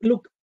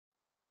 look,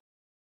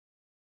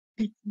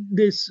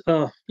 this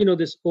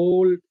this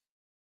whole,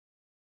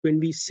 when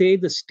we say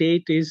the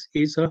state is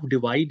sort of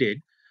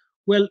divided,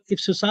 well, if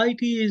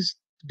society is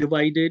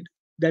divided,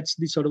 that's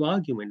the sort of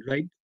argument,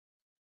 right?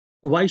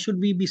 Why should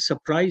we be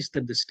surprised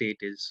that the state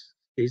is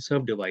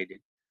sort of divided?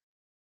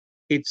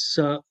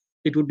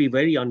 It would be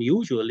very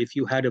unusual if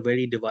you had a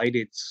very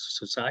divided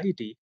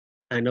society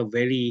and a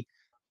very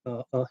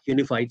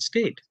unified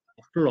state.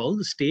 After all,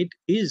 the state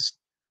is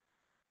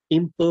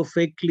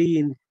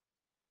imperfectly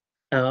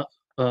to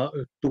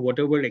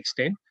whatever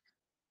extent,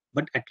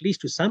 but at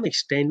least to some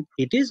extent,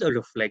 it is a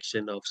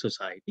reflection of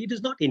society. It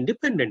is not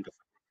independent of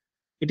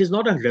it. It is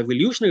not a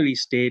revolutionary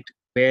state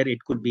where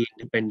it could be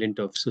independent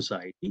of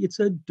society. It's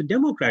a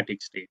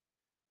democratic state.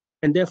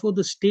 And therefore,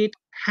 the state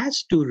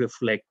has to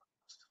reflect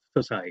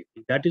society.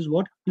 That is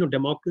what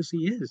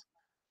democracy is.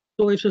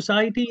 So if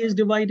society is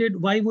divided,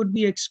 why would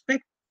we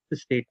expect the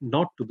state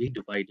not to be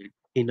divided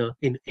in the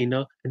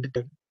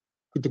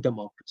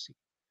democracy?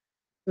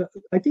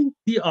 I think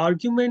the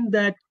argument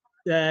that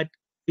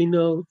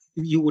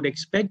you would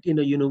expect in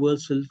a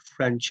universal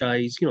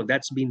franchise,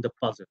 that's been the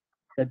puzzle.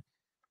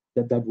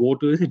 That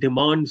voters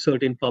demand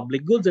certain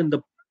public goods, and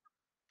the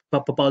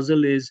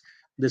puzzle is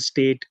the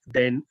state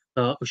then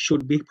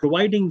should be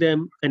providing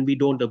them, and we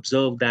don't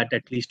observe that,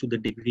 at least to the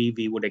degree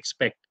we would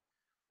expect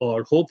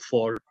or hope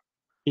for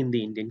in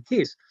the Indian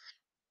case.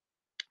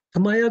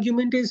 My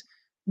argument is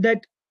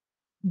that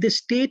the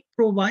state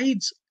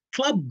provides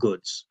club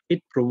goods.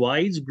 It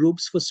provides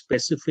groups for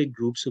specific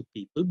groups of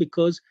people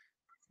because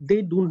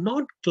they do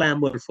not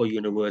clamor for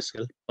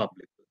universal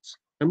public goods.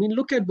 I mean,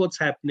 look at what's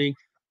happening,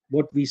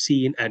 what we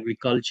see in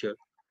agriculture.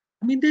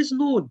 I mean, there's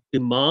no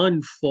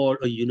demand for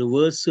a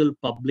universal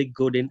public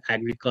good in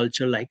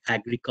agriculture, like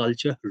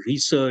agriculture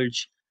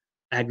research,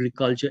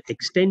 agriculture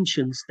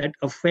extensions that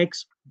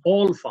affects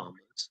all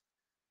farmers.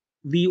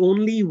 We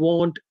only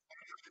want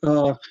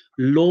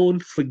loan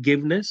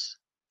forgiveness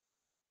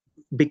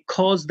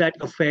because that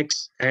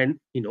affects, and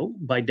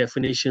by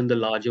definition, the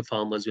larger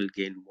farmers will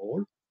gain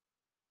more.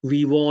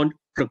 We want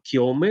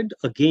procurement,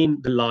 again,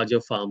 the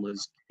larger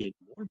farmers gain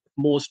more.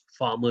 Most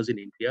farmers in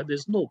India,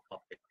 there's no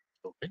public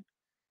procurement.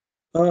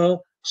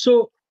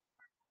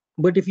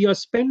 But if you are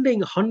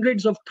spending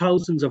hundreds of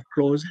thousands of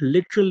crores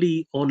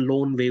literally on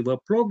loan waiver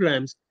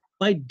programs,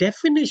 by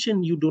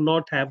definition, you do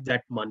not have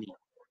that money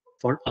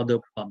for other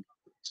public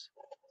goods.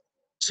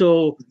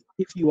 So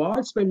if you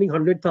are spending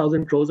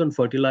 100,000 crores on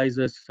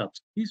fertilizer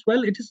subsidies,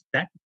 well, it is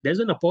that there's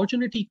an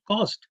opportunity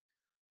cost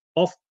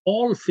of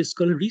all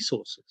fiscal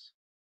resources.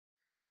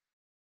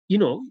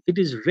 It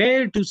is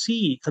rare to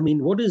see. I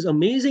mean, what is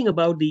amazing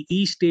about the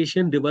East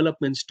Asian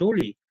development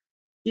story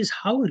is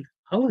how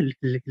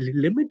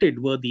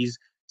limited were these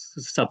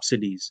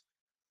subsidies.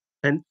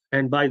 And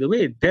by the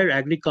way, their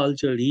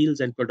agricultural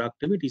yields and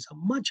productivities are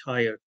much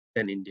higher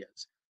than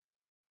India's.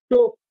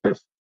 So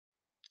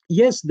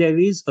yes, there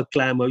is a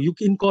clamor. You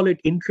can call it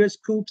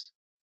interest groups.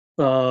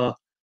 But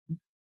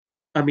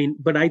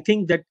I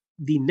think that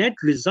the net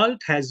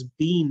result has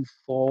been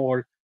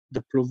for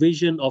the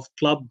provision of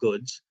club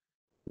goods,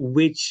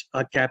 which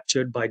are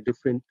captured by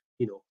different,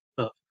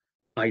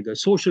 either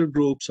social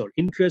groups or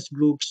interest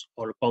groups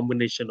or a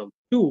combination of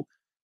two.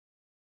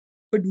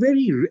 But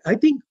I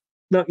think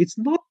now it's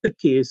not the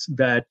case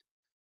that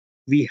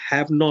we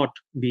have not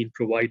been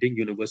providing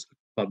universal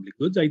public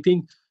goods. I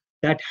think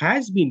that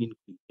has been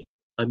increasing.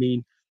 I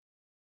mean,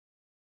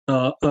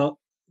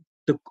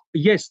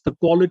 yes, the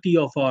quality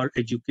of our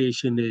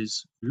education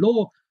is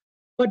low,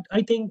 but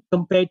I think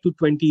compared to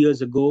 20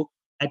 years ago,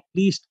 at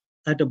least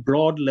at a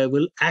broad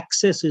level,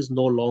 access is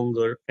no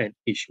longer an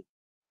issue,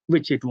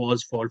 which it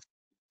was for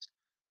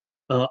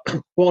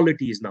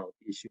quality is now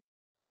the issue.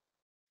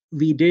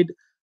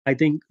 I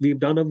think we've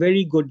done a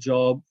very good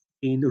job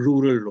in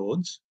rural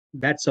roads.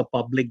 That's a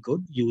public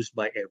good used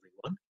by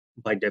everyone,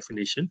 by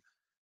definition.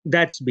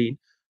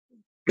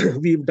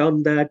 We've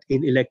done that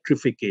in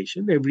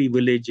electrification. Every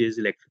village is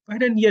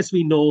electrified. And yes,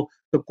 we know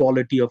the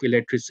quality of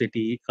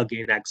electricity,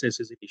 again, access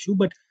is an issue.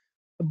 But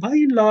by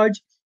and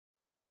large,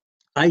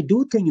 I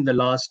do think in the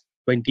last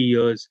 20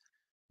 years,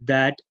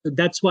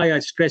 that's why I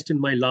stressed in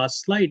my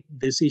last slide,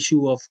 this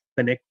issue of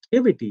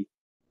connectivity.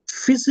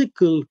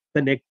 Physical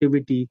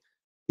connectivity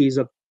is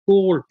a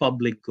core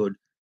public good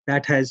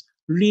that has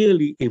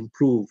really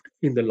improved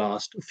in the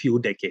last few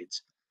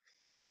decades.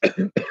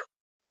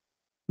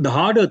 The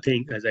harder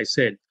thing, as I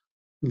said,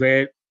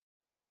 where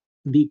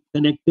the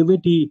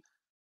connectivity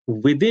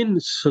within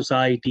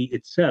society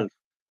itself,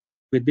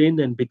 within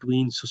and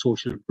between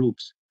social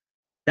groups,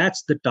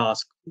 that's the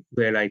task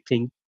where I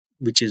think,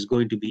 which is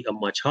going to be a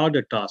much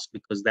harder task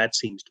because that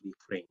seems to be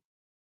framed.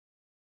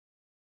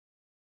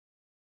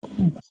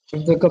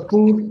 Dr.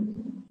 Kapur,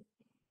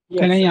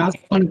 can I ask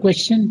one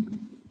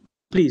question?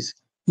 Please.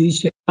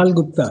 This is Shal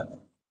Gupta.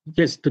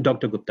 Yes, to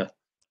Dr. Gupta.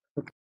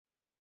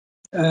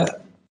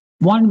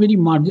 One very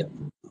minor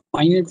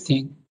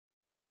thing.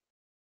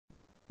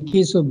 In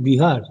case of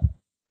Bihar,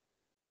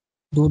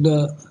 though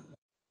the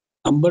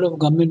number of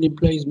government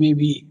employees may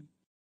be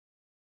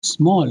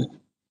small,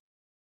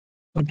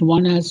 but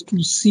one has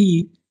to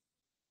see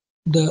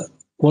the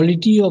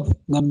quality of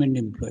government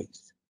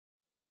employees.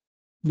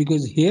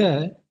 Because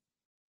here,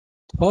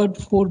 third,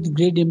 fourth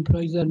grade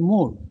employees are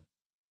more,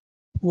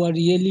 who are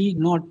really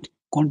not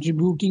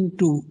contributing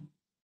to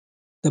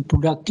the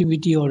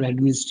productivity or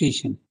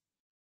administration.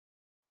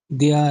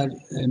 They are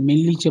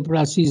mainly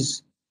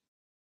chaprasis.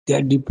 They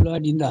are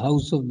deployed in the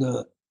house of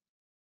the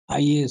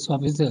IAS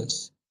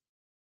officers.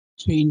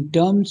 So in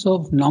terms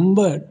of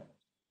number,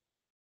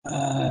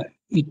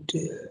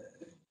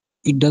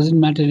 it doesn't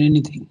matter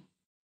anything.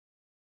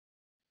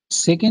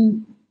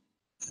 Second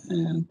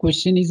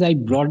question is, I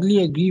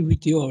broadly agree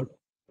with your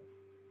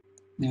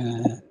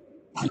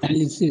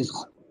analysis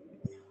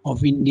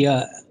of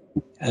India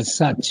as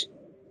such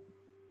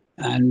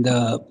and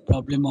the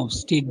problem of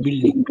state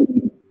building.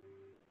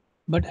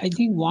 But I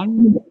think one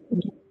needs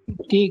to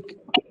take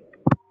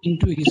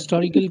into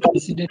historical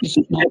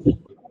consideration of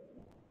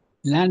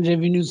land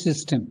revenue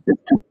system.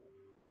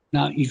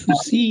 Now, if you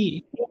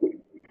see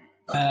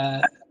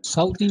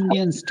South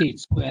Indian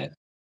states where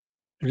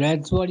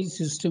Rajwari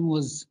system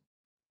was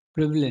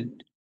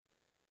prevalent,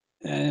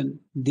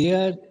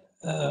 their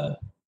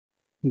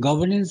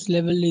governance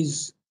level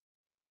is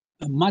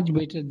much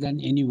better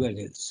than anywhere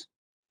else.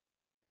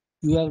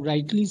 You have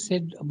rightly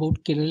said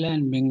about Kerala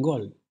and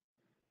Bengal.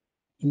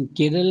 In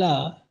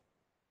Kerala,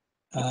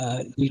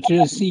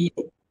 literacy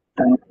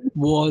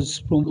was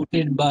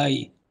promoted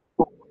by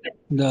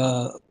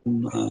the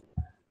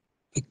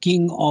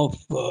king of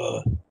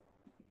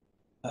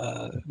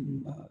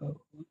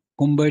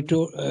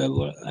Kumbaito.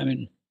 I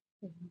mean,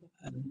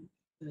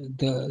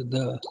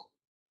 the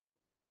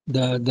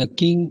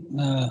king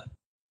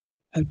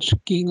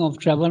king of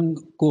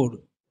Travancore.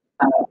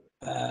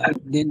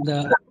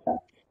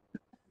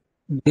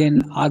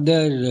 Then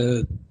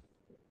other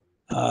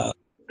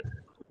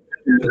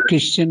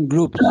Christian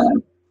groups,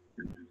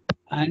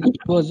 and it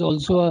was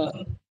also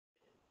a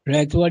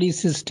Raitwadi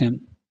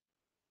system.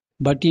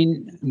 But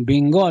in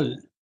Bengal,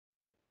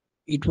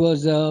 it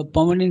was a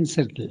permanent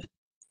settle.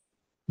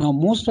 Now,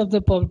 most of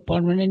the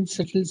permanent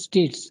settled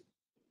states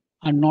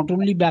are not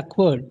only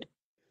backward,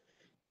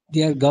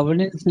 their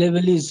governance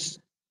level is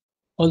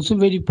also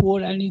very poor,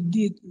 and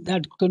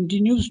that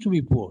continues to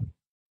be poor.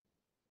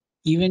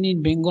 Even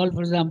in Bengal,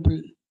 for example,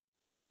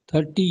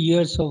 30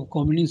 years of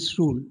communist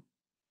rule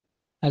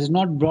has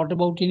not brought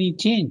about any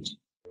change.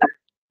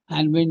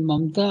 And when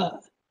Mamata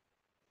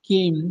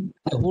came,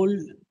 the whole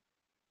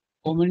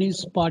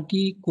Communist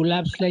Party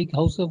collapsed like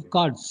house of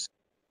cards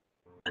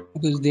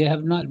because they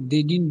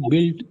didn't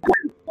build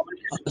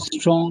a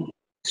strong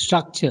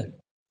structure.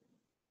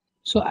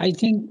 So I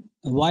think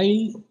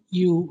while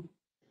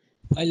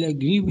I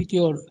agree with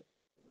your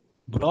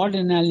broad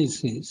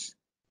analysis,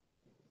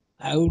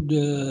 I would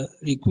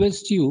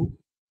request you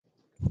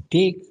to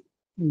take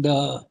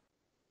the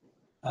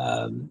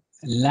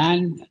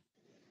land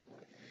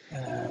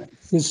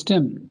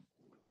system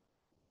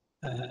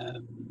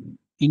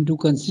into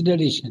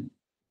consideration,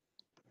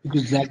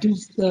 because that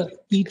is the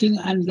key thing,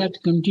 and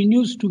that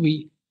continues to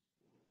be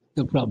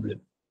the problem.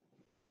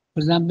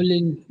 For example,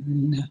 in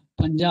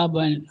Punjab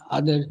and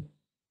other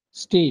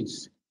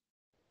states,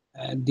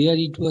 there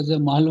it was a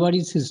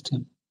Malwari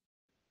system.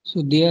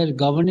 So their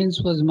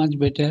governance was much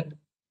better.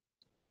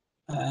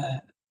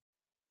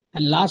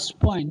 And last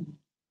point,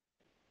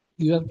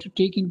 you have to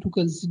take into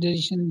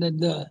consideration that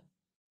the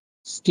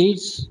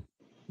states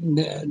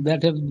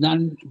that have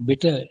done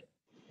better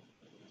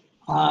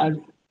are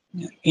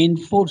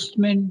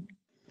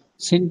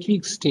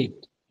enforcement-centric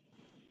state.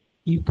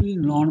 People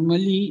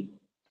normally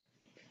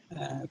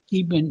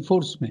keep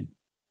enforcement,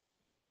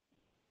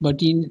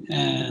 but in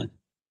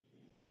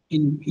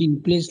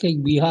place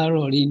like Bihar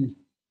or in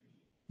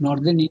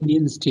northern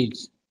Indian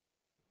states,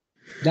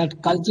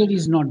 that culture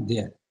is not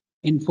there.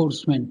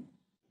 Enforcement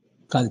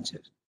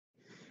culture.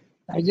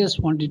 I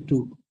just wanted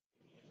to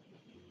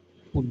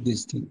put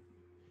this thing.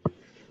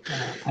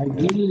 I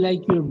really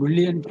like your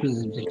brilliant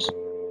presentation.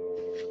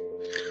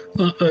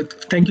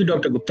 Thank you,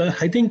 Dr. Gupta.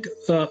 I think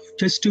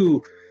just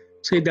to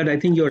say that I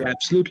think you're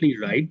absolutely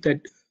right that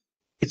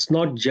it's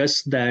not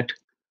just that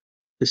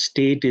the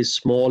state is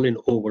small in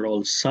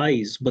overall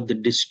size, but the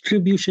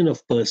distribution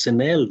of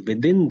personnel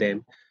within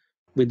them,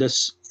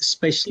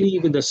 especially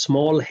with a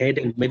small head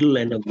and middle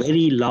and a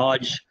very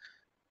large,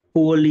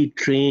 poorly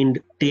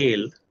trained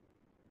tail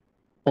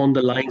on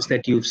the lines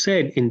that you've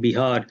said in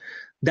Bihar,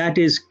 that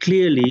is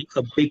clearly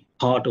a big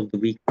part of the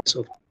weakness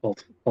of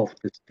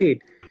the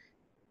state.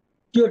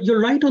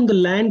 You're right on the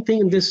land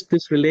thing. This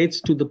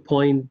relates to the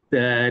point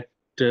that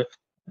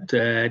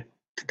that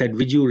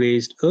Viju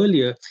raised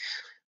earlier.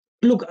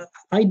 Look,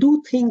 I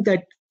think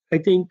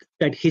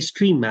that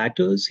history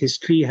matters.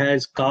 History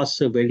has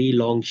cast a very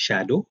long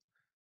shadow,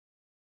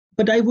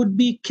 but I would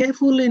be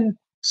careful in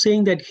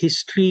saying that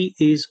history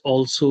is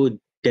also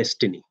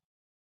destiny.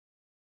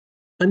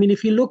 I mean,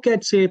 if you look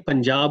at, say,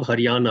 Punjab,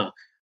 Haryana,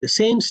 the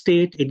same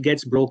state, it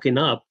gets broken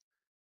up.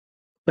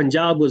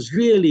 Punjab was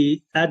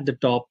really at the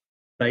top,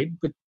 right?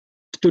 But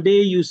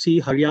today you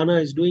see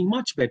Haryana is doing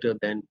much better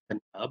than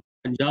Punjab.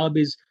 Punjab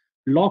is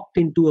locked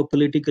into a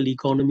political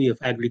economy of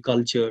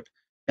agriculture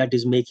that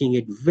is making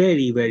it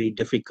very, very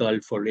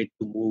difficult for it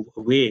to move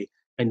away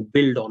and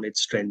build on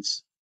its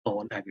strengths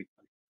on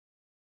agriculture.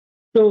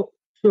 So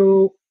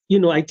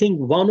I think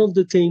one of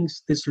the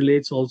things this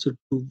relates also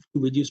to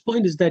Viju's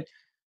point is that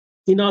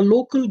in our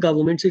local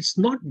governments, it's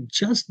not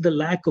just the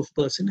lack of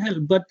personnel,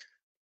 but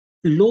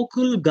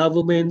local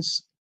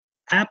governments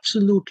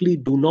absolutely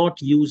do not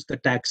use the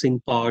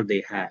taxing power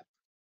they have.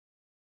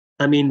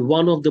 I mean,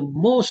 one of the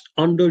most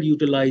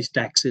underutilized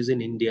taxes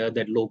in India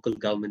that local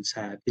governments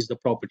have is the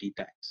property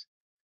tax.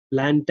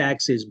 Land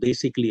tax is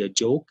basically a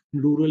joke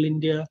in rural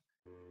India.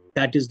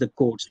 That is the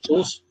court's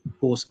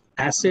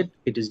asset.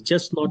 It is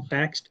just not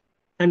taxed.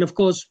 And of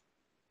course,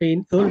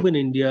 in urban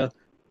India,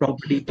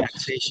 property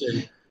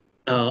taxation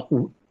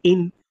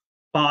in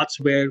parts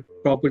where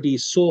property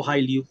is so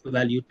highly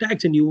valued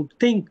tax, and you would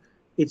think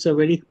it's a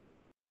very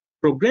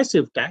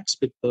progressive tax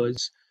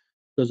because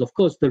of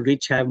course the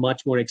rich have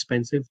much more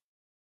expensive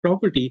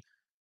property,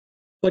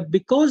 but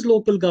because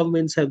local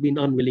governments have been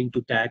unwilling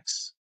to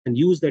tax and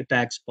use their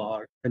tax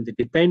power, and they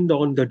depend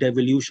on the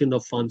devolution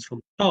of funds from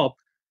the top,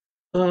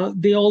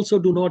 they also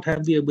do not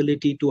have the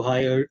ability to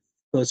hire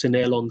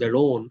personnel on their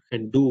own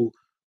and do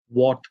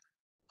what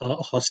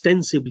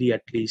ostensibly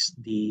at least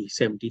the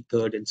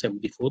 73rd and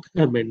 74th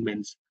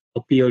amendments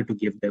appear to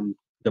give them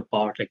the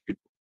power like to do.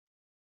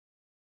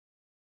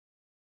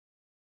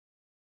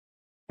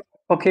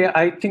 Okay,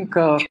 I think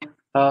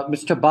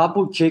Mr.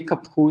 Babu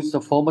Jacob, who is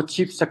the former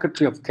Chief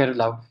Secretary of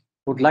Kerala,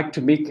 would like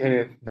to make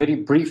a very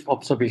brief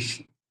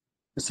observation.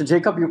 Mr.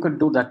 Jacob, you can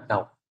do that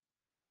now.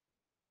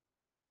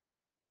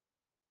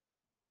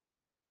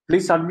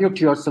 Please unmute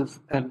yourself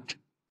and...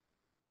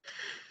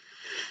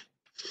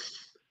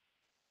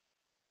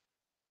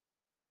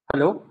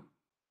 Hello?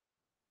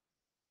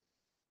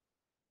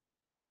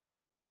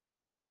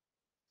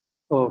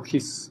 Oh, he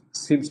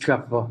seems to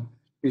have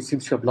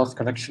lost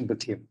connection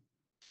with him.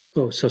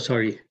 Oh, so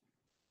sorry.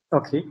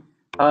 Okay.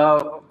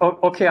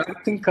 Okay, I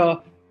think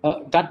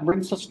that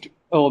brings us to...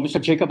 Oh,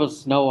 Mr. Jacob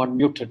is now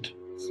unmuted.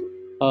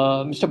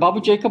 Mr.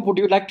 Babu Jacob, would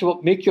you like to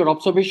make your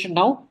observation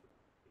now?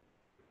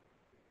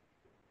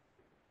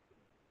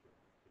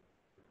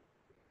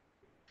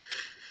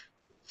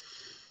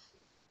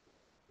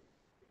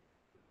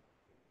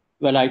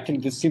 Well, I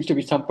think there seems to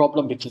be some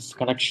problem with his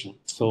connection.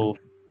 So,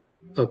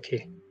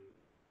 okay.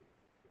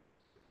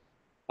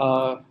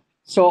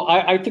 So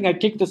I think I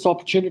take this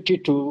opportunity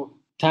to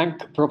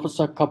thank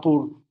Professor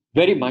Kapur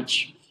very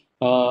much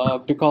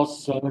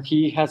because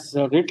he has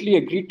readily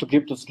agreed to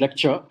give this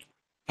lecture,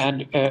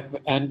 and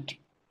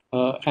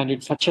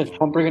it's such a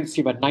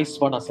comprehensive and nice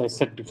one, as I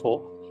said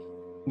before.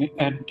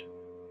 And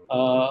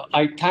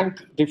I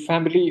thank the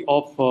family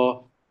of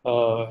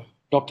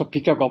Dr.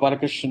 P.K.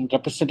 Gopalakrishnan,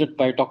 represented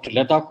by Dr.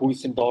 Leda, who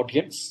is in the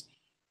audience.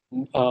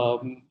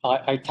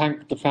 I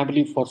thank the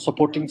family for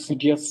supporting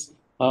CDS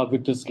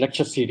with this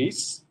lecture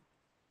series.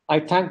 I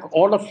thank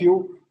all of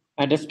you,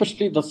 and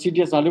especially the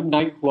CDS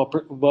alumni who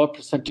were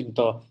present in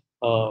the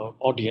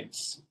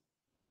audience.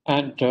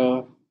 And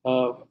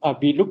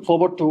we look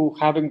forward to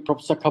having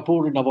Professor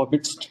Kapur in our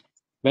midst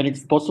when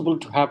it's possible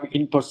to have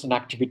in-person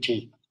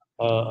activity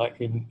I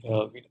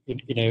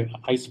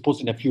suppose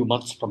in a few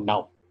months from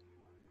now.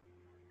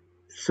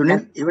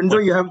 Sunil, even though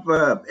you have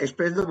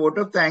expressed the vote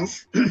of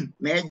thanks,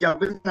 may I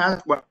jump in and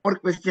ask one more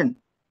question?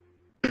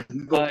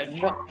 Why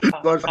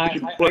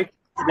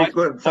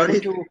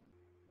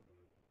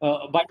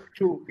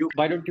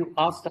don't you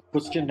ask that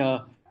question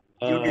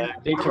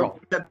later on?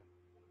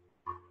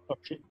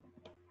 Okay.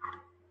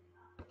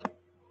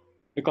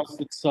 Because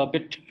it's a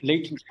bit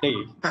late in the day.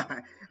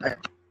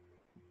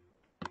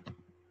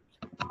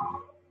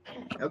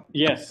 Okay.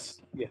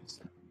 Yes.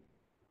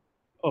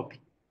 Okay.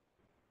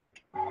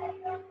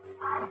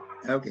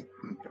 Okay.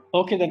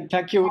 Okay, then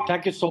thank you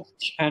so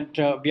much, and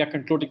we are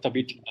concluding the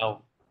meeting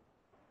now.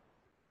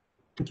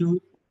 Thank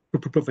you,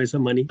 Professor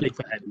Mani,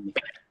 for having me.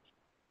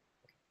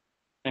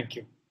 Thank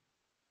you.